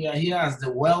backup. We are here as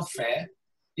the welfare.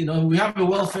 We have a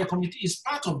welfare committee. It's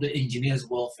part of the engineers'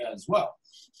 welfare as well.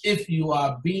 If you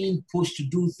are being pushed to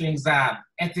do things that are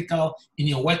ethical in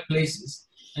your workplaces,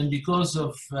 and because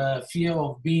of fear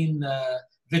of being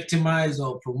victimized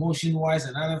or promotion-wise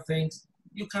and other things,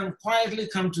 you can quietly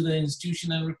come to the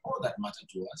institution and report that matter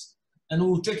to us, and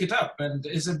we'll take it up. And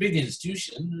it's a big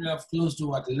institution. We have close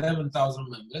to 11,000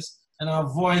 members, and our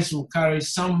voice will carry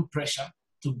some pressure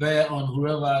to bear on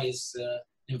whoever is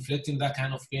inflicting that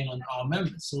kind of pain on our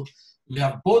members. So we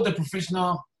have both the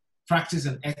Professional Practice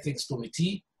and Ethics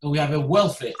Committee, and we have a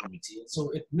Welfare Committee.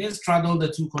 So it may straddle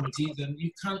the two committees, and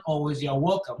you're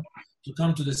welcome to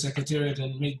come to the Secretariat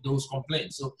and make those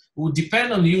complaints. So it will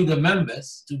depend on you, the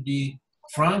members, to be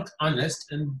frank, honest,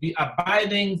 and be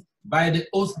abiding by the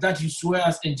oath that you swear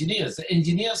as engineers. The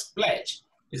engineer's pledge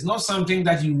is not something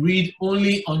that you read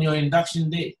only on your induction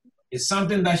day. It's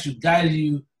something that should guide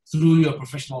you through your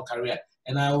professional career.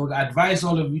 And I would advise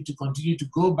all of you to continue to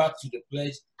go back to the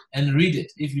pledge and read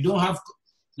it. If you don't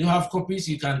have copies,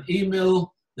 you can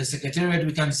email the Secretariat.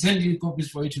 We can send you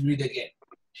copies for you to read again.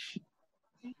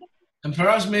 And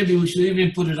perhaps maybe we should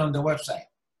even put it on the website.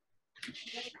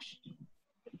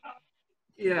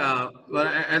 Yeah, but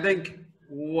I think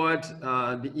what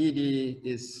the ED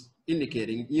is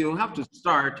indicating, you have to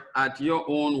start at your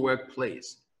own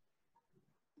workplace.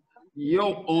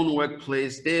 Your own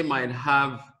workplace, they might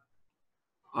have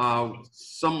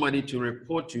somebody to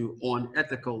report to on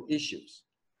ethical issues.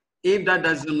 If that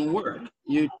doesn't work,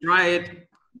 you try it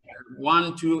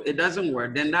 1, 2, it doesn't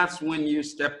work, then that's when you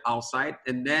step outside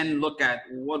and then look at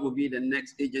what will be the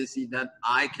next agency that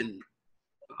I can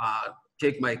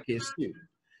take my case to.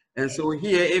 And so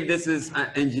here, if this is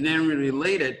engineering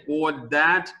related or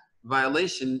that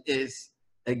violation is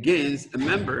against a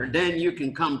member, then you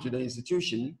can come to the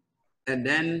institution and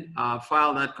then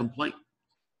file that complaint.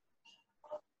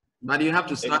 But you have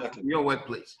to start in your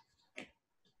workplace.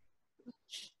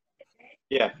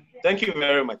 Yeah, thank you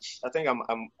very much. I think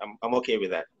I'm okay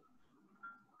with that.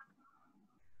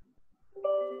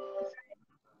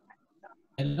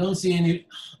 I don't see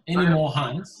any more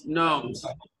hands. No.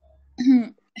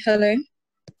 Hello.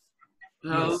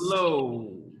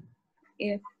 Hello.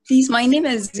 Yeah. Please, my name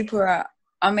is Zipporah.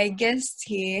 I'm a guest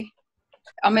here.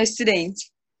 I'm a student.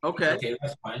 Okay. Okay,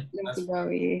 that's fine. That's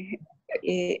fine.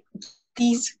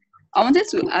 Please, I wanted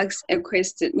to ask a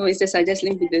question. No, it's just I just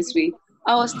linked it this way.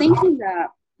 I was thinking that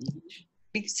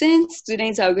since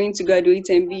students are going to graduate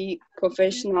and be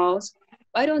professionals,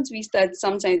 why don't we start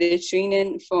sometime the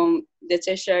training from the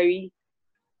tertiary?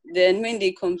 Then when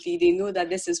they complete, they know that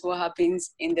this is what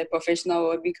happens in the professional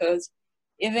world, because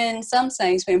even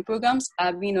sometimes when programs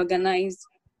are being organized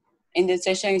in the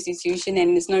tertiary institution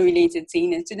and it's not really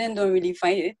entertaining, students don't really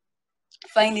find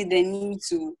it the need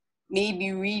to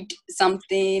maybe read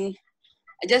something.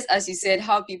 Just as you said,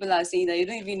 how people are saying that you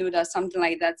don't even know that something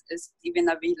like that is even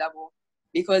available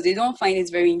because they don't find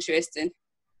it very interesting.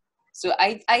 So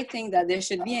I think that there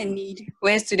should be a need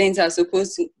where students are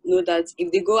supposed to know that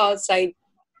if they go outside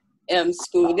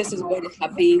school, this is what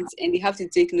happens, and they have to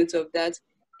take note of that.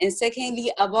 And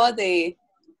secondly, about the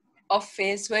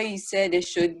office where you said there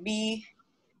should be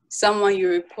someone you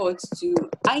report to,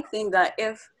 I think that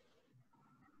if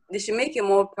they should make it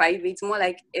more private, more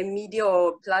like a media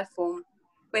or platform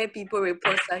where people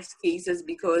report such cases,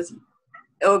 because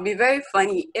it would be very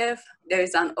funny if there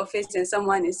is an office and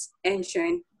someone is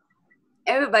entering.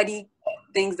 Everybody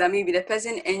thinks that maybe the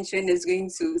person entering is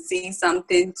going to say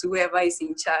something to whoever is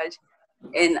in charge.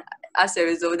 And as a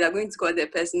result, they're going to call the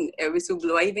person a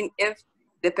whistleblower, even if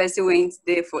the person went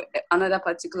there for another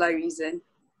particular reason.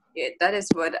 Yeah, that is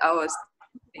what I was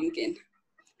thinking.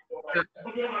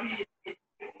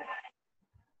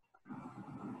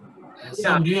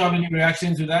 Sam, do you have any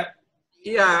reaction to that?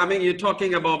 Yeah, I mean, you're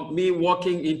talking about me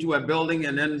walking into a building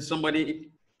and then somebody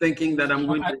thinking that I'm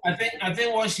going to... I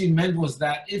think what she meant was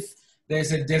that if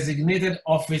there's a designated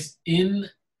office in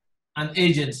an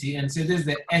agency and say this is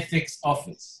the ethics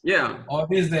office, yeah, or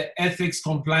this is the ethics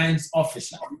compliance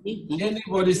officer,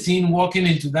 anybody seen walking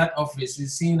into that office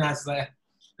is seen as a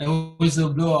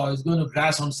whistleblower is going to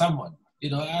grass on someone.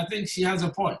 You know, I think she has a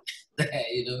point.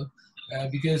 You know.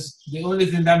 Because the only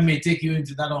thing that may take you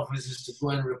into that office is to go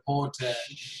and report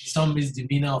some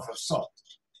misdemeanor of assault.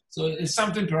 So it's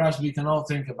something perhaps we can all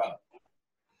think about.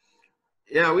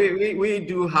 Yeah, we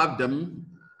do have them.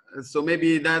 So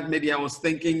maybe I was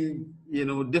thinking, you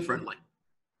know, differently.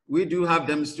 We do have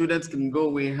them. Students can go.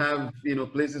 We have, you know,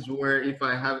 places where if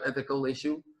I have ethical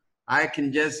issue, I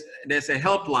can just, there's a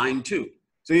helpline too.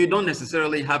 So you don't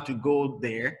necessarily have to go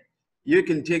there. You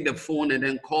can take the phone and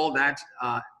then call that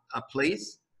a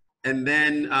place and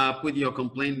then put your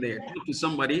complaint there. Talk to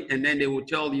somebody and then they will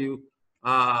tell you,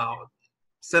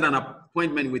 set an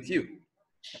appointment with you.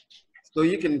 So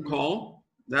you can call.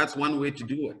 That's one way to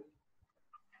do it.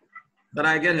 But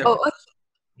I get it. Oh,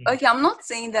 okay. I'm not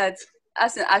saying that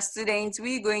as students,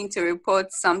 we're going to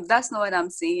report some. That's not what I'm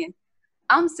saying.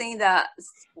 I'm saying that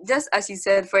just as you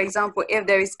said, for example, if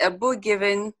there is a book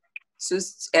given to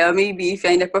maybe if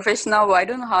you're in the professional world, I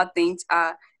don't know how things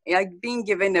are, like being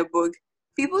given a book,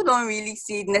 people don't really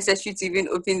see it necessary to even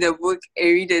open the book and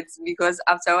read it, because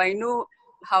after I know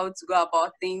how to go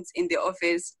about things in the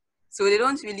office, so they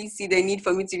don't really see the need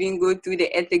for me to even go through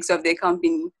the ethics of the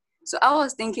company. So I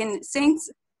was thinking, since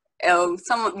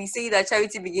we say that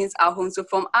charity begins at home, so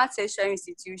from our tertiary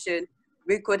institution,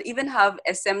 we could even have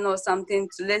a seminar or something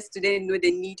to let students know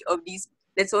the need of these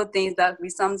little things that we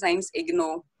sometimes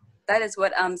ignore. That is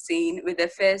what I'm saying with the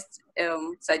first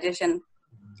suggestion.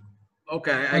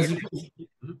 Okay.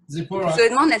 Zipporah, so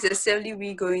not necessarily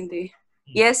we going there.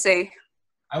 Yes, sir.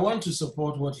 I want to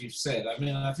support what you've said. I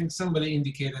mean, I think somebody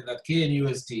indicated that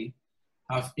KNUST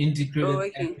have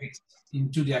integrated ethics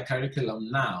into their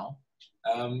curriculum now.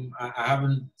 I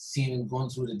haven't seen and gone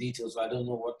through the details, so I don't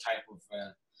know what type of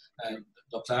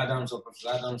Dr. Adams or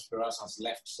Professor Adams perhaps has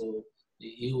left. So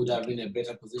he would have been in a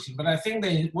better position. But I think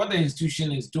that what the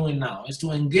institution is doing now is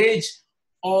to engage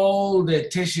all the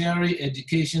tertiary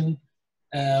education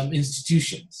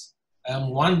institutions.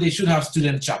 One, they should have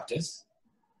student chapters.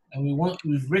 And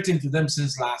we've written to them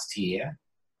since last year,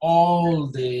 all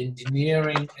the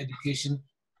engineering education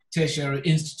tertiary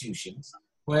institutions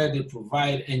where they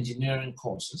provide engineering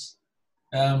courses,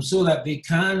 so that they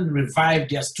can revive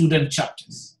their student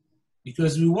chapters.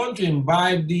 Because we want to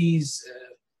imbibe these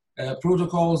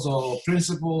protocols or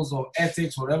principles or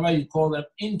ethics, whatever you call them,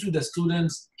 into the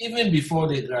students even before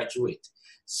they graduate,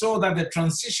 so that the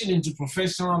transition into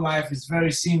professional life is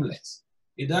very seamless.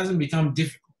 It doesn't become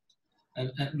difficult.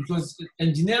 And because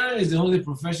engineering is the only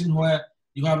profession where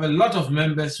you have a lot of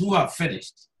members who have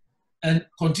finished and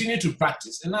continue to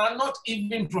practice and are not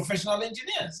even professional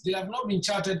engineers. They have not been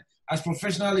chartered as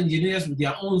professional engineers with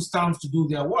their own stamps to do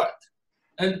their work.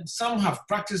 And some have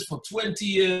practiced for 20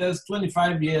 years,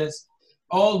 25 years,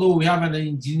 although we have an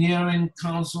engineering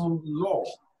council law,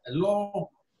 a law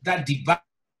that debars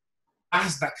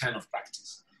that kind of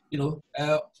practice. You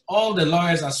know, all the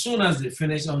lawyers, as soon as they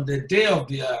finish, on the day of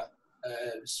their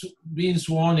being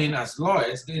sworn in as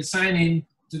lawyers, they sign in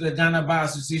to the Ghana Bar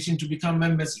Association to become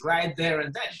members right there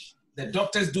and then. The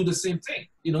doctors do the same thing.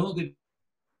 You know, they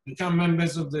become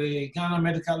members of the Ghana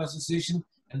Medical Association,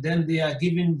 and then they are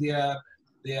given their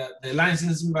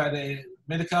licensing by the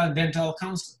Medical and Dental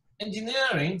Council.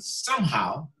 Engineering,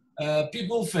 somehow,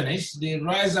 people finish, they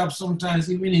rise up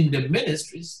sometimes even in the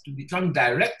ministries to become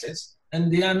directors,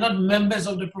 and they are not members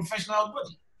of the professional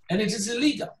body, and it is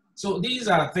illegal. So these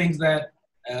are things that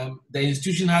the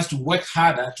institution has to work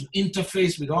harder to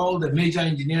interface with all the major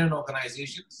engineering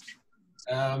organizations,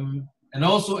 and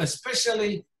also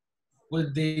especially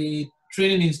with the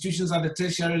training institutions at the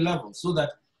tertiary level, so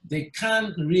that they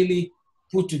can really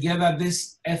put together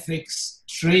this ethics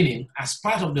training as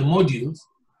part of the modules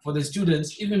for the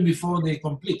students even before they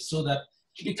complete, so that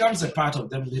it becomes a part of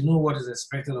them. They know what is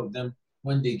expected of them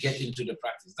when they get into the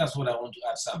practice. That's what I want to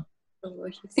add, Sam.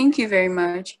 Thank you very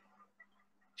much.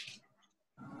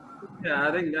 Yeah,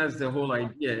 I think that's the whole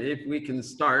idea. If we can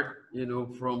start, you know,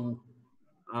 from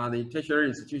the tertiary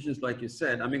institutions, like you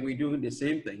said, I mean, we do the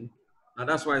same thing. And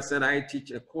that's why I said I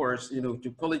teach a course, you know,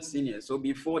 to college seniors. So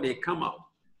before they come out,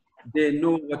 they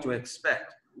know what to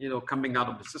expect, you know, coming out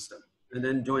of the system and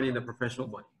then joining the professional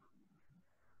body.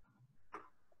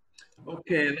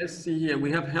 Okay, let's see here.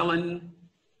 We have Helen.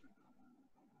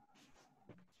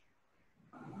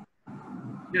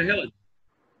 Yeah, Helen.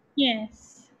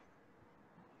 Yes.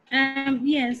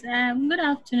 Yes. Good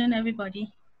afternoon,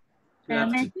 everybody. I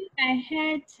think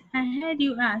I heard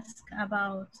you ask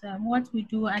about what we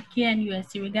do at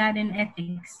KNUST regarding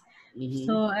ethics. Mm-hmm.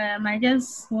 So I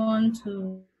just want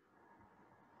to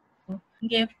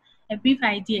give a brief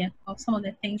idea of some of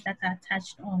the things that are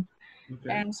touched on.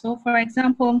 Okay. So, for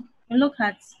example, look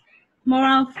at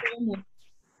moral framework,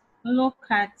 look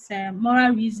at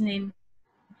moral reasoning,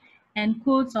 and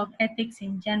codes of ethics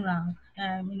in general.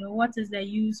 You know, what is the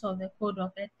use of the code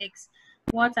of ethics?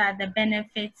 What are the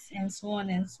benefits, and so on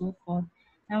and so forth.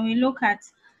 And we look at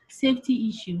safety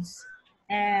issues.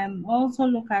 Also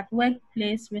look at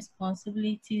workplace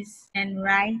responsibilities and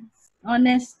rights,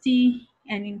 honesty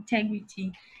and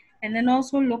integrity. And then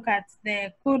also look at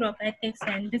the code of ethics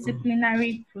and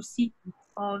disciplinary procedures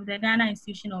of the Ghana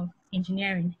Institution of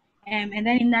Engineering. And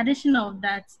then in addition to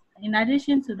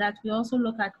that, we also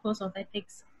look at codes of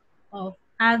ethics of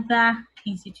other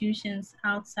institutions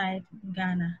outside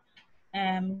Ghana.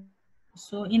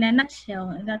 So in a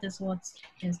nutshell, that is what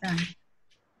is done.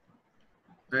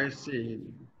 I see.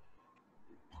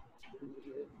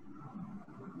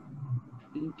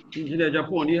 Engineer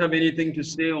Japon, do you have anything to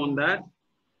say on that?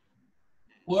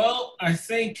 Well, I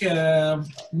think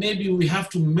maybe we have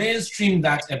to mainstream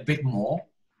that a bit more.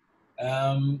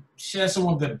 Share some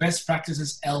of the best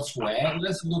practices elsewhere.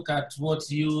 Let's look at what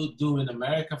you do in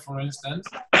America, for instance.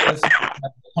 Let's look at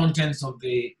the contents of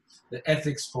the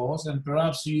ethics course, and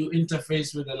perhaps you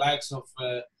interface with the likes of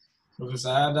Professor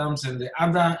Adams and the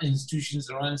other institutions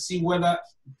around, see whether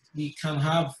we can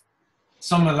have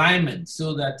some alignment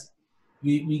so that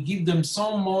we give them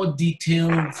some more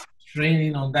detailed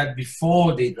training on that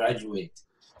before they graduate.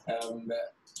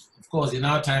 Of course, in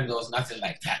our time, there was nothing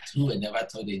like that. We were never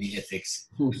taught any ethics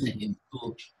in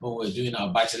school when we were doing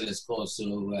our bachelor's course.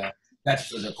 So that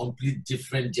was a complete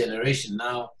different generation.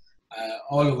 Now,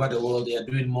 all over the world, they are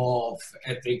doing more of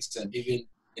ethics and even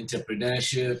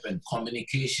entrepreneurship and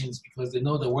communications, because they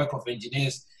know the work of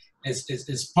engineers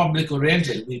is public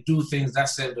oriented. We do things that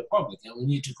serve the public, and we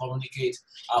need to communicate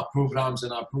our programs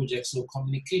and our projects. So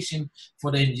communication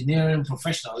for the engineering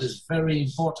professional is very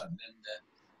important. And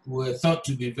were thought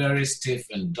to be very stiff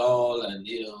and dull and,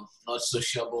 you know, not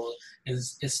sociable.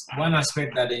 It's one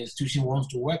aspect that the institution wants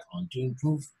to work on to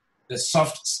improve the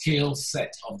soft skill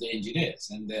set of the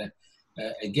engineers. And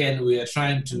again, we are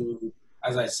trying to,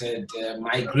 as I said,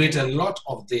 migrate a lot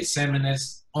of the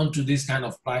seminars onto these kind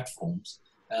of platforms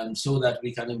so that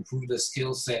we can improve the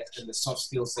skill set and the soft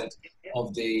skill set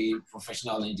of the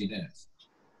professional engineers.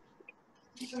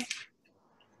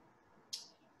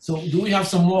 So do we have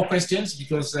some more questions?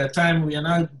 Because time, we are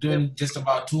now doing just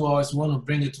about 2 hours. We want to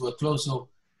bring it to a close. So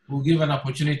we'll give an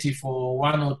opportunity for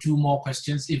 1 or 2 more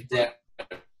questions if there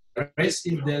is.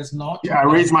 If there's not. Yeah, I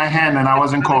raised my hand and I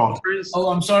wasn't called. Oh,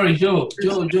 I'm sorry, Joe.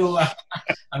 Joe,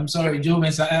 I'm sorry, Joe.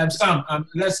 Sam,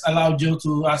 let's allow Joe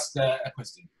to ask a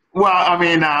question. Well, I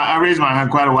mean, I raised my hand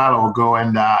quite a while ago,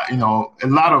 and you know, a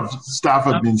lot of stuff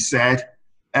has been said.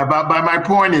 But my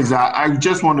point is that I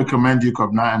just want to commend you,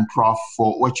 Kobna and Prof,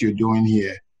 for what you're doing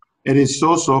here. It is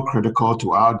so critical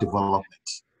to our development.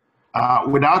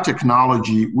 Without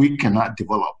technology, we cannot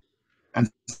develop. And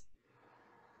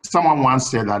someone once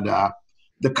said that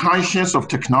the conscience of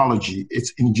technology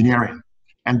is engineering.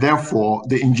 And therefore,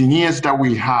 the engineers that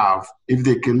we have, if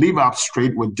they can live up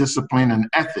straight with discipline and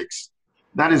ethics,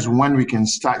 that is when we can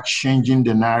start changing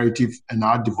the narrative and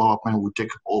our development will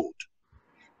take hold.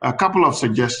 A couple of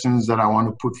suggestions that I want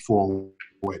to put forward.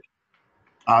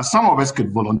 Some of us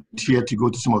could volunteer to go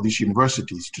to some of these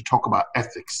universities to talk about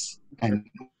ethics and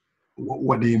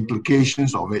what the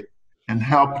implications of it, and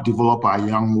help develop our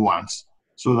young ones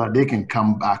so that they can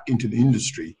come back into the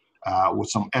industry with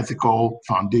some ethical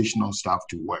foundational stuff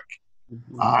to work.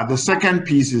 The second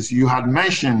piece is you had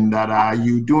mentioned that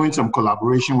you're doing some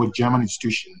collaboration with German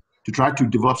institution to try to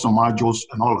develop some modules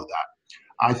and all of that.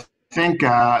 I think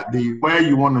the way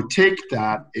you want to take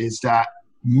that is that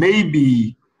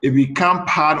maybe it become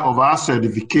part of our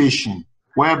certification,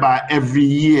 whereby every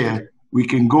year we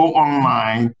can go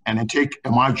online and then take a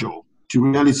module to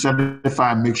really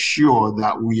certify and make sure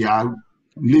that we are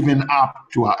living up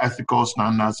to our ethical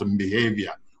standards and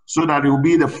behavior, so that it will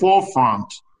be the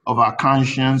forefront of our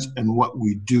conscience and what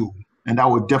we do. And that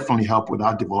would definitely help with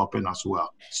our development as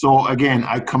well. So again,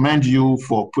 I commend you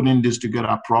for putting this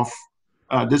together, Prof.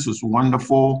 This is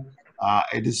wonderful.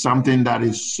 It is something that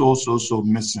is so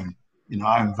missing in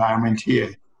our environment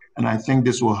here. And I think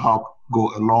this will help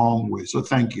go a long way. So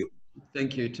thank you.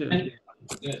 Thank you too.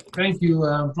 Thank you,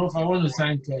 Prof. I want to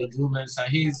thank Joe Mensah.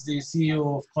 He's the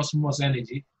CEO of Cosmos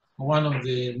Energy, one of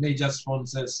the major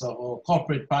sponsors or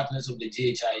corporate partners of the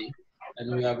GHIE.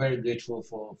 And we are very grateful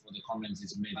for the comments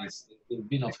he's made. They've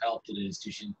been of help to the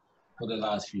institution for the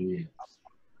last few years.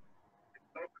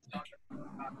 Thank you.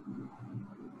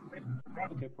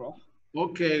 Okay, Prof.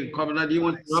 Okay, Kobna, do you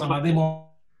want to Are there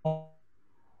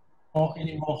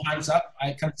any more hands up?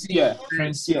 I can see. Yeah.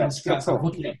 Friends,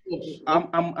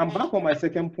 I'm back on my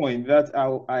second point that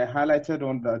I highlighted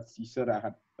on that you said I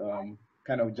had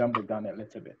kind of jumped the gun a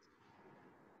little bit.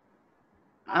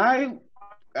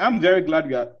 I'm very glad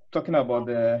we are talking about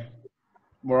the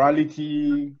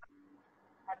morality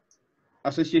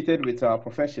associated with our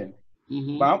profession.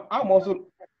 But I'm also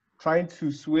trying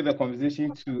to sway the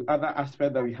conversation to other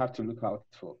aspects that we have to look out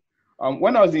for.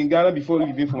 When I was in Ghana before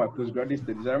leaving for my postgraduate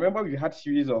studies, I remember we had a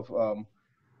series of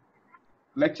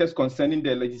lectures concerning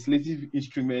the legislative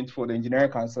instrument for the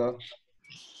Engineering Council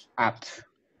Act.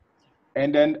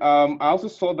 And then I also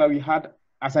saw that we had,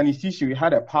 as an institution, we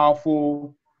had a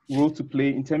powerful role to play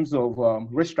in terms of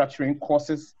restructuring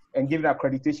courses and giving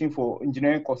accreditation for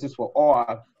engineering courses for all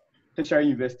our tertiary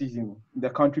universities in the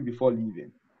country before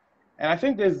leaving. And I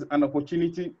think there's an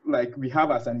opportunity like we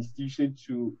have as an institution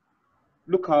to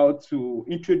look out to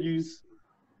introduce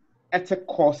ethics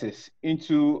courses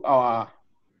into our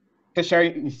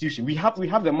tertiary institution. We have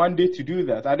the mandate to do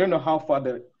that. I don't know how far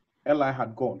the LI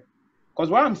had gone. Because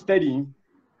while I'm studying,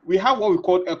 we have what we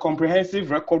call a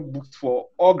comprehensive record book for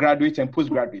all graduates and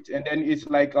postgraduates. And then it's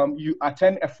like you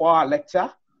attend a 4-hour lecture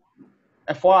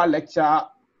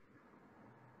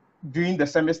during the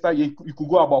semester. You could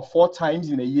go about 4 times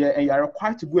in a year, and you are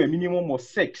required to go a minimum of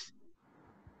 6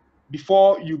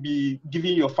 before you be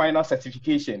giving your final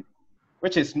certification,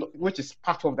 which is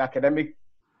part of the academic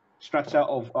structure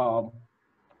of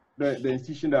the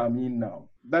institution that I'm in now.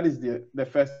 That is the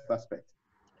first aspect.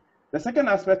 The second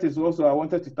aspect is also, I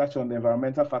wanted to touch on the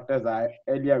environmental factors I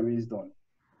earlier raised on.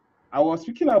 I was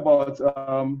speaking about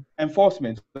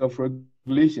enforcement of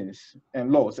regulations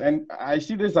and laws, and I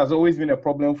see this has always been a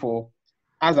problem for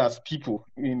us as people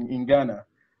in Ghana.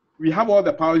 We have all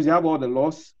the powers, we have all the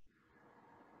laws,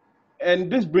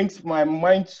 and this brings my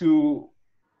mind to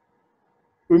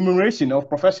remuneration of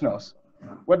professionals,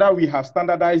 whether we have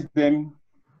standardized them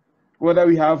whether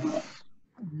we have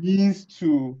means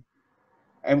to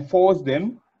enforce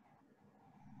them.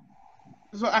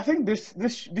 So I think this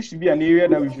should be an area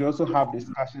that we should also have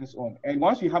discussions on. And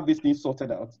once we have these things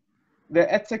sorted out,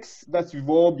 the ethics that we've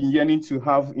all been yearning to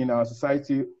have in our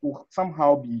society will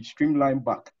somehow be streamlined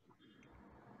back.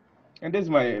 And that's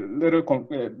my little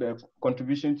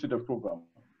contribution to the program.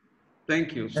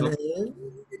 Thank you. So, hello,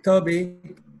 Toby.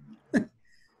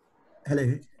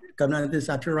 Hello, Governor, this is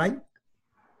Atul, right?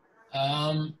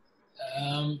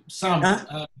 Sam,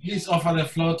 please offer the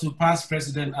floor to past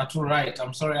President Atul Wright.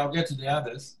 I'm sorry, I'll get to the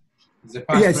others.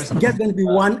 Yes, just going to be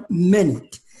 1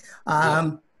 minute.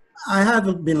 I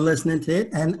haven't been listening to it,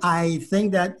 and I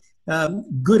think that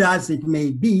good as it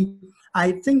may be,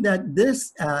 I think that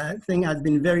this thing has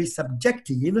been very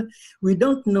subjective. We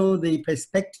don't know the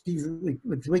perspectives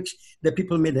with which the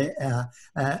people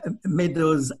made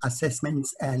those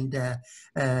assessments and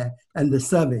the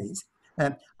surveys.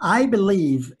 I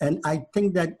believe, and I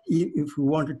think that if we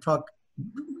want to talk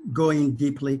going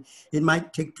deeply, it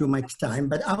might take too much time,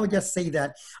 but I would just say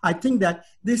that I think that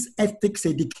this ethics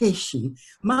education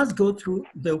must go through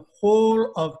the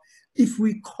whole of, if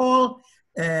we call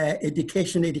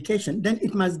education, then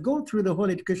it must go through the whole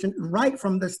education right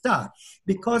from the start,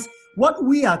 because what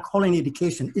we are calling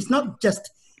education is not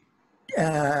just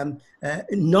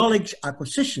knowledge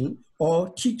acquisition or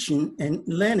teaching and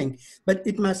learning, but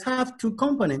it must have two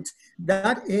components.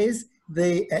 That is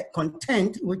the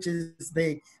content, which is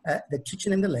the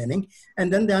teaching and the learning,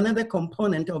 and then the another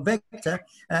component or vector,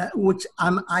 which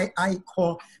I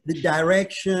call the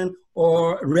direction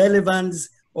or relevance,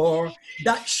 or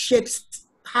that shapes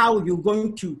how you're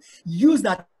going to use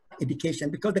that education,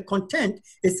 because the content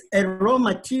is a raw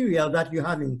material that you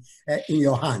have in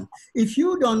your hand. If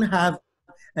you don't have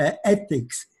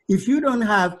ethics, if you don't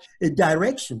have a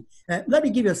direction, let me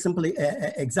give you a simple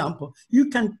example. You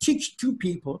can teach two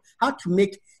people how to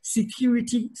make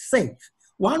security safe.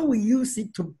 One will use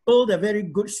it to build a very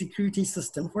good security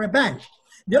system for a bank.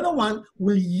 The other one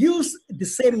will use the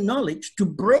same knowledge to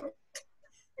break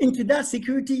into that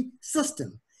security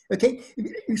system. Okay,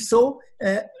 so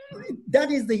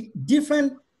that is the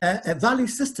different value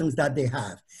systems that they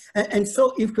have. And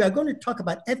so if we are going to talk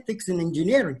about ethics in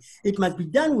engineering, it must be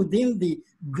done within the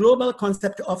global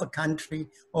concept of a country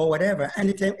or whatever. And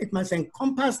it must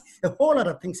encompass a whole lot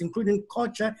of things, including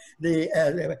culture,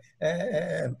 the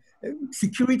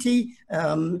security,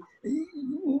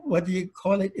 what do you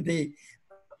call it?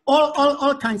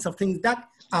 All kinds of things that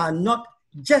are not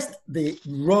just the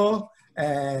raw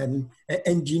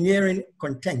engineering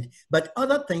content, but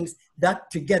other things that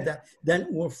together then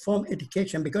will form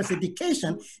education, because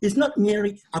education is not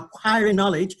merely acquiring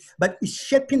knowledge, but it's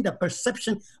shaping the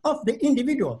perception of the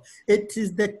individual. It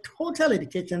is the total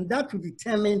education that will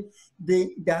determine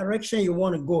the direction you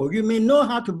want to go. You may know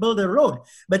how to build a road,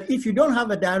 but if you don't have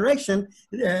a direction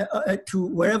to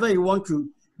wherever you want to,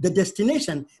 the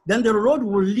destination, then the road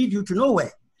will lead you to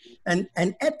nowhere. And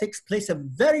ethics plays a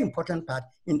very important part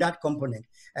in that component.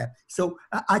 So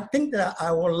I think that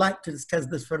I would like to discuss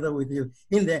this further with you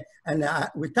in there. And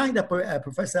we thank the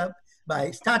professor by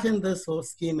starting this whole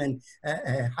scheme and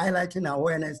highlighting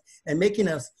awareness and making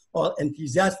us all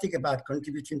enthusiastic about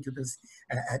contributing to this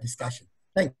discussion.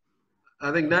 Thank you.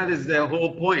 I think that is the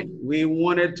whole point. We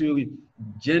wanted to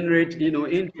generate,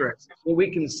 interest, so we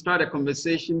can start a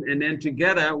conversation, and then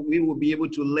together we will be able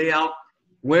to lay out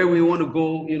where we want to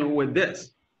go, with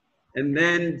this, and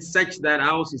then such that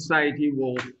our society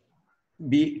will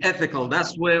be ethical.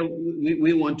 That's where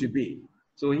we want to be.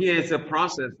 So here is a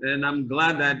process, and I'm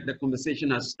glad that the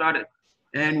conversation has started,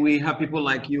 and we have people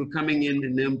like you coming in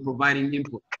and then providing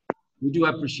input. We do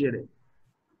appreciate it.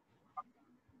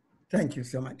 Thank you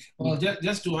so much. Well,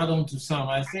 just to add on to Sam,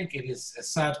 I think it is a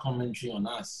sad commentary on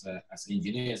us as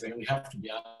engineers, and we have to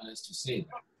be honest to say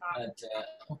that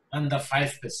under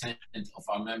 5% of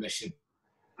our membership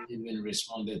even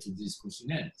responded to these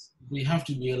questionnaires. We have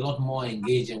to be a lot more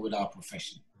engaging with our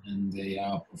profession and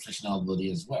our professional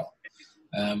body as well.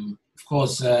 Of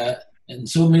course, and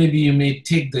so maybe you may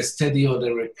take the study or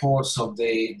the reports of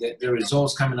the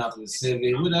results coming out of the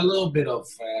survey with a little bit of,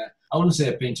 I wouldn't say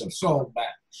a pinch of salt, but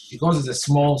because it's a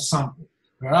small sample.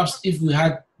 Perhaps if we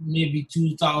had maybe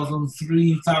 2,000,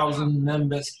 3,000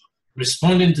 members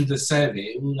responding to the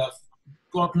survey, we would have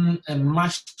gotten a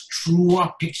much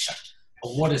truer picture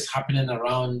of what is happening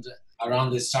around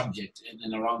this subject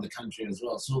and around the country as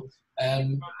well. So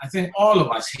I think all of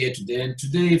us here today, and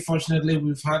today, fortunately,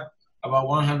 we've had about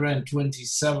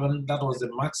 127. That was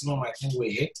the maximum I think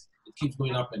we hit. It keeps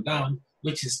going up and down,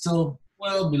 which is still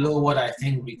well below what I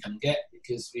think we can get,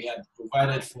 because we had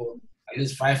provided for at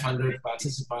least 500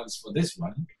 participants for this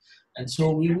one. And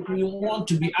so we want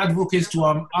to be advocates to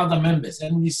our other members,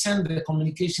 and we send the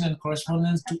communication and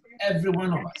correspondence to every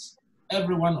one of us,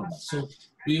 So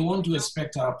we want to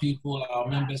expect our people, our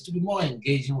members, to be more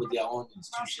engaging with their own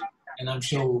institution, and I'm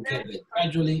sure we'll get there.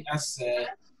 Gradually, as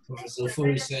Professor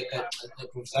Ofori said,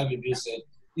 Professor Abibio said,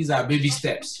 these are baby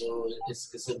steps, so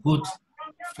it's a good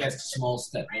first small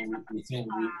step, and we think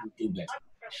we do better.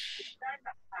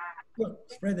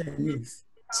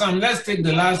 Sam, let's take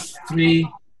the last three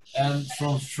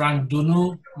from Frank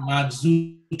Dunu, Mark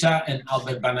Zuta, and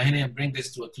Albert Banahene and bring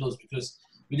this to a close because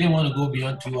we didn't want to go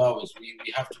beyond 2 hours. We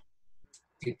have to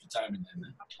keep the time in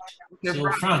there. So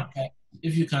Frank,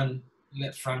 if you can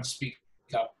let Frank speak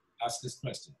up, ask this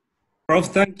question. Prof,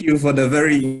 thank you for the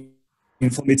very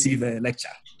informative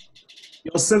lecture.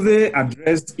 Your survey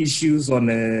addressed issues on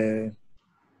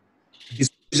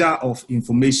disclosure of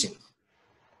information.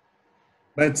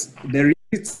 But the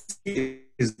reality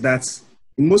is that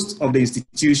in most of the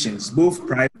institutions, both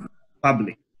private and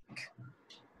public,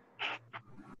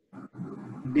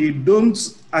 they don't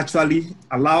actually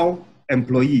allow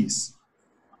employees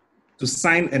to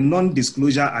sign a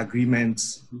non-disclosure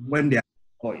agreement when they are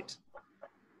employed.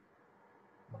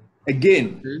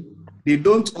 Again, they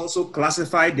don't also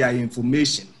classify their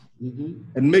information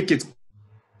and make it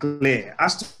clear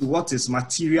as to what is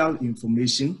material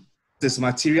information, what is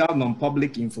material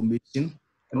non-public information,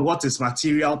 and what is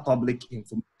material public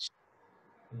information.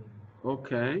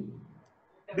 Okay.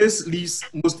 This leaves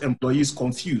most employees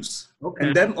confused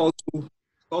and then also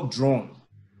not drawn.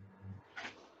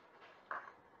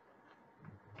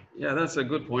 Yeah, that's a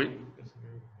good point.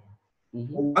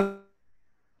 Want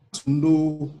to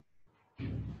know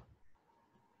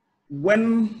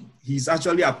when he's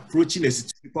actually approaching a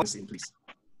situation, please.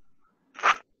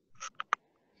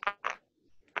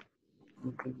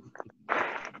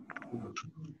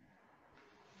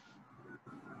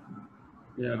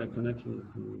 Yeah, the connection.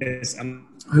 Yes, I'm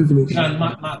done.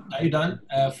 Mark, are you done?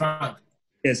 Frank?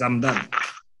 Yes, I'm done.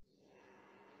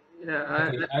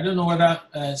 Yeah, I don't know whether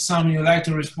Sam, you'd like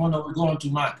to respond or we go on to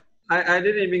Mark. I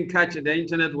didn't even catch it. The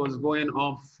internet was going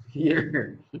off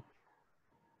here.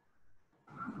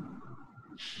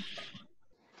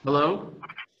 Hello?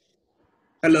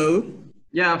 Hello?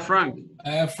 Yeah, Frank.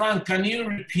 Frank, can you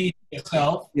repeat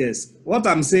yourself? Yes. What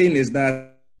I'm saying is that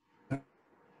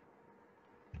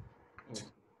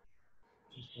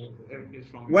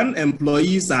when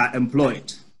employees are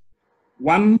employed,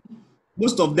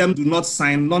 most of them do not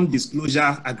sign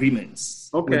non-disclosure agreements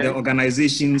with the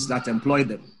organizations that employ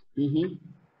them.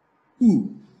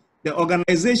 Two, the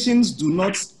organizations do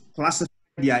not classify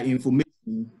their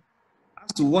information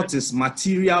as to what is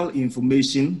material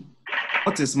information,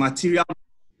 what is material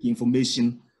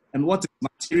information, and what is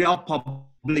material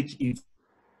public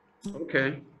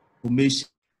information.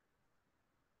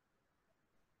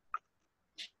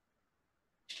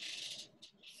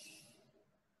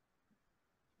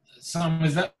 Sam,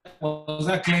 was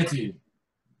that clear to you?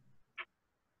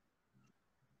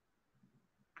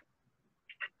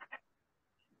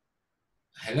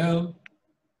 Hello?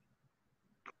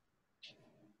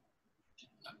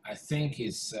 I think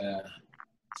it's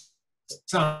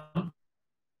Sam.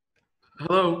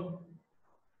 Hello?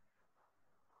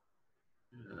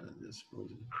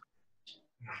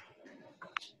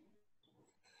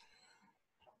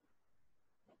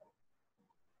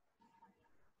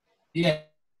 Yeah.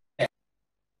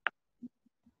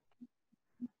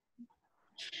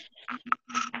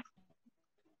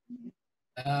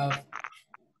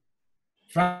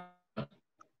 Frank.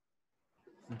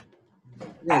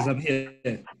 Yes, I'm here.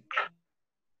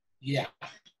 Yeah,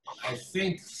 I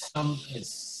think some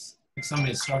is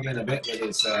struggling a bit with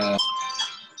his.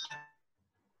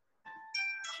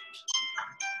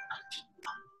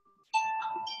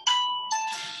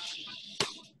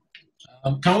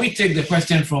 Can we take the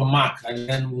question from Mark and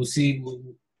then we'll see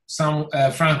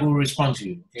Frank will respond to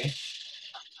you, okay?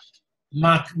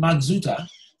 Mark Zuta,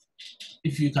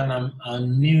 if you can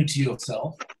unmute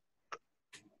yourself.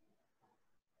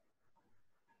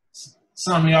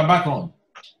 Sam, you are back on.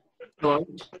 Hello?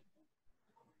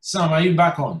 Sam, are you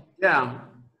back on? Yeah.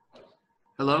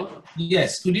 Hello?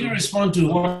 Yes, could you respond to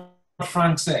what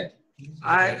Frank said?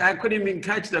 I couldn't even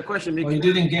catch the question. Oh, you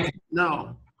didn't get it?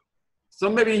 No. So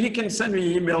maybe he can send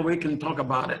me an email, we can talk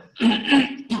about it.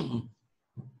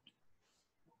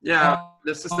 Yeah.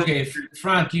 Okay,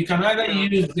 Frank, you can either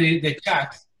use the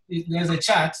chat.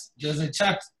 There's a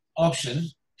chat option,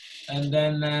 and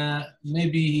then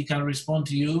maybe he can respond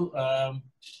to you.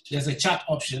 There's a chat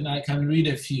option. I can read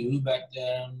a few, but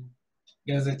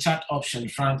there's a chat option,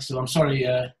 Frank. So I'm sorry,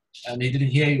 he didn't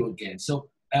hear you again. So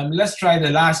Let's try the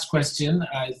last question.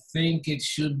 I think it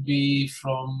should be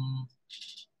from,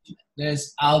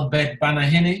 there's Albert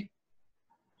Banahene.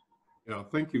 Yeah,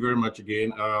 thank you very much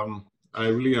again. I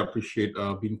really appreciate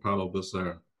being part of this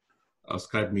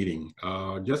Skype meeting.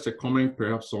 Just a comment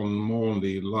perhaps on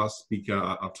the last speaker,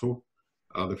 Ato,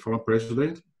 the former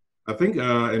president. I think,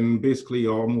 and basically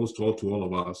almost to all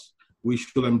of us, we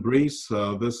should embrace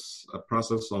this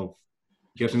process of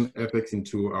getting ethics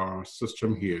into our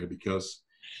system here, because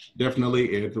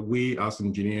definitely we as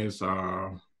engineers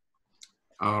are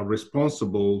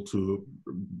responsible to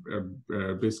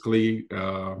basically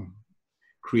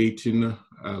creating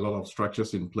a lot of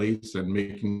structures in place and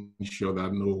making sure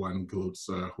that no one goes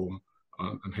home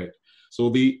unhurt. So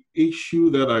the issue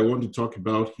that I want to talk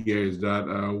about here is that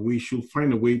we should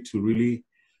find a way to really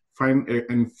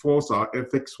enforce our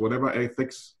ethics, whatever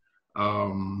ethics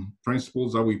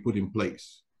principles that we put in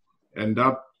place. And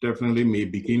that definitely may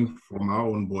begin from our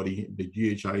own body, the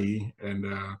GHIE, and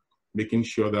making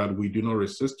sure that we do not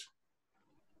resist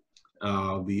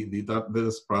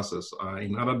this process.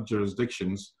 In other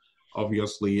jurisdictions,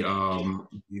 obviously,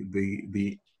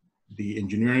 the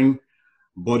engineering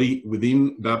body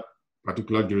within that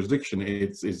particular jurisdiction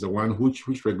is the one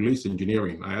which regulates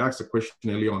engineering. I asked a question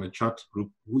earlier on the chat group,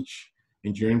 which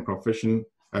engineering profession,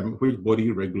 which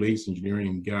body regulates engineering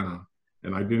in Ghana?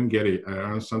 And I didn't get an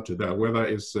answer to that, whether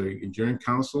it's the Engineering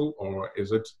Council or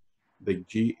is it the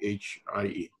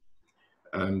GHIE.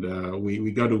 And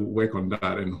we got to work on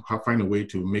that and find a way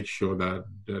to make sure that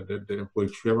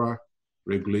whichever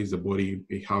regulates the body,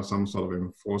 they have some sort of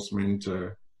enforcement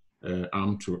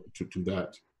arm to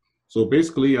that. So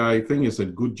basically, I think it's a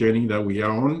good journey that we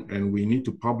are on, and we need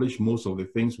to publish most of the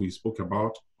things we spoke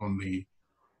about on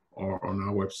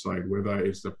our website, whether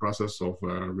it's the process of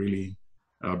really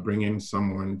bringing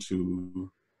someone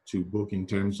to book in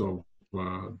terms of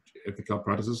ethical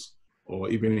practices, or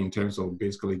even in terms of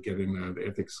basically getting the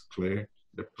ethics clear,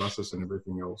 the process and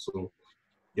everything else. So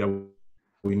yeah,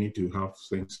 we need to have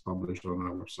things published on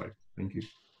our website. Thank you.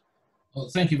 Well,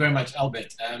 thank you very much,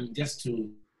 Albert. Just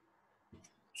to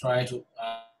try to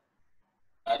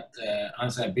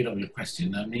answer a bit of your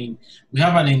question. I mean, we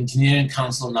have an engineering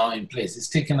council now in place. It's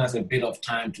taken us a bit of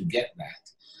time to get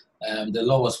that. The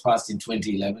law was passed in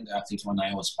 2011, the Act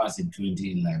 819 was passed in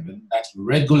 2011, that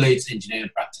regulates engineering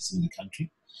practice in the country.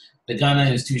 The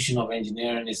Ghana Institution of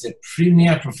Engineering is a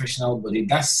premier professional body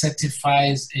that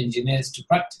certifies engineers to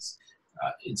practice.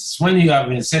 It's when you have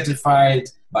been certified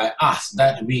by us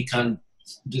that we can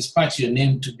dispatch your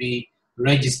name to be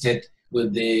registered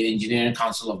with the Engineering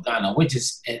Council of Ghana, which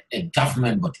is a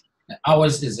government body.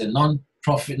 Ours is a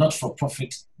non-profit,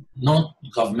 not-for-profit,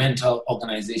 non-governmental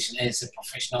organization, and it's a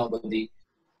professional body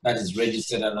that is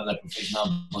registered under the Professional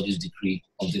Bodies Decree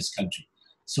of this country.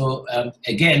 So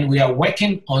again, we are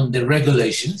working on the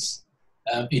regulations.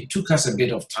 It took us a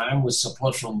bit of time with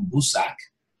support from BUSAC.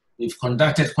 We've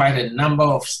conducted quite a number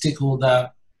of stakeholder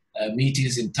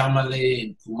meetings in Tamale,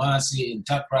 in Kumasi, in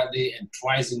Takoradi, and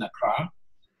twice in Accra.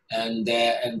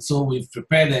 And so we've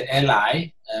prepared the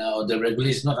LI, or the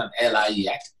regulation, not an LI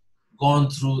yet, gone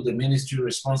through the ministry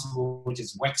responsible, which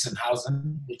is Works and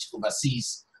Housing, which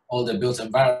oversees all the built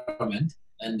environment.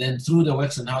 And then through the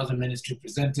Works and Housing Ministry,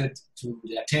 presented to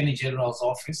the Attorney General's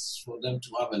office for them to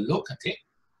have a look at it.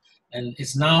 And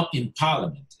it's now in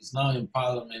Parliament. It's now in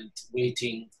Parliament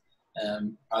waiting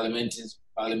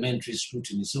parliamentary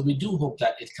scrutiny. So we do hope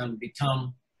that it can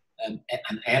become an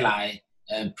ally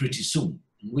pretty soon,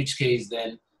 in which case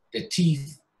then the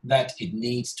teeth that it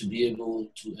needs to be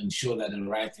able to ensure that the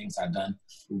right things are done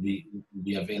will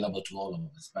be available to all of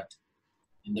us. But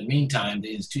in the meantime,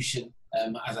 the institution,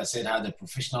 as I said, has a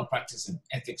professional practice and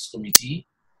ethics committee.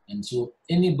 And so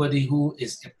anybody who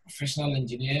is a professional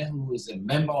engineer, who is a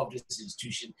member of this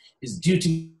institution, is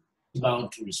duty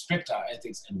bound to respect our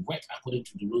ethics and work according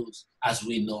to the rules as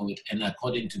we know it and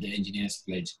according to the Engineers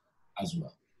Pledge as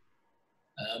well.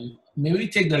 May we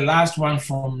take the last one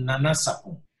from Nana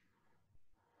Sapong.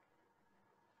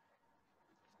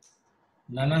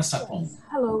 Nana Sapong. Yes.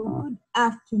 Hello, good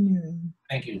afternoon.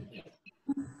 Thank you.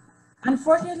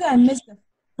 Unfortunately, I missed the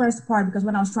first part because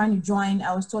when I was trying to join,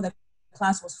 I was told that the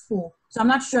class was full. So I'm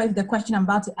not sure if the question I'm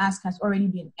about to ask has already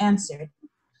been answered.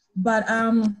 But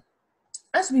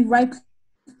as we rightly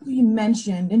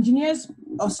mentioned, engineers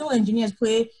or civil engineers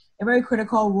play a very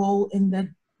critical role in the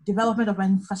development of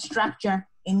infrastructure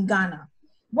in Ghana.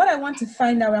 What I want to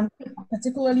find out, I'm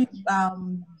particularly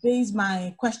base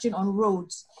my question on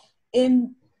roads.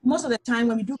 In most of the time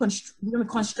when we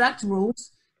construct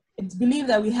roads, it's believed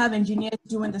that we have engineers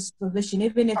doing the supervision,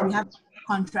 even if we have a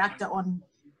contractor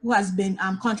who has been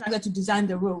contracted to design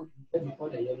the road.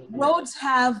 roads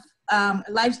have a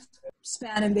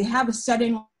lifespan, and they have a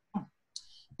certain,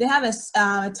 they have a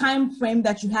time frame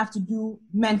that you have to do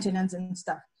maintenance and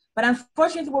stuff. But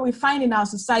unfortunately, what we find in our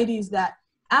society is that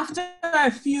after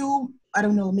a few, I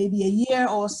don't know, maybe a year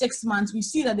or 6 months, we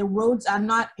see that the roads are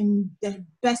not in the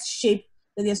best shape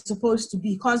that they're supposed to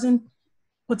be, causing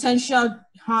potential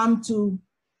harm to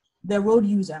the road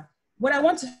user. What I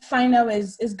want to find out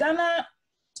is Ghana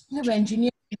have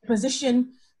engineers in a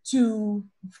position to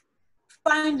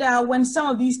find out when some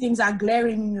of these things are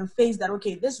glaring in your face that,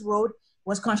 okay, this road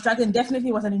was constructed and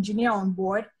definitely was an engineer on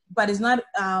board, but is not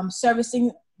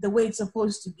servicing the way it's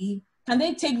supposed to be. Can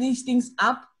they take these things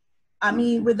up, I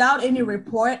mean, without any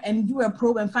report, and do a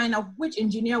probe and find out which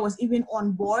engineer was even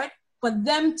on board, for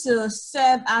them to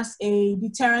serve as a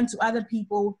deterrent to other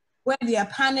people, where they are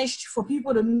punished, for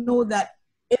people to know that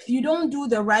if you don't do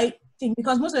the right thing,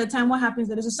 because most of the time what happens is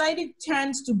that the society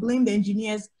tends to blame the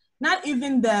engineers, not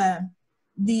even the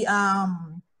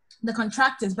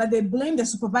contractors, but they blame the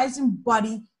supervising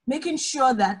body, making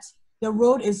sure that the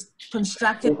road is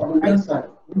constructed right.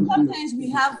 Sometimes we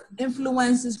have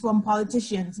influences from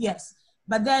politicians, yes,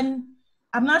 but then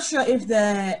I'm not sure if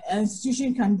the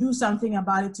institution can do something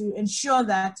about it to ensure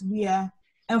that we are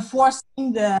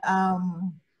enforcing the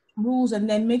rules and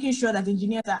then making sure that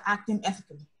engineers are acting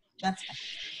ethically. That's it.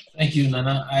 Thank you,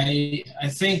 Nana. I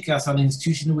think as an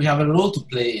institution, we have a role to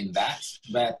play in that,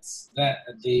 but that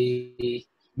the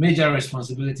major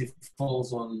responsibility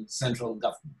falls on central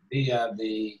government. They are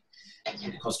the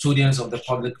custodians of the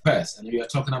public purse, and we are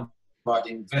talking about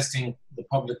investing the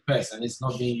public purse, and it's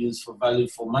not being used for value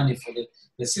for money for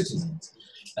the citizens.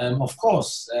 Of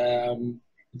course, it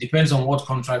depends on what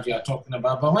contract you are talking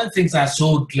about, but when things are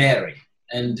so glaring,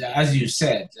 and as you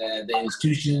said, the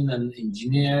institution and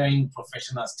engineering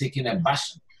professionals taking a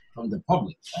bashing from the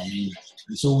public. I mean,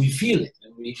 so we feel it,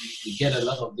 and we get a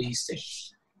lot of these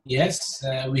things. Yes,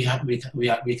 we can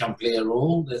play a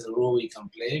role. There's a role we can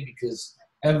play because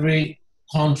every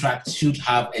contract should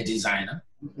have a designer.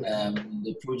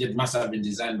 The project must have been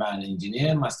designed by an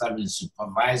engineer, must have been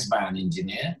supervised by an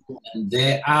engineer, and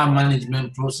there are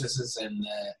management processes and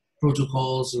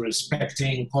protocols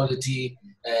respecting quality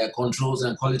controls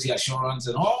and quality assurance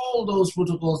and all those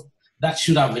protocols that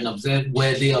should have been observed,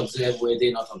 where they observed, where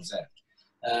they not observed.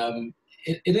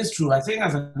 It is true. I think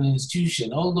as an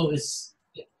institution, although it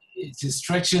is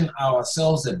stretching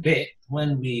ourselves a bit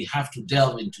when we have to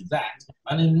delve into that.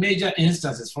 And in major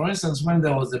instances, for instance, when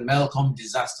there was the Melcom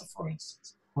disaster, for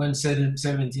instance, when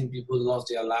 17 people lost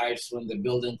their lives when the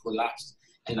building collapsed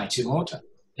in Achimota,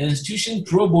 the institution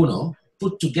pro bono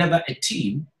put together a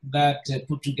team that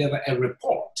put together a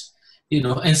report,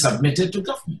 and submitted to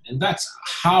government. And that's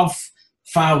how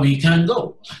far we can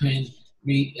go. I mean,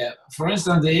 for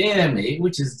instance, the AMA,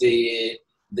 which is the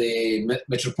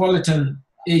metropolitan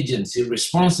agency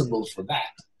responsible for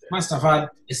that, must have had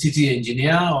a city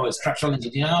engineer or a structural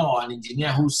engineer or an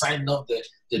engineer who signed up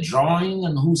the drawing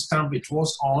and whose stamp it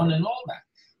was on and all that.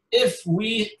 If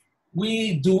we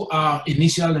do our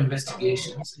initial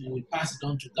investigations and we pass it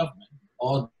on to government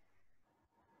or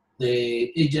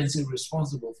the agency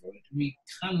responsible for it, we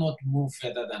cannot move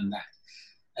further than that,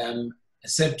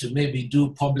 except to maybe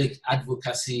do public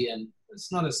advocacy, and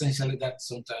it's not essentially that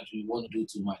sometimes we want to do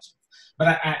too much.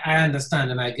 But I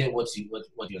understand and I get what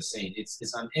you're saying.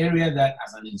 It's an area that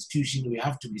as an institution we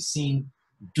have to be seen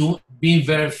being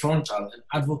very frontal and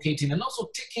advocating, and also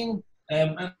taking,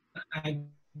 I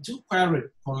do quite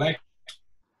recollect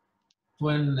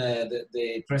when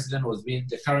the president was the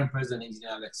current president,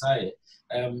 Engineer Alex Aye,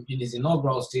 in his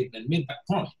inaugural statement made that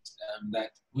point,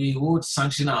 that we would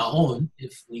sanction our own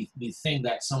if we think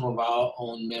that some of our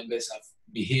own members have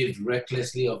behaved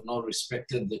recklessly or not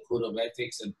respected the code of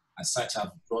ethics and as such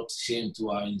have brought shame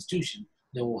to our institution,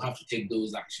 then we'll have to take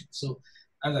those actions. So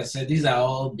as I said, these are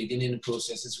all beginning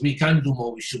processes. We can do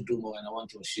more, we should do more, and I want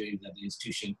to assure you that the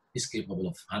institution is capable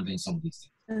of handling some of these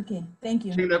things. Okay, thank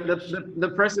you.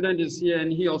 The president is here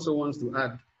and he also wants to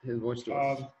add his voice to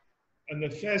us. In the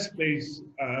first place,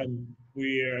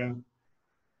 we're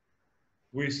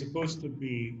supposed to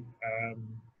be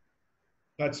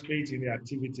participating in the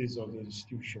activities of the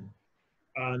institution.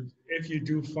 And if you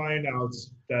do find out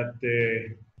that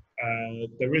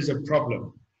there is a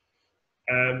problem,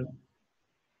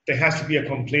 there has to be a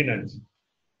complainant.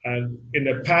 And in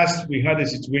the past, we had a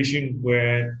situation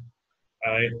where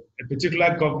a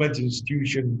particular government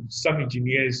institution, some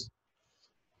engineers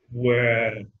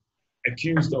were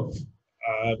accused of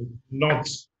not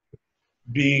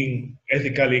being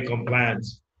ethically compliant.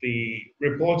 The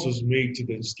report was made to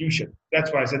the institution.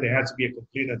 That's why I said there has to be a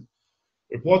complainant.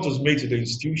 report was made to the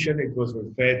institution, it was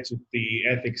referred to the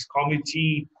ethics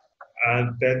committee,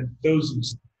 and then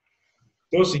those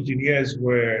engineers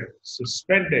were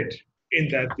suspended in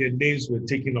that their names were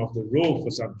taken off the roll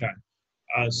for some time.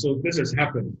 So this has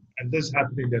happened, and this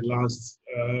happened in the last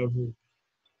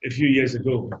a few years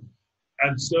ago.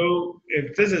 And so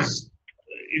if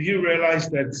you realize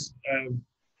that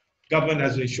government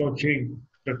has been shortchanged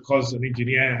because an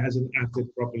engineer hasn't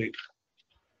acted properly,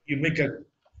 you make a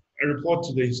report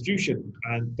to the institution,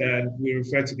 and then we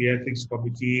refer to the ethics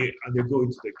committee, and they go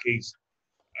into the case.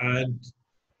 And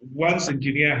once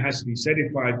engineer has to be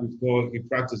certified before he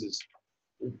practices.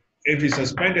 If he's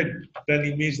suspended, then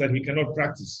it means that he cannot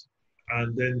practice,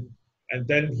 and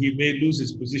then he may lose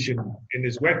his position in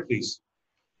his workplace.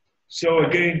 So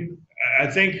again, I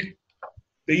think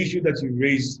the issue that you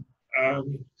raised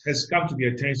has come to the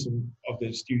attention of the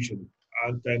institution,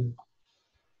 and then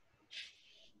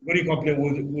Money Complaint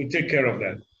will take care of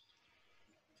that.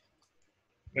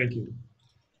 Thank you.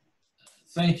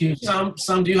 Thank you.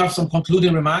 Sam, do you have some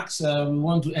concluding remarks? We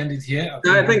want to end it here.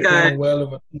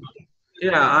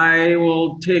 I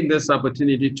will take this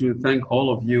opportunity to thank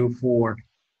all of you for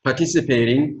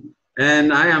participating.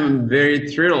 And I am very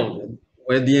thrilled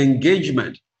with the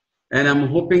engagement. And I'm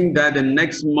hoping that the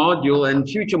next module and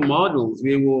future modules,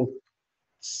 we will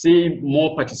see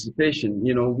more participation.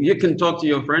 You know, you can talk to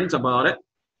your friends about it,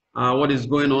 what is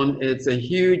going on. It's a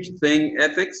huge thing,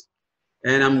 ethics.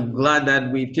 And I'm glad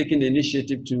that we've taken the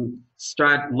initiative to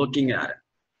start looking at it.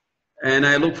 And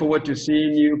I look forward to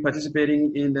seeing you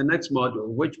participating in the next module,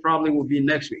 which probably will be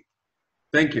next week.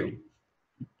 Thank you.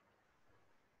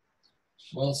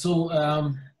 Well, so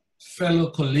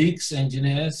fellow colleagues,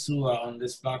 engineers who are on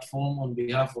this platform, on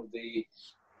behalf of the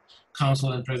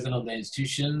Council and President of the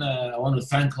institution, I want to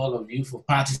thank all of you for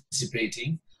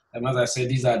participating. As I said,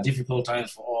 these are difficult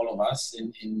times for all of us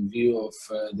in view of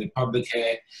the public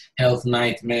health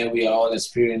nightmare we are all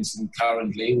experiencing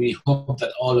currently. We hope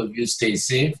that all of you stay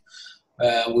safe.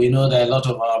 We know that a lot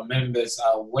of our members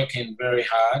are working very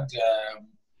hard,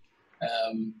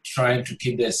 trying to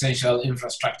keep the essential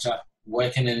infrastructure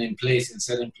working and in place in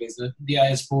certain places. They are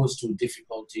exposed to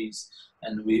difficulties,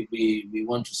 and we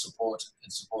want to support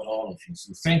all of you.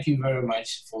 So thank you very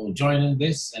much for joining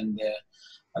this, and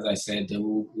as I said,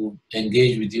 we'll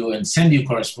engage with you and send you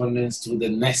correspondence to the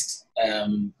next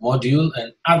module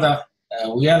and other.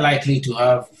 We are likely to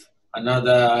have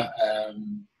another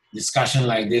discussion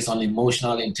like this on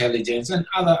emotional intelligence and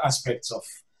other aspects of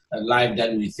life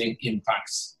that we think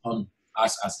impacts on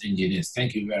us as engineers.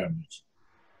 Thank you very much.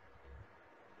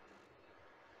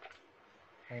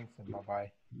 Thanks, and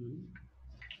bye-bye.